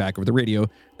yelling back over the radio,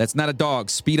 that's not a dog.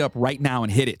 Speed up right now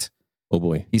and hit it. Oh,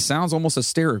 boy. He sounds almost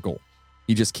hysterical.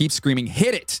 He just keeps screaming,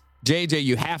 hit it. JJ,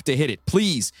 you have to hit it.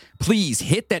 Please, please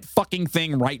hit that fucking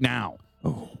thing right now.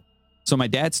 Oh. So my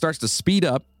dad starts to speed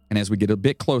up, and as we get a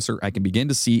bit closer, I can begin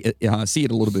to see it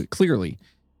a little bit clearly.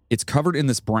 It's covered in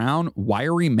this brown,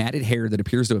 wiry, matted hair that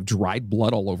appears to have dried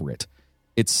blood all over it.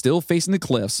 It's still facing the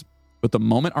cliffs, but the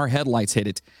moment our headlights hit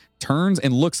it, turns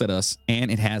and looks at us, and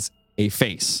it has a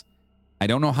face. I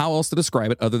don't know how else to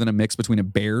describe it other than a mix between a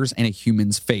bear's and a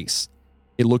human's face.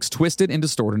 It looks twisted and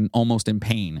distorted and almost in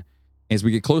pain. As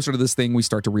we get closer to this thing, we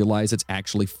start to realize it's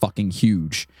actually fucking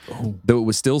huge. Oh. Though it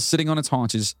was still sitting on its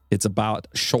haunches, it's about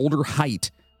shoulder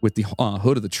height with the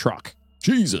hood of the truck.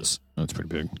 Jesus. That's pretty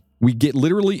big. We get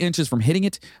literally inches from hitting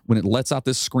it when it lets out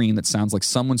this scream that sounds like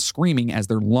someone screaming as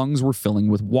their lungs were filling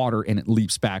with water, and it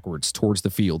leaps backwards towards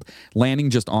the field, landing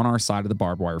just on our side of the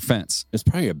barbed wire fence. It's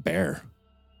probably a bear.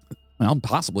 Well,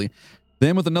 possibly.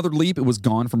 Then with another leap, it was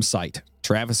gone from sight.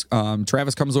 Travis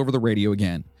comes over the radio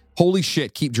again. Holy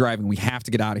shit, keep driving. We have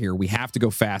to get out of here. We have to go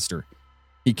faster.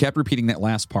 He kept repeating that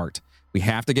last part. We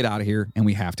have to get out of here, and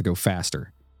we have to go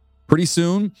faster. Pretty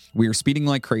soon, we are speeding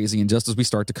like crazy, and just as we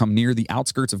start to come near the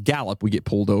outskirts of Gallup, we get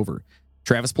pulled over.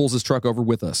 Travis pulls his truck over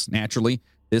with us. Naturally,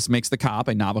 this makes the cop,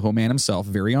 a Navajo man himself,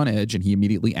 very on edge, and he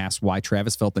immediately asks why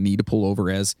Travis felt the need to pull over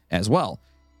as well.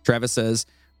 Travis says,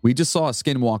 we just saw a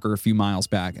skinwalker a few miles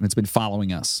back, and it's been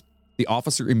following us. The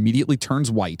officer immediately turns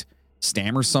white,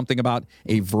 stammers something about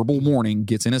a verbal warning,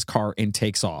 gets in his car, and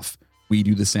takes off. We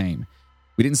do the same.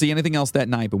 We didn't see anything else that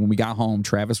night, but when we got home,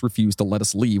 Travis refused to let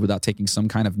us leave without taking some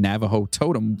kind of Navajo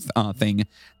totem thing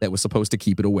that was supposed to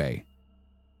keep it away.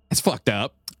 That's fucked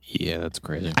up. Yeah, that's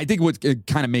crazy. I think what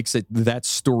kind of makes that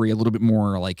story a little bit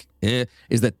more like,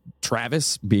 is that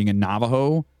Travis being a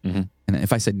Navajo, and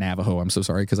if I said Navajo, I'm so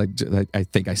sorry, because I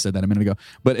think I said that a minute ago.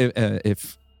 But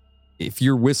if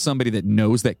you're with somebody that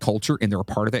knows that culture and they're a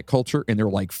part of that culture and they're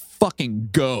like, fucking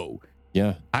go.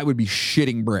 Yeah. I would be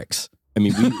shitting bricks. I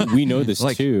mean, we know this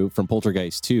Like- too from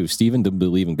Poltergeist 2. Steven didn't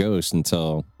believe in ghosts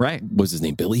until, Right. what was his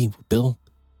name? Bill?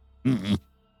 Mm-mm.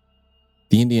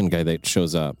 The Indian guy that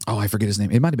shows up. Oh, I forget his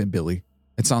name. It might have been Billy.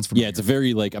 It sounds familiar. Yeah, it's a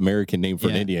very like American name for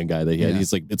an Yeah. Indian guy that he had. Yeah.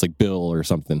 He's like, it's like Bill or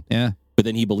something. Yeah. But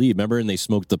then he believed, remember, and they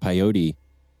smoked the peyote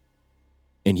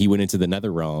and he went into the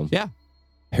nether realm. Yeah.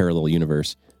 Parallel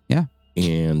universe. Yeah.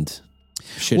 And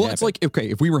shit Well, it's happened. like, okay,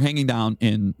 if we were hanging down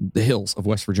in the hills of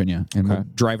West Virginia and we're Okay.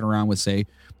 driving around with, say,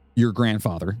 your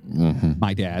grandfather, Mm-hmm.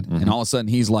 my dad, and all of a sudden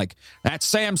he's like, that's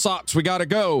Sam Socks, we got to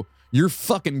go. You're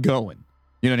fucking going.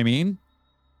 You know what I mean?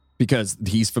 Because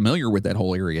he's familiar with that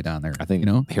whole area down there. I think you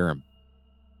know? hearing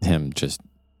him just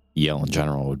yell in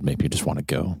general would make you just want to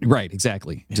go. Right,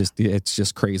 exactly. It's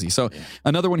just crazy. So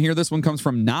another one here. This one comes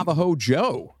from Navajo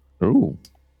Joe. Ooh.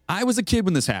 I was a kid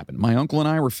when this happened. My uncle and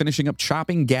I were finishing up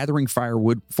chopping, gathering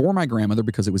firewood for my grandmother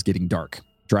because it was getting dark.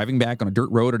 Driving back on a dirt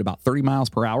road at about 30 miles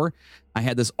per hour, I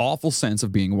had this awful sense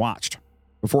of being watched.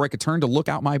 Before I could turn to look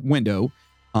out my window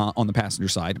on the passenger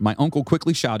side, my uncle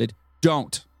quickly shouted,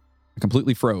 "Don't." I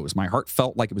completely froze. My heart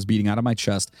felt like it was beating out of my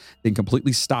chest, then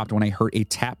completely stopped when I heard a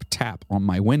tap tap on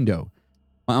my window.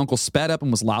 My uncle sped up and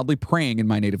was loudly praying in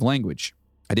my native language.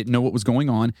 I didn't know what was going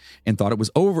on and thought it was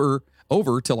over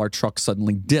till our truck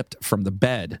suddenly dipped from the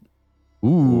bed.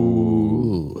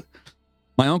 Ooh.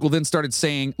 My uncle then started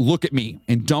saying, "Look at me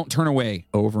and don't turn away,"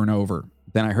 over and over.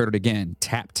 Then I heard it again,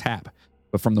 tap, tap,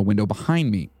 but from the window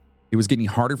behind me. It was getting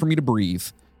harder for me to breathe,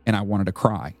 and I wanted to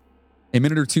cry. A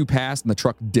minute or two passed, and the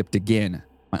truck dipped again.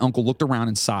 My uncle looked around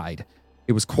and sighed.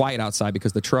 It was quiet outside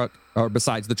because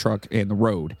besides the truck and the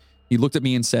road. He looked at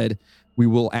me and said, "We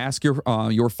will ask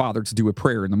your father to do a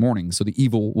prayer in the morning, so the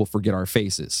evil will forget our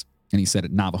faces." And he said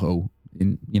it Navajo.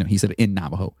 He said it in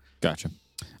Navajo. Gotcha.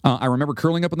 I remember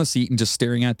curling up on the seat and just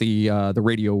staring at the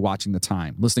radio, watching the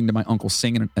time, listening to my uncle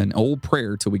sing an old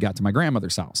prayer till we got to my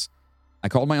grandmother's house. I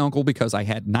called my uncle because I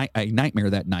had a nightmare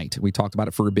that night. We talked about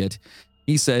it for a bit.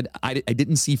 He said, I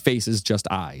didn't see faces, just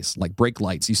eyes, like brake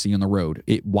lights you see on the road.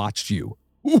 It watched you.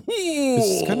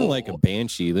 It's kind of like a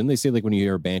banshee. Then they say like when you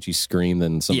hear a banshee scream,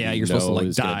 then something Yeah, you're supposed to like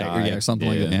is gonna die or something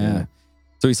like that. Yeah.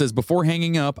 So he says, before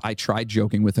hanging up, I tried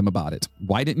joking with him about it.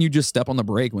 Why didn't you just step on the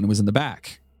brake when it was in the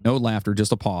back? No laughter,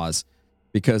 just a pause,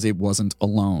 because it wasn't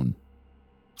alone.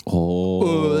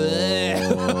 Oh.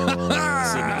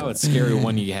 See, now it's scary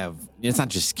when you have. It's not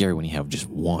just scary when you have just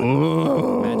one.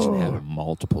 Imagine having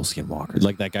multiple skinwalkers.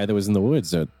 Like that guy that was in the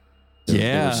woods. They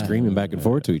Yeah. were screaming back and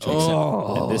forth to each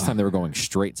other. And this time they were going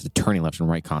straight to the turning left and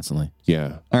right constantly.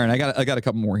 Yeah. All right, I got a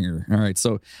couple more here. All right,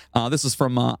 so this is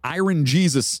from Iron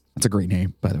Jesus. That's a great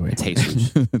name, by the way. It's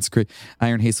Jesus. That's great.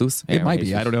 Iron Jesus. It Iron might be.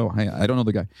 Jesus. I don't know. I don't know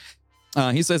the guy.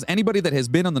 He says, anybody that has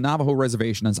been on the Navajo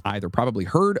reservation has either probably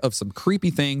heard of some creepy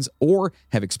things or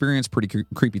have experienced pretty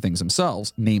creepy things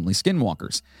themselves, namely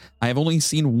skinwalkers. I have only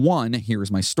seen one. Here is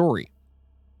my story.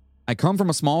 I come from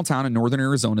a small town in northern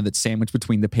Arizona that's sandwiched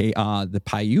between the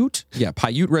Paiute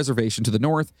Reservation to the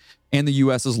north and the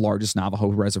U.S.'s largest Navajo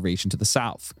reservation to the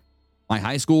south. My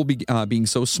high school being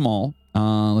so small,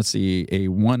 let's see, a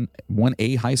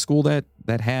 1A high school that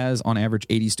has on average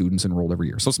 80 students enrolled every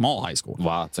year. So small high school.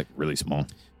 Wow, it's like really small.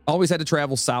 Always had to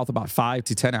travel south about 5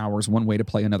 to 10 hours one way to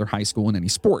play another high school in any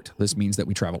sport. This means that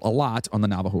we travel a lot on the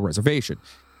Navajo reservation.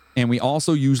 And we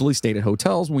also usually stayed at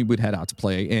hotels when we would head out to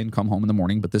play and come home in the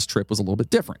morning, but this trip was a little bit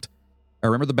different. I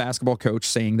remember the basketball coach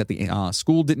saying that the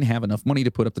school didn't have enough money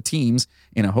to put up the teams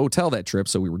in a hotel that trip,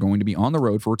 so we were going to be on the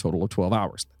road for a total of 12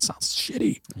 hours. That sounds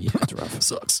shitty. Yeah, it's rough.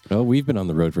 Sucks. Oh, we've been on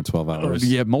the road for 12 hours.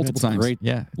 Yeah, multiple It's times. Great.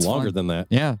 Yeah, it's Longer fun. than that.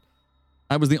 Yeah.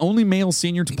 I was the only male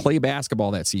senior to play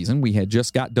basketball that season. We had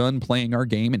just got done playing our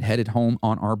game and headed home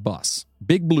on our bus.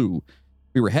 Big Blue.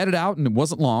 We were headed out, and it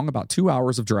wasn't long, about 2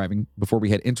 hours of driving before we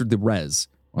had entered the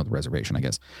reservation, I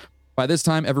guess. By this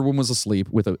time, everyone was asleep,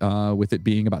 with it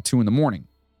being about 2 a.m.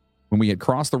 When we had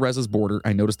crossed the Rez's border,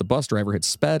 I noticed the bus driver had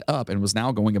sped up and was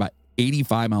now going about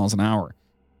 85 miles an hour.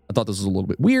 I thought this was a little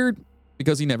bit weird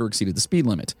because he never exceeded the speed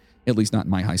limit, at least not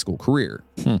in my high school career.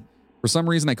 For some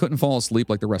reason, I couldn't fall asleep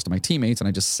like the rest of my teammates, and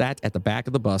I just sat at the back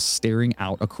of the bus staring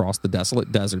out across the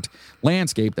desolate desert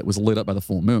landscape that was lit up by the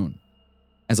full moon.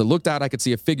 As I looked out, I could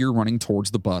see a figure running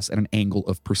towards the bus at an angle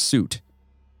of pursuit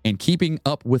and keeping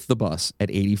up with the bus at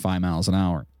 85 miles an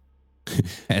hour.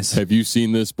 Have you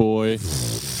seen this boy?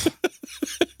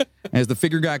 As the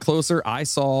figure got closer, I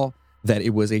saw that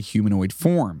it was a humanoid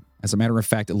form. As a matter of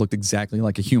fact, it looked exactly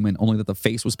like a human, only that the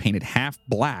face was painted half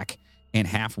black and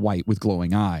half white with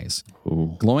glowing eyes.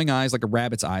 Ooh. Glowing eyes like a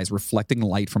rabbit's eyes reflecting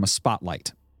light from a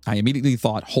spotlight. I immediately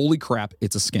thought, holy crap,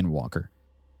 it's a skinwalker.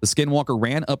 The skinwalker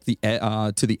ran up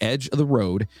to the edge of the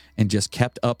road and just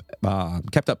kept up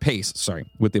pace,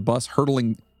 with the bus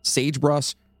hurtling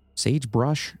sagebrush.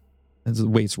 That's the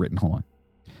way it's written. Hold on.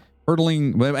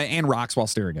 Hurtling and rocks while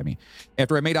staring at me.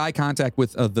 After I made eye contact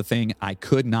with the thing, I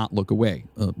could not look away.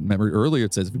 Remember earlier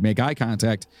it says if you make eye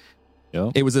contact,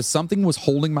 it was as something was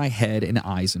holding my head and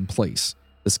eyes in place.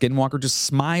 The skinwalker just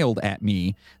smiled at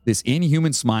me, this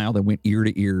inhuman smile that went ear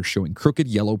to ear, showing crooked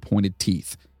yellow pointed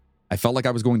teeth. I felt like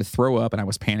I was going to throw up, and I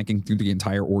was panicking through the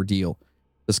entire ordeal.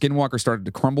 The skinwalker started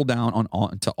to crumble down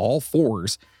onto all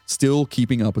fours, still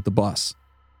keeping up with the bus.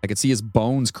 I could see his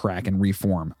bones crack and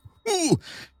reform. Ooh.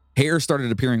 Hair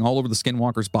started appearing all over the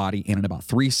skinwalker's body, and in about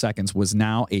 3 seconds was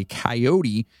now a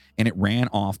coyote, and it ran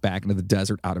off back into the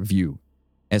desert out of view.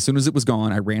 As soon as it was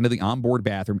gone, I ran to the onboard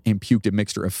bathroom and puked a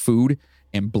mixture of food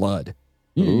and blood.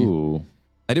 Ooh.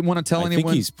 I didn't want to tell anyone. I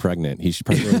think he's pregnant. He should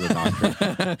probably go to the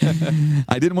doctor.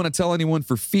 I didn't want to tell anyone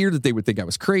for fear that they would think I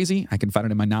was crazy. I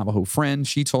confided in my Navajo friend.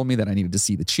 She told me that I needed to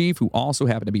see the chief, who also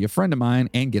happened to be a friend of mine,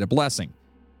 and get a blessing.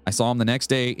 I saw him the next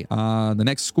day, the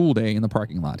next school day in the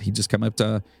parking lot. He came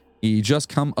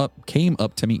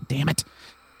up to me, damn it,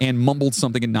 and mumbled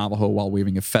something in Navajo while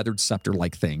waving a feathered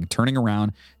scepter-like thing. Turned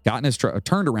around, got in his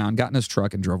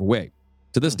truck, and drove away.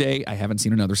 To this day, I haven't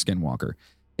seen another skinwalker.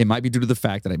 It might be due to the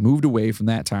fact that I moved away from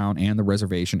that town and the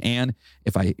reservation, and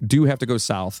if I do have to go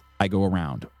south, I go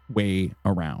around, way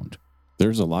around.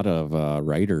 There's a lot of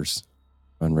writers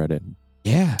on Reddit.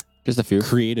 Yeah. Just a few.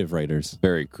 Creative writers.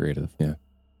 Very creative. Yeah.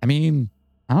 I mean,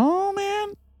 oh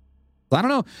man, I don't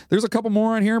know. There's a couple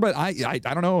more on here, but I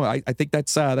don't know. I think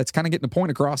that's kind of getting the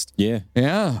point across. Yeah.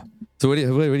 Yeah. So what do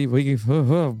you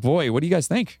oh boy, what do you guys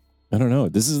think? I don't know.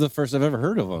 This is the first I've ever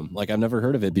heard of him. Like I've never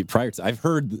heard of it prior to.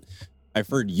 I've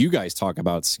heard you guys talk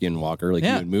about Skinwalker, like you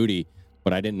and Moody,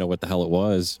 but I didn't know what the hell it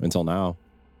was until now.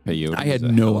 Hey, you. I had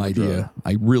no idea.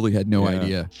 I really had no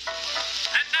idea. And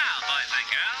now, boys and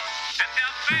girls, it's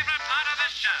your favorite part of the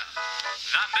show,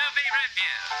 the movie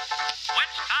review.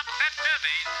 Which top 10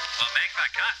 movies will make the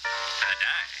cut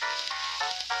today?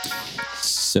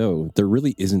 So there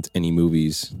really isn't any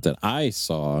movies that I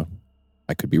saw,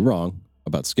 I could be wrong,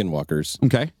 about Skinwalkers.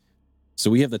 Okay. So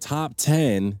we have the top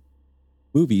 10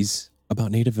 movies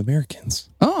about Native Americans.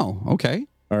 Oh, okay.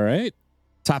 All right.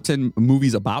 Top 10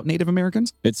 movies about Native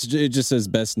Americans? It just says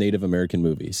best Native American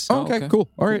movies. Oh, okay, cool.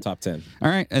 All right. Top 10. All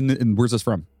right. And where's this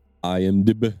from?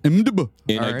 IMDb. IMDb.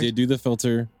 And All I right. did do the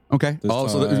filter. Okay. So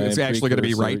So it's actually going to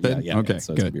be right then? Yeah, okay,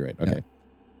 so good. it's going to be right. Okay.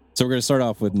 So we're going to start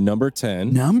off with number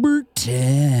 10. Number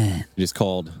 10. It is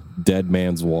called Dead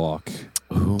Man's Walk.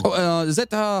 Oh, is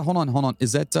that, hold on.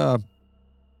 Is that,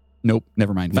 nope,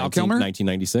 never mind. Val Kilmer?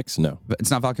 1996? No.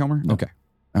 It's not Val Kilmer? No. Okay.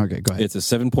 Okay, go ahead. It's a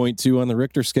 7.2 on the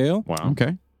Richter scale, Wow.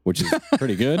 Okay. which is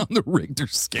pretty good. On the Richter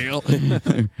scale.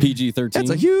 PG-13. That's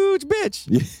a huge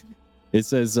bitch. It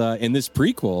says, in this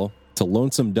prequel to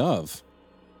Lonesome Dove.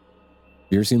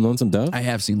 You ever seen Lonesome Dove? I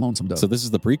have seen Lonesome Dove. So this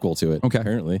is the prequel to it, Okay.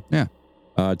 apparently. Yeah.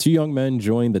 Two young men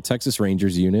join the Texas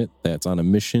Rangers unit that's on a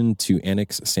mission to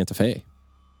annex Santa Fe.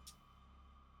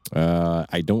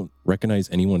 I don't recognize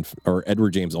anyone, or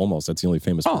Edward James Olmos. That's the only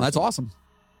famous Oh, person. that's awesome.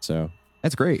 So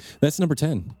That's great. that's number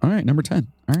 10. All right, number 10.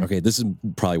 All right. Okay, this is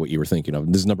probably what you were thinking of.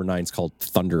 This is number 9. It's called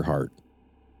Thunderheart.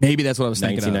 Maybe that's what I was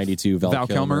thinking 1992, of. Val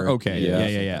Kilmer? Kilmer. Okay.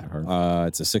 Yeah.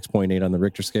 It's a 6.8 on the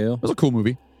Richter scale. It was a cool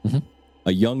movie.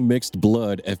 A young mixed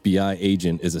blood FBI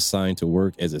agent is assigned to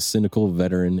work as a cynical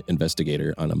veteran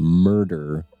investigator on a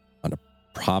murder on a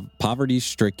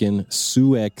poverty-stricken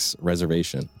Sioux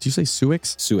reservation. Did you say Sioux?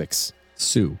 Sioux.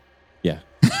 Sioux. Yeah,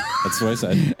 that's what I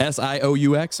said.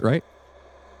 SIOUX, right?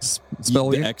 Spell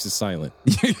The it. X is silent.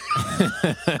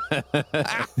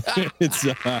 It's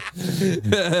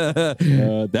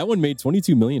that one made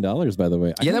 $22 million, by the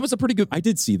way. Yeah, that was a pretty good. I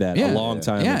did see that a long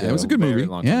time Yeah, ago. it was a good Very movie.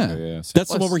 long Yeah. time ago, yeah.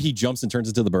 That's the one where he jumps and turns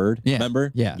into the bird. Yeah.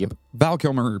 Remember? Yeah. Yep. Val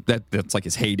Kilmer, that's like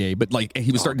his heyday, but like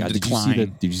he was starting to decline.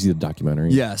 Did you see the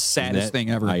documentary? Yeah, saddest That-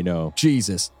 thing ever. I know.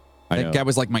 Jesus. I That know. guy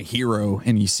was like my hero,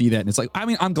 and you see that, and it's like, I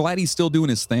mean, I'm glad he's still doing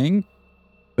his thing,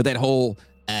 but that whole,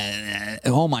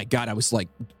 oh my God, I was like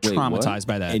Wait, traumatized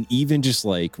by that. And even just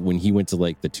like when he went to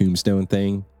like the tombstone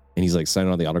thing and he's like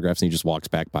signing all the autographs and he just walks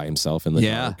back by himself in the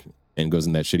dark and goes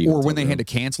in that shitty or hotel when they room. had to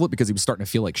cancel it because he was starting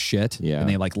to feel like shit. Yeah. And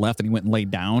they like left and he went and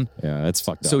laid down. Yeah, that's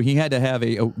fucked up. So he had to have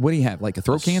what do you have? Like a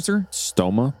throat cancer?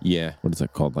 Stoma. yeah. What is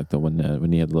that called? Like the one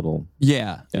when he had little.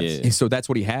 Yeah. Yes. Yeah. So that's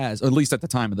what he has, at least at the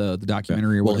time of the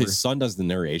documentary or Well, whatever. his son does the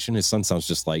narration. His son sounds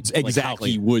just like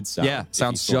Exactly. how he would sound. Yeah, if he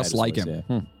sounds still had just his like voice, him.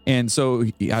 yeah. And so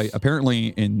apparently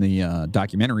in the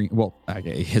documentary,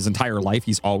 his entire life,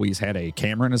 he's always had a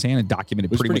camera in his hand and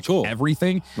documented Which is pretty pretty much cool.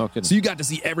 everything. No kidding. So you got to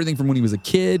see everything from when he was a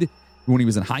kid, when he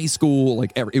was in high school.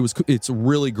 Like it's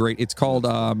really great. It's called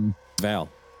Val.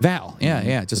 Val.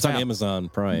 Yeah. Just It's on Val. Amazon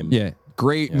Prime. Yeah.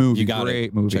 Great Yeah, movie. you got Great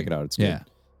it. movie. Check it out. It's good. Yeah.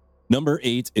 Number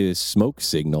 8 is Smoke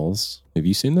Signals. Have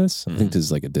you seen this? I think this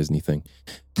is like a Disney thing.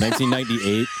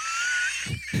 1998.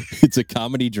 It's a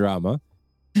comedy drama.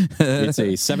 It's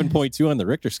a 7.2 on the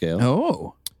Richter scale.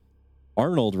 Oh.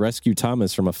 Arnold rescued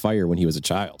Thomas from a fire when he was a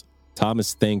child.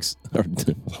 Thomas thinks,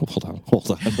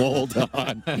 hold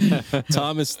on.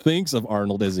 Thomas thinks of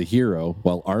Arnold as a hero,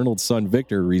 while Arnold's son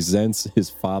Victor resents his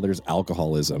father's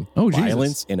alcoholism, Oh, Jesus.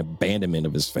 violence, and abandonment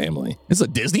of his family. It's a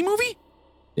Disney movie?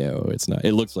 No, it's not.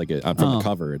 It looks like it. From Oh. the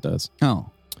cover, it does. Oh.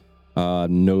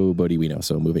 Nobody we know.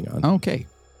 So moving on. Okay.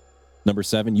 Number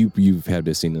 7, you've had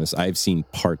to seen this. I've seen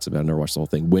parts of it. I've never watched the whole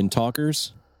thing. Wind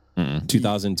Talkers,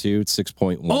 2002,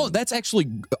 6.1. Oh, that's actually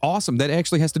awesome. That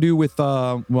actually has to do with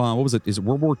what was it? Is it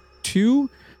World War II?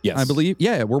 yes. I believe.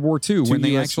 Yeah, World War II. 2 when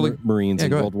they US actually. Marines Yeah, in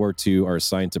go ahead. World War II are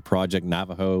assigned to Project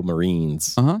Navajo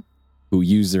Marines, Uh huh. who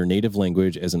use their native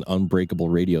language as an unbreakable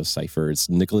radio cipher. It's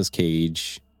Nicolas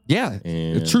Cage. Yeah.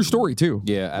 And A true story too.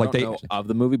 Yeah, I Like don't know of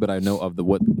the movie, but I know of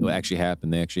what actually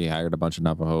happened. They actually hired a bunch of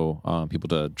Navajo people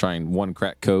to try and, 1,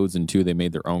 crack codes, and 2, they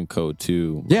made their own code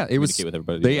too. Yeah, it was. Communicate with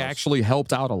everybody They else. actually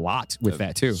helped out a lot with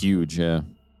that too. Huge, yeah.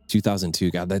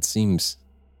 2002. God, that seems.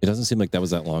 It doesn't seem like that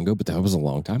was that long ago, but that was a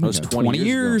long time That was ago. 20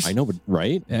 years. I know, but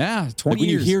right? Yeah, Like 20 when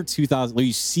years. you hear 2000, when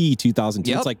you see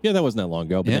 2002, Yep. it's like, yeah, that wasn't that long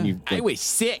ago. But then Yeah. you. I Like, was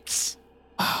 6.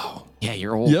 Oh, yeah,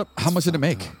 you're old. Yep. How much did it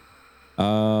make?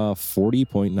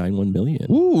 40.91 million.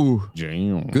 Ooh,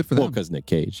 Damn. good for Well, them. because Nick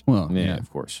Cage. Well, Yeah, of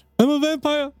course. I'm a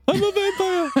vampire. I'm a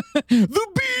vampire. The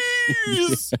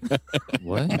Bees.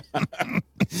 What?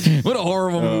 What a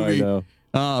horrible Oh, I movie. know.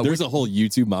 There's a whole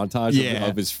YouTube montage Yeah.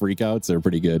 of his freakouts. They're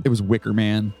pretty good. It was Wicker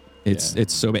Man.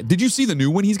 It's so bad. Did you see the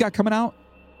new one he's got coming out?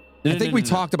 I think we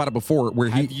talked about it before. Where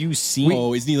Have he you seen?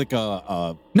 Oh, isn't he like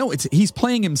a no, he's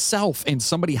playing himself, and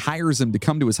somebody hires him to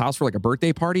come to his house for like a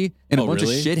birthday party, and a Oh, bunch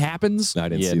really? of shit happens. I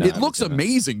didn't Yeah, see no. that. It looks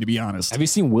amazing, to be honest. Have you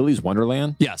seen Willy's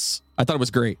Wonderland? Yes, I thought it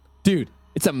was great. Dude,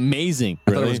 it's amazing.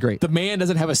 I thought it was great. The man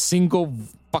doesn't have a single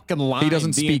fucking line. He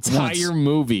doesn't the speak entire once.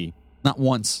 movie, Not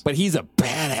once. but he's a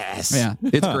badass. Yeah,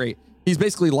 it's great. He's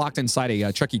basically locked inside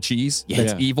a Chuck E. Cheese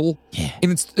that's Yeah. evil, Yeah.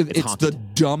 and it's the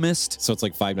haunted. dumbest. So it's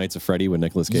like Five Nights at Freddy with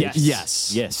Nicolas Cage. Yes.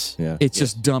 Yes. Yes. Yeah. It's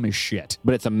just dumb as shit.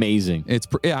 But it's amazing.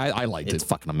 Yeah, I liked It's it.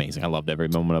 fucking amazing. I loved every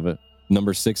moment of it.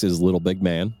 Number 6 is Little Big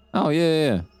Man, Oh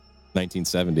yeah.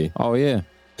 1970. Oh yeah.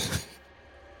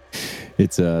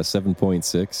 It's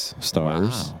 7.6 stars.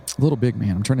 Wow. Little Big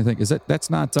Man. I'm trying to think. That's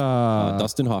not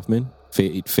Dustin Hoffman,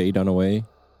 Faye Dunaway,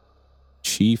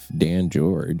 Chief Dan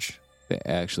George, They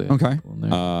actually. Okay.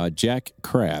 Jack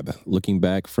Crabb, looking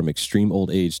back from extreme old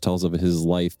age, tells of his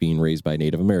life being raised by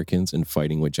Native Americans and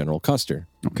fighting with General Custer.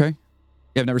 Okay.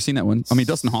 Yeah, I've never seen that one. I mean,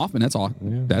 Dustin Hoffman. That's all.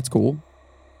 Yeah. That's cool.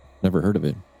 Never heard of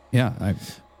it. Yeah.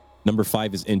 Number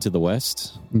 5 is Into the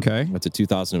West. Okay. That's a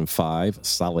 2005,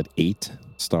 solid 8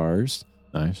 stars.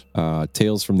 Nice.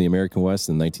 Tales from the American West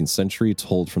in the 19th century,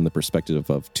 told from the perspective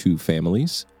of 2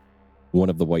 families, one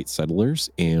of the white settlers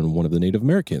and one of the Native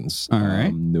Americans. All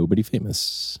right. Nobody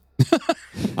famous.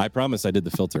 I promise I did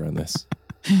the filter on this.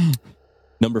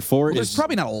 Number 4 Well, there's is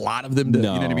probably not a lot of them. To, you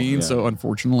know what I No, mean? yeah. So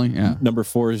unfortunately, yeah. Number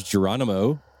 4 is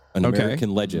Geronimo, an Okay.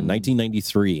 American legend,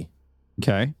 1993,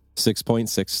 Okay.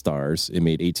 6.6 stars. It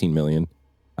made 18 million.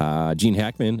 Gene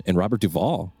Hackman and Robert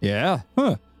Duvall. Yeah.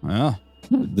 Huh. Yeah.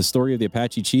 The story of the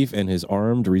Apache chief and his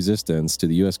armed resistance to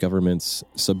the U.S. government's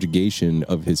subjugation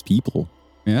of his people.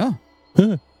 Yeah.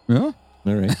 Huh. Yeah.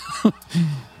 All right.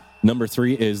 Number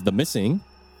 3 is The Missing.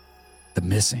 The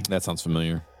Missing. That sounds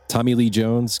familiar. Tommy Lee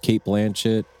Jones, Kate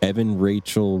Blanchett, Evan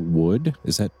Rachel Wood.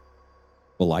 Is that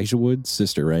Elijah Wood's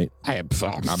sister, right? I'm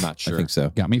not sure. I think so.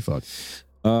 Got me fucked.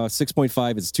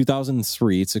 6.5. It's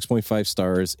 2003. 6.5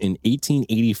 stars. In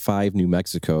 1885, New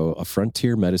Mexico, a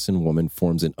frontier medicine woman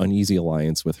forms an uneasy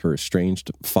alliance with her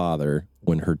estranged father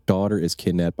when her daughter is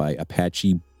kidnapped by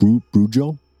Apache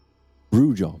Brujo.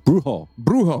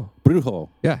 Brujo.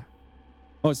 Yeah.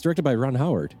 Oh, it's directed by Ron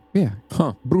Howard. Yeah.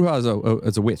 Huh. Bruja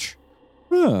is a witch.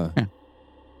 Huh. Yeah.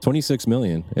 26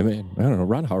 million. I mean, I don't know.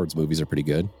 Ron Howard's movies are pretty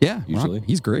good. Yeah. Usually.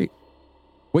 He's great.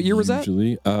 What year was that?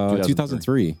 Usually.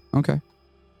 2003. Okay.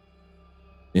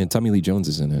 And Tommy Lee Jones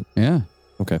is in it. Yeah.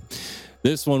 Okay.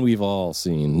 This one we've all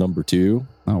seen. Number 2,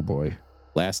 Oh boy.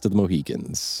 Last of the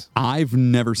Mohicans. I've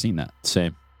never seen that.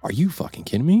 Same. Are you fucking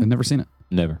kidding me? I've never seen it.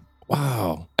 Never.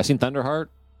 Wow. I've seen Thunderheart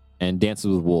and Dances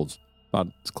with Wolves. About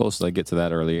as close as I get to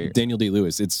that earlier. Daniel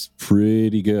Day-Lewis. It's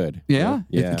pretty good. Yeah.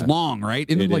 Yeah. It's long, right?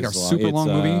 Isn't it like a is super long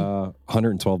It's, movie?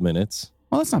 112 minutes.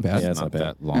 Well, that's not bad. Yeah, it's not bad.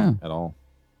 that long at all.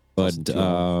 Less But than 2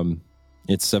 hours.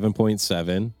 it's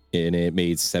 7.7 and it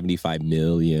made 75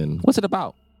 million. What's it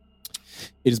about?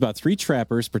 It is about 3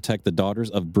 trappers protect the daughters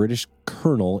of British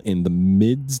colonel in the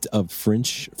midst of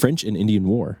French and Indian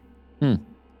War.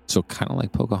 So kind of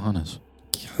like Pocahontas.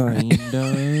 Kind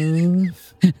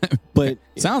of. But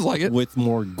Sounds like it. with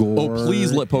more gore. Oh,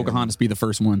 please let Pocahontas be the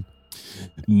first one.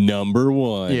 Number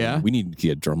 1. Yeah. We need to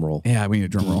get a drum roll. Yeah, we need a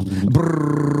drum roll.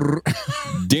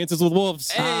 Brrr. Dances with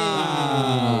Wolves.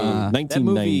 Ah. That 1990.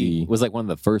 movie was like one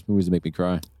of the first movies to make me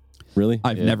cry. Really?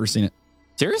 I've never seen it.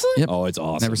 Seriously? Yep. Oh, it's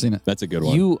awesome. Never seen it. That's a good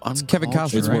one. It's Kevin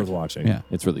Costner, it's right? worth watching. Yeah.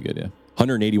 It's really good, yeah.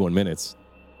 181 minutes.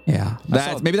 Yeah.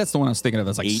 Maybe that's the one I was thinking of.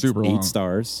 That's like super long. 8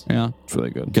 stars. Yeah. It's really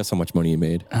good. Guess how much money you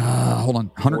made? Hold on.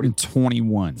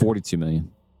 121. 42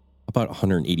 million. About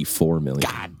 184 million.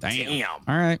 God damn.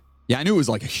 All right. Yeah, I knew it was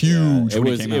like huge. It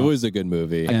when was came it out. was a good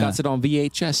movie. Yeah. Got it on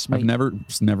VHS, I've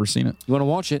mate. never seen it. You want to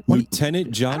watch it? Lieutenant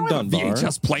I John don't have a Dunbar,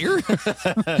 VHS player.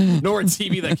 Nor a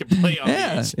TV that can play on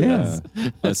yeah. Yeah.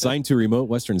 assigned to a remote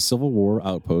Western Civil War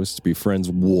outpost, befriends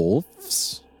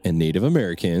wolves and Native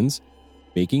Americans,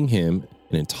 making him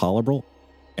an intolerable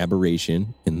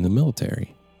aberration in the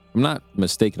military. I'm not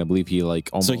mistaken. I believe he like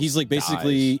almost So he's like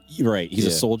basically right. He's a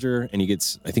Yeah. soldier, and he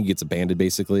gets abandoned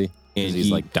basically, and he's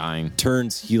he like dying.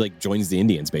 he like joins the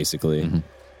Indians basically.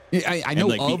 I And know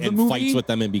like of the and movie. fights with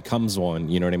them and becomes one.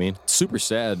 You know what I mean? Super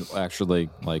sad, actually.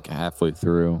 Like halfway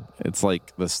through, it's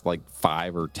like this like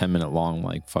 5 or 10 minute long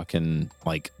like fucking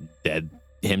like dead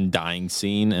him dying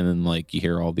scene, and then like you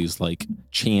hear all these like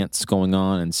chants going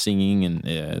on and singing, and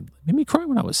it made me cry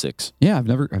when I was 6. Yeah, I've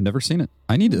never seen it.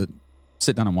 I need to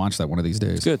sit down and watch that one of these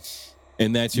days. It's good.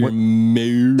 And that's your What-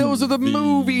 movie. Those are the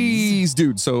movies,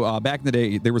 dude. So back in the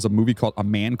day, there was a movie called A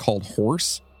Man Called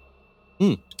Horse.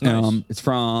 Nice. It's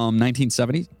from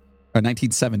 1970.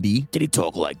 Did he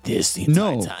talk like this the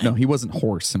No, entire time? no, he wasn't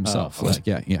horse himself. Oh. Like,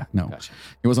 yeah, no, Gotcha.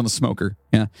 he wasn't a smoker.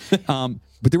 Yeah,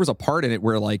 but there was a part in it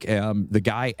where like the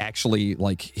guy actually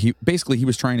like he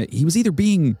was trying to. He was either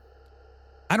being.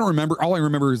 I don't remember. All I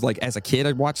remember is like as a kid,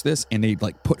 I watched this and they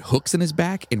like put hooks in his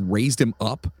back and raised him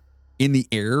up in the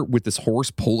air with this horse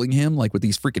pulling him like with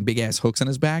these freaking big ass hooks in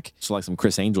his back. So like some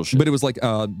Chris Angel shit. But it was like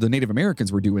the Native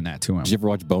Americans were doing that to him. Did you ever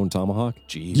watch Bone Tomahawk?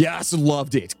 Jeez. Yes,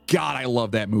 loved it. God, I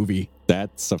love that movie.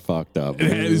 That's a fucked up.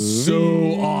 That is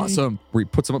so awesome. Where he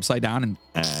puts him upside down, and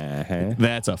Uh-huh.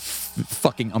 that's a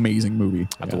fucking amazing movie.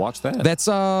 I have to watch that. That's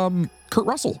Kurt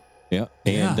Russell. Yeah.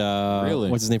 And Really?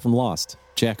 what's his name from Lost?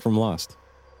 Jack from Lost.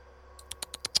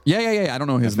 Yeah. I don't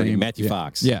know his That's name. Matthew Yeah.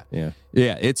 Fox. Yeah. Yeah.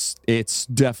 Yeah, it's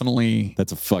definitely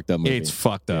That's a fucked up movie. it's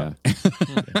fucked up.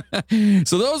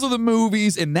 So those are the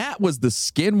movies, and that was the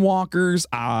Skinwalkers.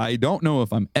 I don't know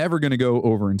if I'm ever going to go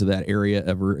over into that area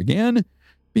ever again,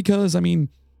 because I mean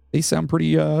they sound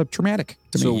pretty traumatic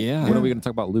to so me. when are we going to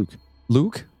talk about Luke?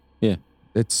 Luke? Yeah.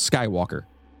 It's Skywalker.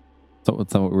 Is that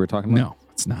what we were talking about? No,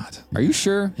 it's not. Are you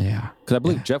sure? Yeah. Because I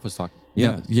believe Jeff was talking.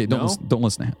 Yeah. Don't No? don't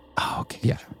listen to him. Oh, okay.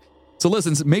 Yeah. So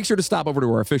listen, make sure to stop over to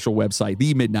our official website,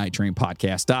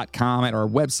 themidnighttrainpodcast.com. At our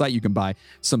website, you can buy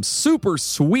some super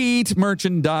sweet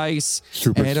merchandise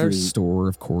Super at our sweet. store,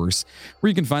 of course, where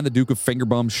you can find the Duke of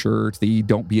Fingerbum shirt, the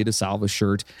Don't Be a DeSalva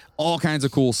shirt, all kinds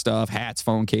of cool stuff, hats,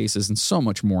 phone cases, and so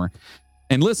much more.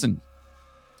 And listen,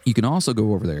 you can also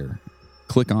go over there,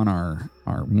 click on our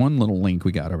one little link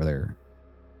we got over there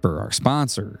for our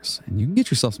sponsors, and you can get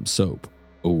yourself some soap.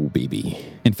 Oh, baby.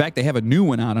 In fact, they have a new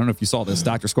one out. I don't know if you saw this,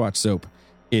 Dr. Squatch soap.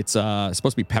 It's supposed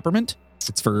to be peppermint.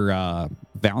 It's for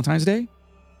Valentine's Day.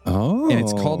 Oh. And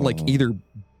it's called like either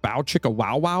Bow Chicka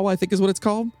Wow Wow, I think is what it's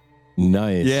called.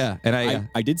 Nice. Yeah. And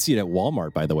I did see it at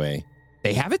Walmart, by the way.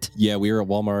 they have it? Yeah, we were at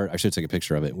Walmart. I should take a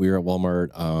picture of it. We were at Walmart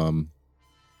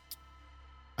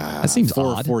That seems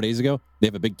odd. 4 days ago. They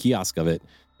have a big kiosk of it.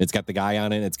 It's got the guy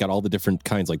on it. It's got all the different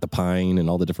kinds, like the pine and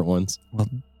all the different ones. Well,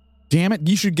 damn it.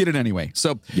 You should get it anyway.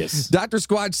 So Yes. Dr.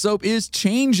 Squatch soap is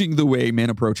changing the way men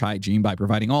approach hygiene by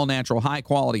providing all natural, high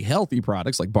quality, healthy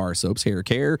products like bar soaps, hair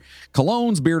care,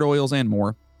 colognes, beard oils, and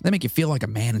more. They make you feel like a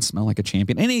man and smell like a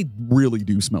champion. And they really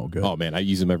do smell good. Oh, man. I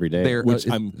use them every day. they're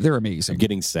I'm amazing.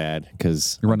 getting sad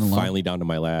because You're I'm running low? finally down to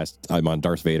my last. I'm on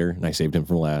Darth Vader, and I saved him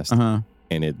from last. Uh-huh.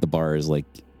 And the bar is like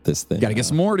this thing. Got to get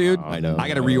some more, dude. I know. I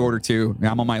got to reorder too.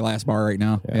 I'm on my last bar right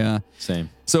now. Yeah.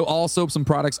 Same. So all soaps and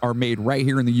products are made right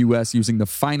here in the U.S. using the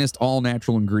finest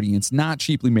all-natural ingredients, not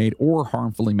cheaply made or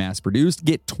harmfully mass-produced.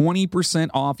 Get 20%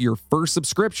 off your first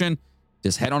subscription.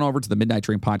 Just head on over to the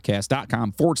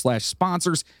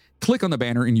midnighttrainpodcast.com/sponsors. Click on the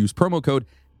banner and use promo code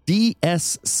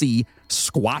DSC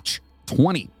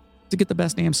Squatch20 to get the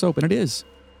best damn soap. And it is.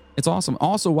 It's awesome.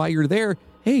 Also, while you're there,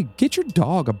 hey, get your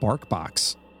dog a bark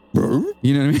box.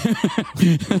 You know what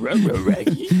I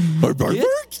mean?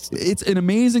 It's an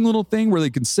amazing little thing where they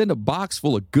can send a box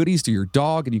full of goodies to your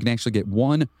dog, and you can actually get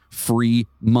 1 free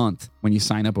month when you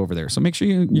sign up over there. So make sure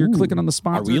you're clicking on the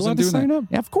sponsors. Are we allowed and to doing sign that. up?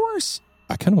 Yeah, of course.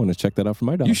 I kind of want to check that out for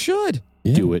my dog. You should.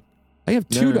 Yeah. Do it. I have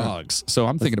 2 No. dogs, so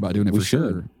I'm thinking about doing it We for should.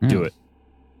 sure. Yeah. Do it.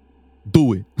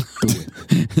 Do it.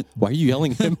 Why are you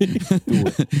yelling at me? Do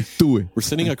it. Do it. We're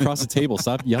sitting across the table.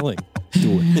 Stop yelling.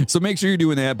 Do it. So make sure you're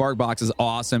doing that. BarkBox is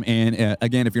awesome. And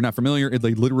again, if you're not familiar,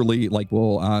 they literally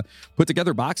will put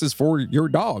together boxes for your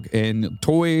dog and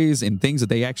toys and things that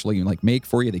they actually make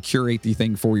for you. They curate the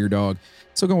thing for your dog.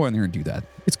 So go in there and do that.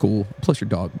 It's cool. Plus your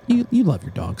dog, you love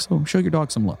your dog. So show your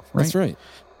dog some love, right? That's right.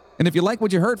 And if you like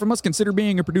what you heard from us, consider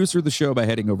being a producer of the show by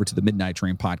heading over to the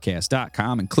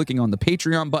MidnightTrainPodcast.com and clicking on the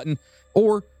Patreon button,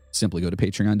 or simply go to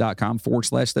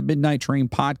patreon.com/the Midnight Train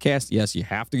Podcast. Yes, you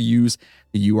have to use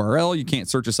the URL. You can't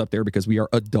search us up there because we are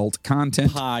adult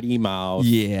content. Potty mouth.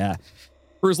 Yeah.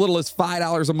 For as little as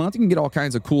 $5 a month, you can get all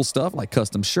kinds of cool stuff like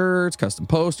custom shirts, custom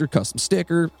poster, custom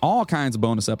sticker, all kinds of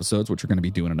bonus episodes, which we're going to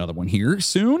be doing another one here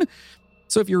soon.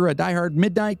 So if you're a diehard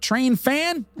Midnight Train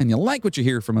fan and you like what you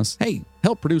hear from us, hey,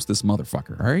 help produce this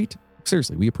motherfucker, all right?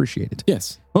 Seriously, we appreciate it.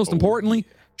 Yes. Most importantly,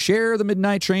 share the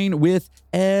Midnight Train with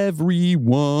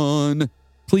everyone.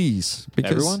 Please.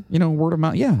 Because, Everyone? Word of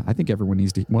mouth. Yeah, I think everyone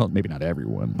needs to. Well, maybe not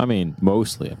everyone. I mean,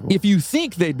 mostly everyone. If you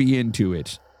think they'd be into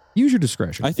it, use your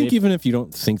discretion. I think even if you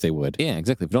don't think they would. Yeah,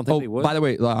 exactly. If you don't think they would. By the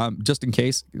way, just in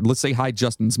case, let's say hi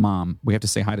Justin's mom. We have to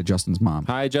say hi to Justin's mom.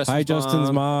 Hi, Justin. Hi,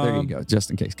 Justin's mom. There you go, just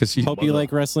in case. Because Hope you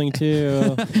like wrestling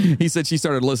too. he said she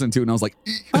started listening to it, and I was like,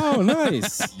 Oh,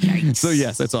 nice. so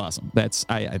yes, that's awesome. That's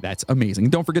amazing.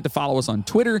 Don't forget to follow us on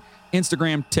Twitter,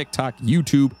 Instagram, TikTok,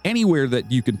 YouTube, anywhere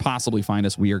that you can possibly find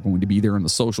us. We are going to be there on the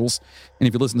socials. And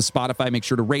if you listen to Spotify, make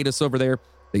sure to rate us over there.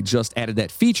 They just added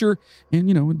that feature, and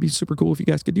it'd be super cool if you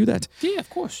guys could do that. Yeah, of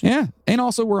course. Yeah, and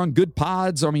also we're on Good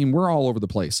Pods. I mean, we're all over the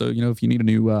place. So if you need a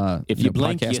new If you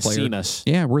blink, podcast you've player, seen us.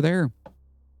 yeah, we're there.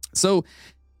 So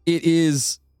it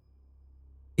is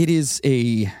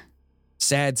a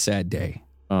sad day.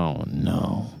 Oh,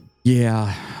 no. Yeah,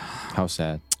 How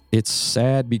sad. it's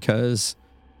sad because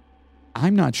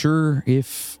I'm not sure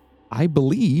if I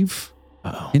believe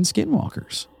Uh-oh. in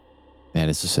skinwalkers. That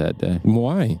is a sad day.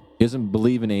 Why? He doesn't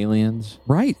believe in aliens.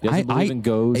 Right. He doesn't believe in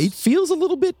ghosts. It feels a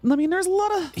little bit, there's a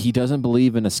lot of, He doesn't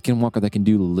believe in a skinwalker that can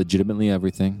do legitimately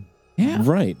everything. yeah.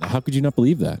 Right. How could you not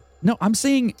believe that? No, I'm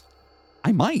saying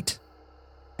I might.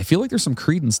 I feel like there's some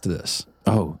credence to this.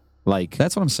 Oh, like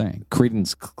That's what I'm saying.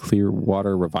 Creedence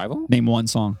Clearwater Revival? Name one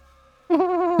song.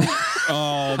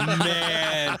 Oh,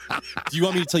 man. Do you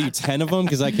want me to tell you 10 of them?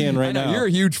 Because I can right now. You're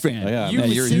a huge fan. Oh, yeah, You man,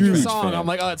 can you're a sing a huge song. fan. I'm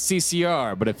like, oh, it's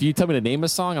CCR. But if you tell me to name a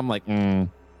song, I'm like,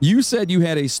 You said you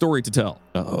had a story to tell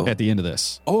Uh-oh. at the end of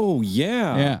this. Oh,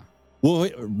 yeah. Yeah. Well,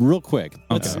 wait, real quick.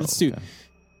 Let's do. Okay.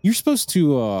 You're supposed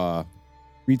to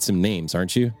read some names,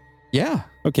 aren't you? Yeah.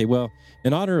 Okay, well,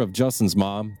 in honor of Justin's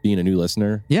mom being a new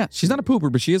listener, Yeah. She's not a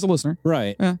pooper, but she is a listener.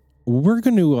 right? Yeah. We're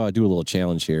going to do a little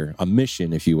challenge here, a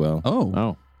mission, if you will. Oh.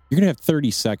 Oh. You're going to have 30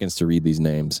 seconds to read these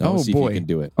names. I wanna Oh, see boy. if you can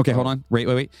do it. Okay, hold on.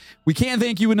 Wait. We can't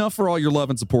thank you enough for all your love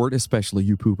and support, especially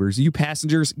you poopers. You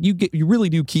passengers, you really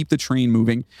do keep the train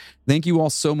moving. Thank you all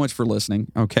so much for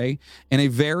listening, okay? And a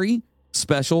very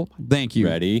special thank you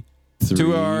Ready? to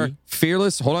 3. our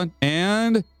fearless, hold on,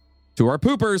 and to our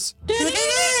poopers.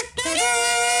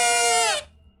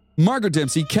 Margaret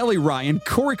Dempsey, Kelly Ryan,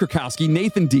 Corey Krakowski,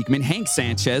 Nathan Diekman, Hank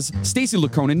Sanchez, Stacy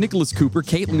Lacona, Nicholas Cooper,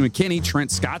 Caitlin McKinney, Trent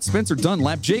Scott, Spencer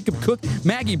Dunlap, Jacob Cook,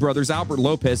 Maggie Brothers, Albert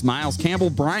Lopez, Miles Campbell,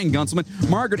 Brian Gunselman,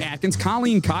 Margaret Atkins,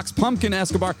 Colleen Cox, Pumpkin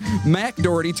Escobar, Mac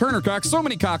Doherty, Turner Cox, so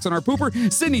many Cox on our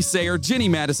pooper, Sydney Sayer, Gina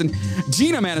Madison,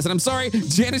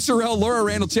 Janet Sherrill, Laura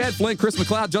Randall, Chad Flint, Chris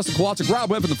McLeod, Justin Kowalczyk, Rob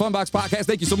Webb from the Funbox Podcast.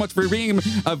 Thank you so much for being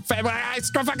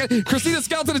Christina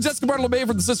Skelton and Jessica Bartolome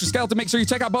from the Sister Skeleton. Make sure you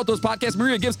check out both those podcasts.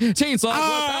 Maria Gibbs, Chainsaw.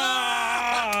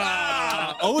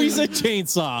 Always a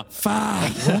chainsaw.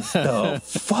 Fuck.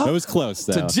 That was close,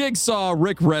 though. To Jigsaw,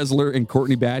 Rick Resler, and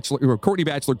Courtney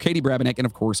Batchelor, Katie Brabenek, and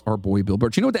of course our boy Bill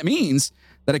Birch. You know what that means?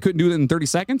 That I couldn't do it in 30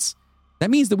 seconds? That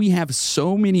means that we have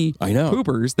so many I know.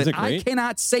 poopers that Isn't it I great?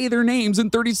 cannot say their names in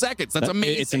 30 seconds. That's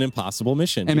amazing. It's an impossible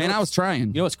mission. And man, I was trying.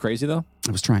 You know what's crazy, though?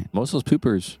 I was trying. Most of those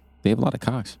poopers, they have a lot of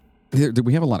cocks.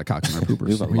 We have a lot of cocks in our poopers.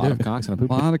 We have a lot of cocks in our A poopers.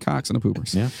 lot of cocks in the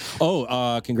poopers.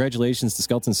 Yeah. Congratulations to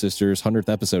Skeleton Sisters. 100th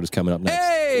episode is coming up next.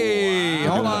 Hey,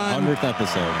 hold on. 100th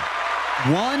episode.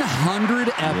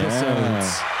 100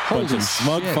 episodes. Holy Bunch of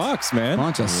smug shit. fucks, man.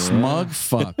 Bunch of smug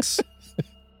fucks.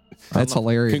 That's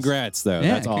hilarious. Congrats, though.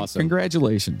 Yeah, That's awesome.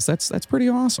 Congratulations. That's pretty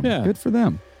awesome. Yeah. Good for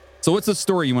them. So what's the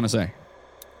story you want to say?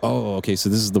 Oh, okay. So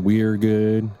this is the weird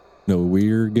good. No,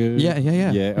 we're good. Yeah.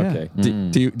 Yeah. Okay.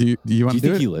 Do you want Do you to do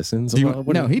think it? he listens? Do you, What-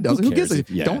 no, he doesn't. Who gives cares?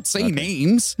 a Yeah, Don't say okay.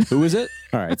 names. Who is it?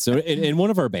 All right. So in one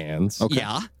of our bands,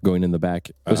 Yeah. going in the back,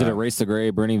 Was it Erase the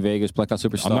Gray, Burning Vegas, Blackout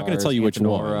Superstars? I'm not gonna tell you which one.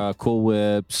 Antonora, Cool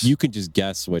Whips. you can just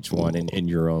guess which one in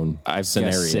your own I've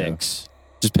scenario. guessed 6.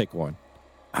 Just pick one.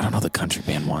 I don't know the country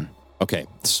band one. Okay,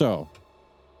 so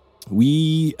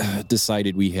we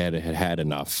decided we had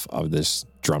enough of this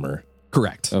drummer.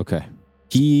 Correct. Okay.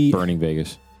 He Burning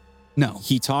Vegas. No.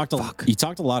 he talked a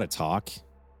lot of talk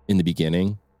in the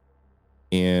beginning,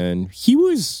 and he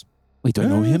was Wait, do I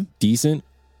know him? decent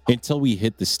until we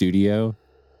hit the studio.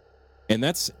 And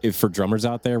that's if for drummers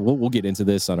out there, we'll get into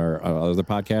this on our other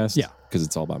podcast. Yeah. because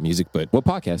it's all about music. But What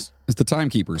podcast? It's the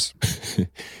Timekeepers.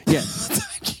 yeah,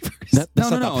 that's No,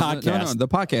 not the podcast. the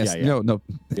podcast. Yeah. No,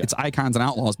 it's Icons and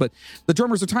Outlaws, but the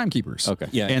drummers are timekeepers. Okay.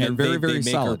 Yeah, And they're very, very they make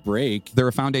solid. or break They're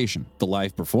a foundation. the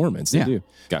live performance. They Yeah. do.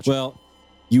 Gotcha. Well,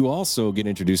 you also get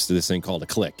introduced to this thing called a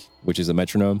click, which is a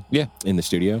metronome. Yeah. in the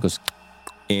studio. 'Cause-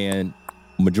 And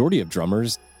majority of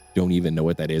drummers don't even know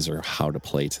what that is or how to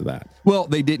play to that. Well,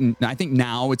 they didn't. I think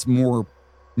now it's more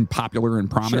popular and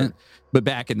prominent, but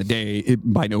back in the day,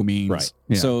 by no means.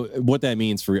 Yeah. So what that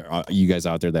means for you guys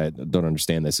out there that don't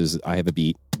understand this is I have a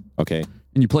beat, okay,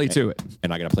 and you play to it.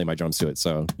 and I got to play my drums to it.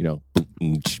 So,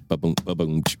 it's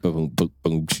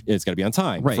got to be on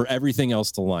time Right. for everything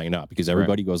else to line up because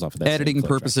everybody goes off of that. same Editing click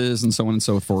track. purposes and so on and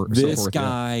so forth. This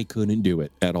guy couldn't do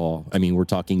it at all. I mean, we're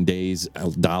talking days,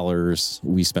 dollars.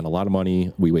 We spent a lot of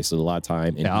money. We wasted a lot of time,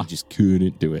 and Yeah. he just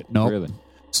couldn't do it. No. Really?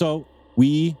 So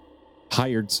we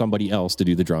hired somebody else to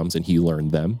do the drums, and he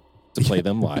learned them to play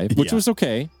them live, which Yeah. was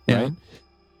okay, Yeah.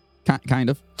 right? Kind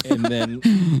of. And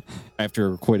then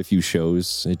after quite a few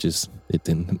shows, it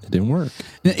didn't work.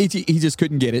 He just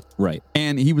couldn't get it. Right.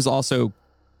 And he was also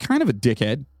kind of a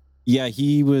dickhead. Yeah,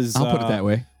 he was. I'll put it that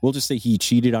way. We'll just say he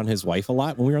cheated on his wife a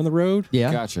lot when we were on the road.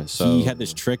 Yeah. Gotcha. So He had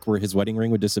this trick where his wedding ring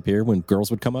would disappear when girls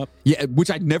would come up. Yeah, which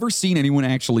I'd never seen anyone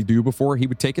actually do before. He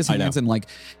would take his I know. hands and like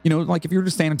if you were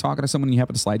just standing talking to someone and you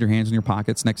happen to slide your hands in your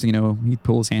pockets, next thing you know, he'd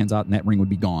pull his hands out and that ring would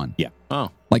be gone. Yeah. Oh,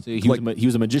 Like- so he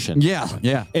was a magician. Yeah,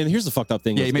 yeah. And here's the fucked up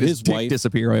thing: Yeah, was he made his dick wife.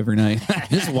 disappear every night.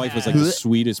 His wife was like the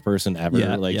sweetest person ever.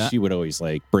 Yeah, like yeah. she would always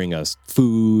like bring us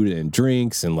food and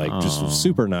drinks and like Oh. just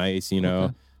super nice, you know.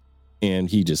 Okay. And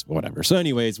he just whatever. So,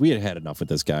 anyways, we had enough with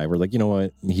this guy. We're like, you know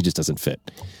what? He just doesn't fit.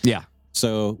 Yeah.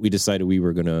 So we decided we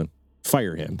were gonna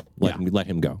fire him. Let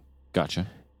him go. Gotcha.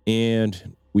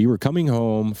 And we were coming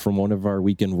home from one of our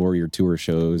Weekend Warrior tour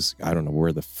shows. I don't know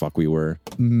where the fuck we were.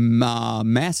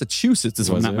 Massachusetts, if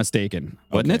I'm Was not it? mistaken,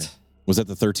 wasn't Okay. it? Was that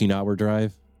the 13-hour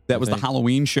drive? That was the think?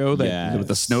 Halloween show with the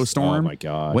Yes. snowstorm. Oh my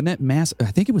god. Wasn't it Mass? I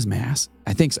think it was Mass.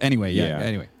 I think so. Anyway, yeah. Yeah.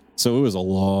 Anyway. So it was a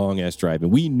long ass drive,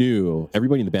 and we knew,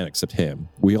 everybody in the band except him,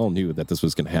 we all knew that this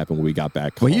was going to happen when we got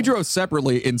back. Well, he home. drove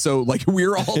separately, and so like we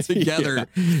were all together,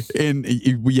 and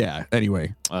yeah.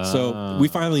 Anyway, So we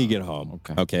finally get home.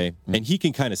 okay. Okay. And he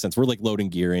can kind of sense we're like loading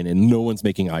gear in, and no one's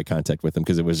making eye contact with him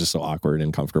because it was just so awkward and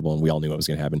uncomfortable, and we all knew what was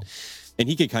going to happen. And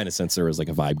he could kind of sense there was like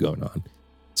a vibe going on.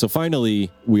 So finally,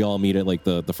 we all meet at like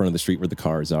the front of the street where the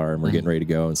cars are, and we're getting ready to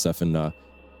go and stuff. And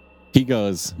he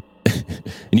goes,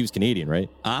 and he was Canadian, right?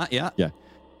 yeah, Yeah.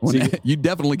 Well, See- you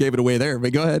definitely gave it away there,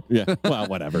 but go ahead. Yeah. Well,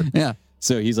 whatever. Yeah.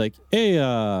 So he's like, hey,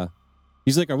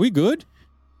 he's like, are we good?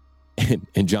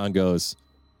 And John goes,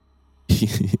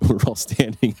 we're all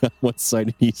standing on one side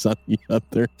and he's on the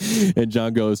other. And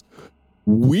John goes,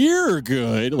 we're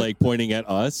good, like pointing at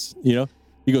us, you know?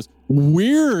 He goes,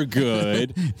 we're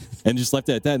good. And just left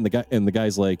it at that. And the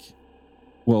guy's like,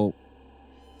 well,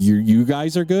 you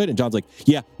guys are good? And John's like,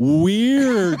 yeah,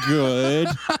 we're good.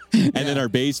 And then our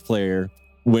bass player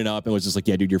went up and was just like,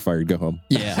 yeah, dude, you're fired. Go home.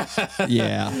 Yeah,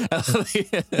 yeah.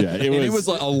 Yeah, It was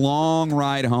like a long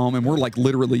ride home, and we're like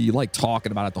literally like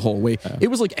talking about it the whole way. It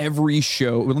was like every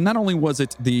show. Well, not only was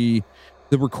it the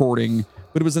recording,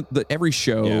 but it was every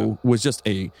show was just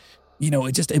it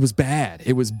was bad.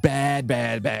 It was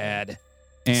bad.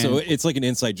 And so it's like an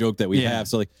inside joke that we Yeah. have.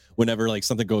 So like whenever like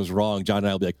something goes wrong, John and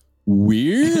I will be like,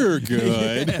 we're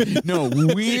good. no,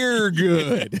 we're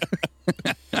good.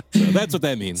 So that's what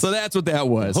that means. So that's what that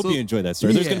was. Hope So- you enjoyed that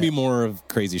story. There's Yeah. going to be more of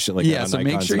crazy shit like that. Yeah, on so make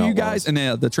Icons sure and you Outlaws. guys,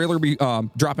 and the trailer will be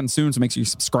dropping soon, so make sure you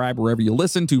subscribe wherever you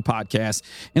listen to podcasts.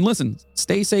 And listen,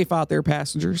 stay safe out there,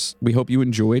 passengers. We hope you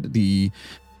enjoyed the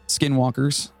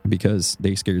Skinwalkers because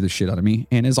they scared the shit out of me.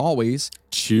 And as always,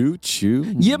 Choo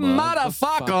choo. you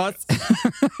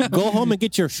motherfuckers. Go home and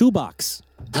get your shoebox.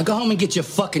 Now go home and get your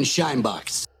fucking shine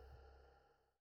box.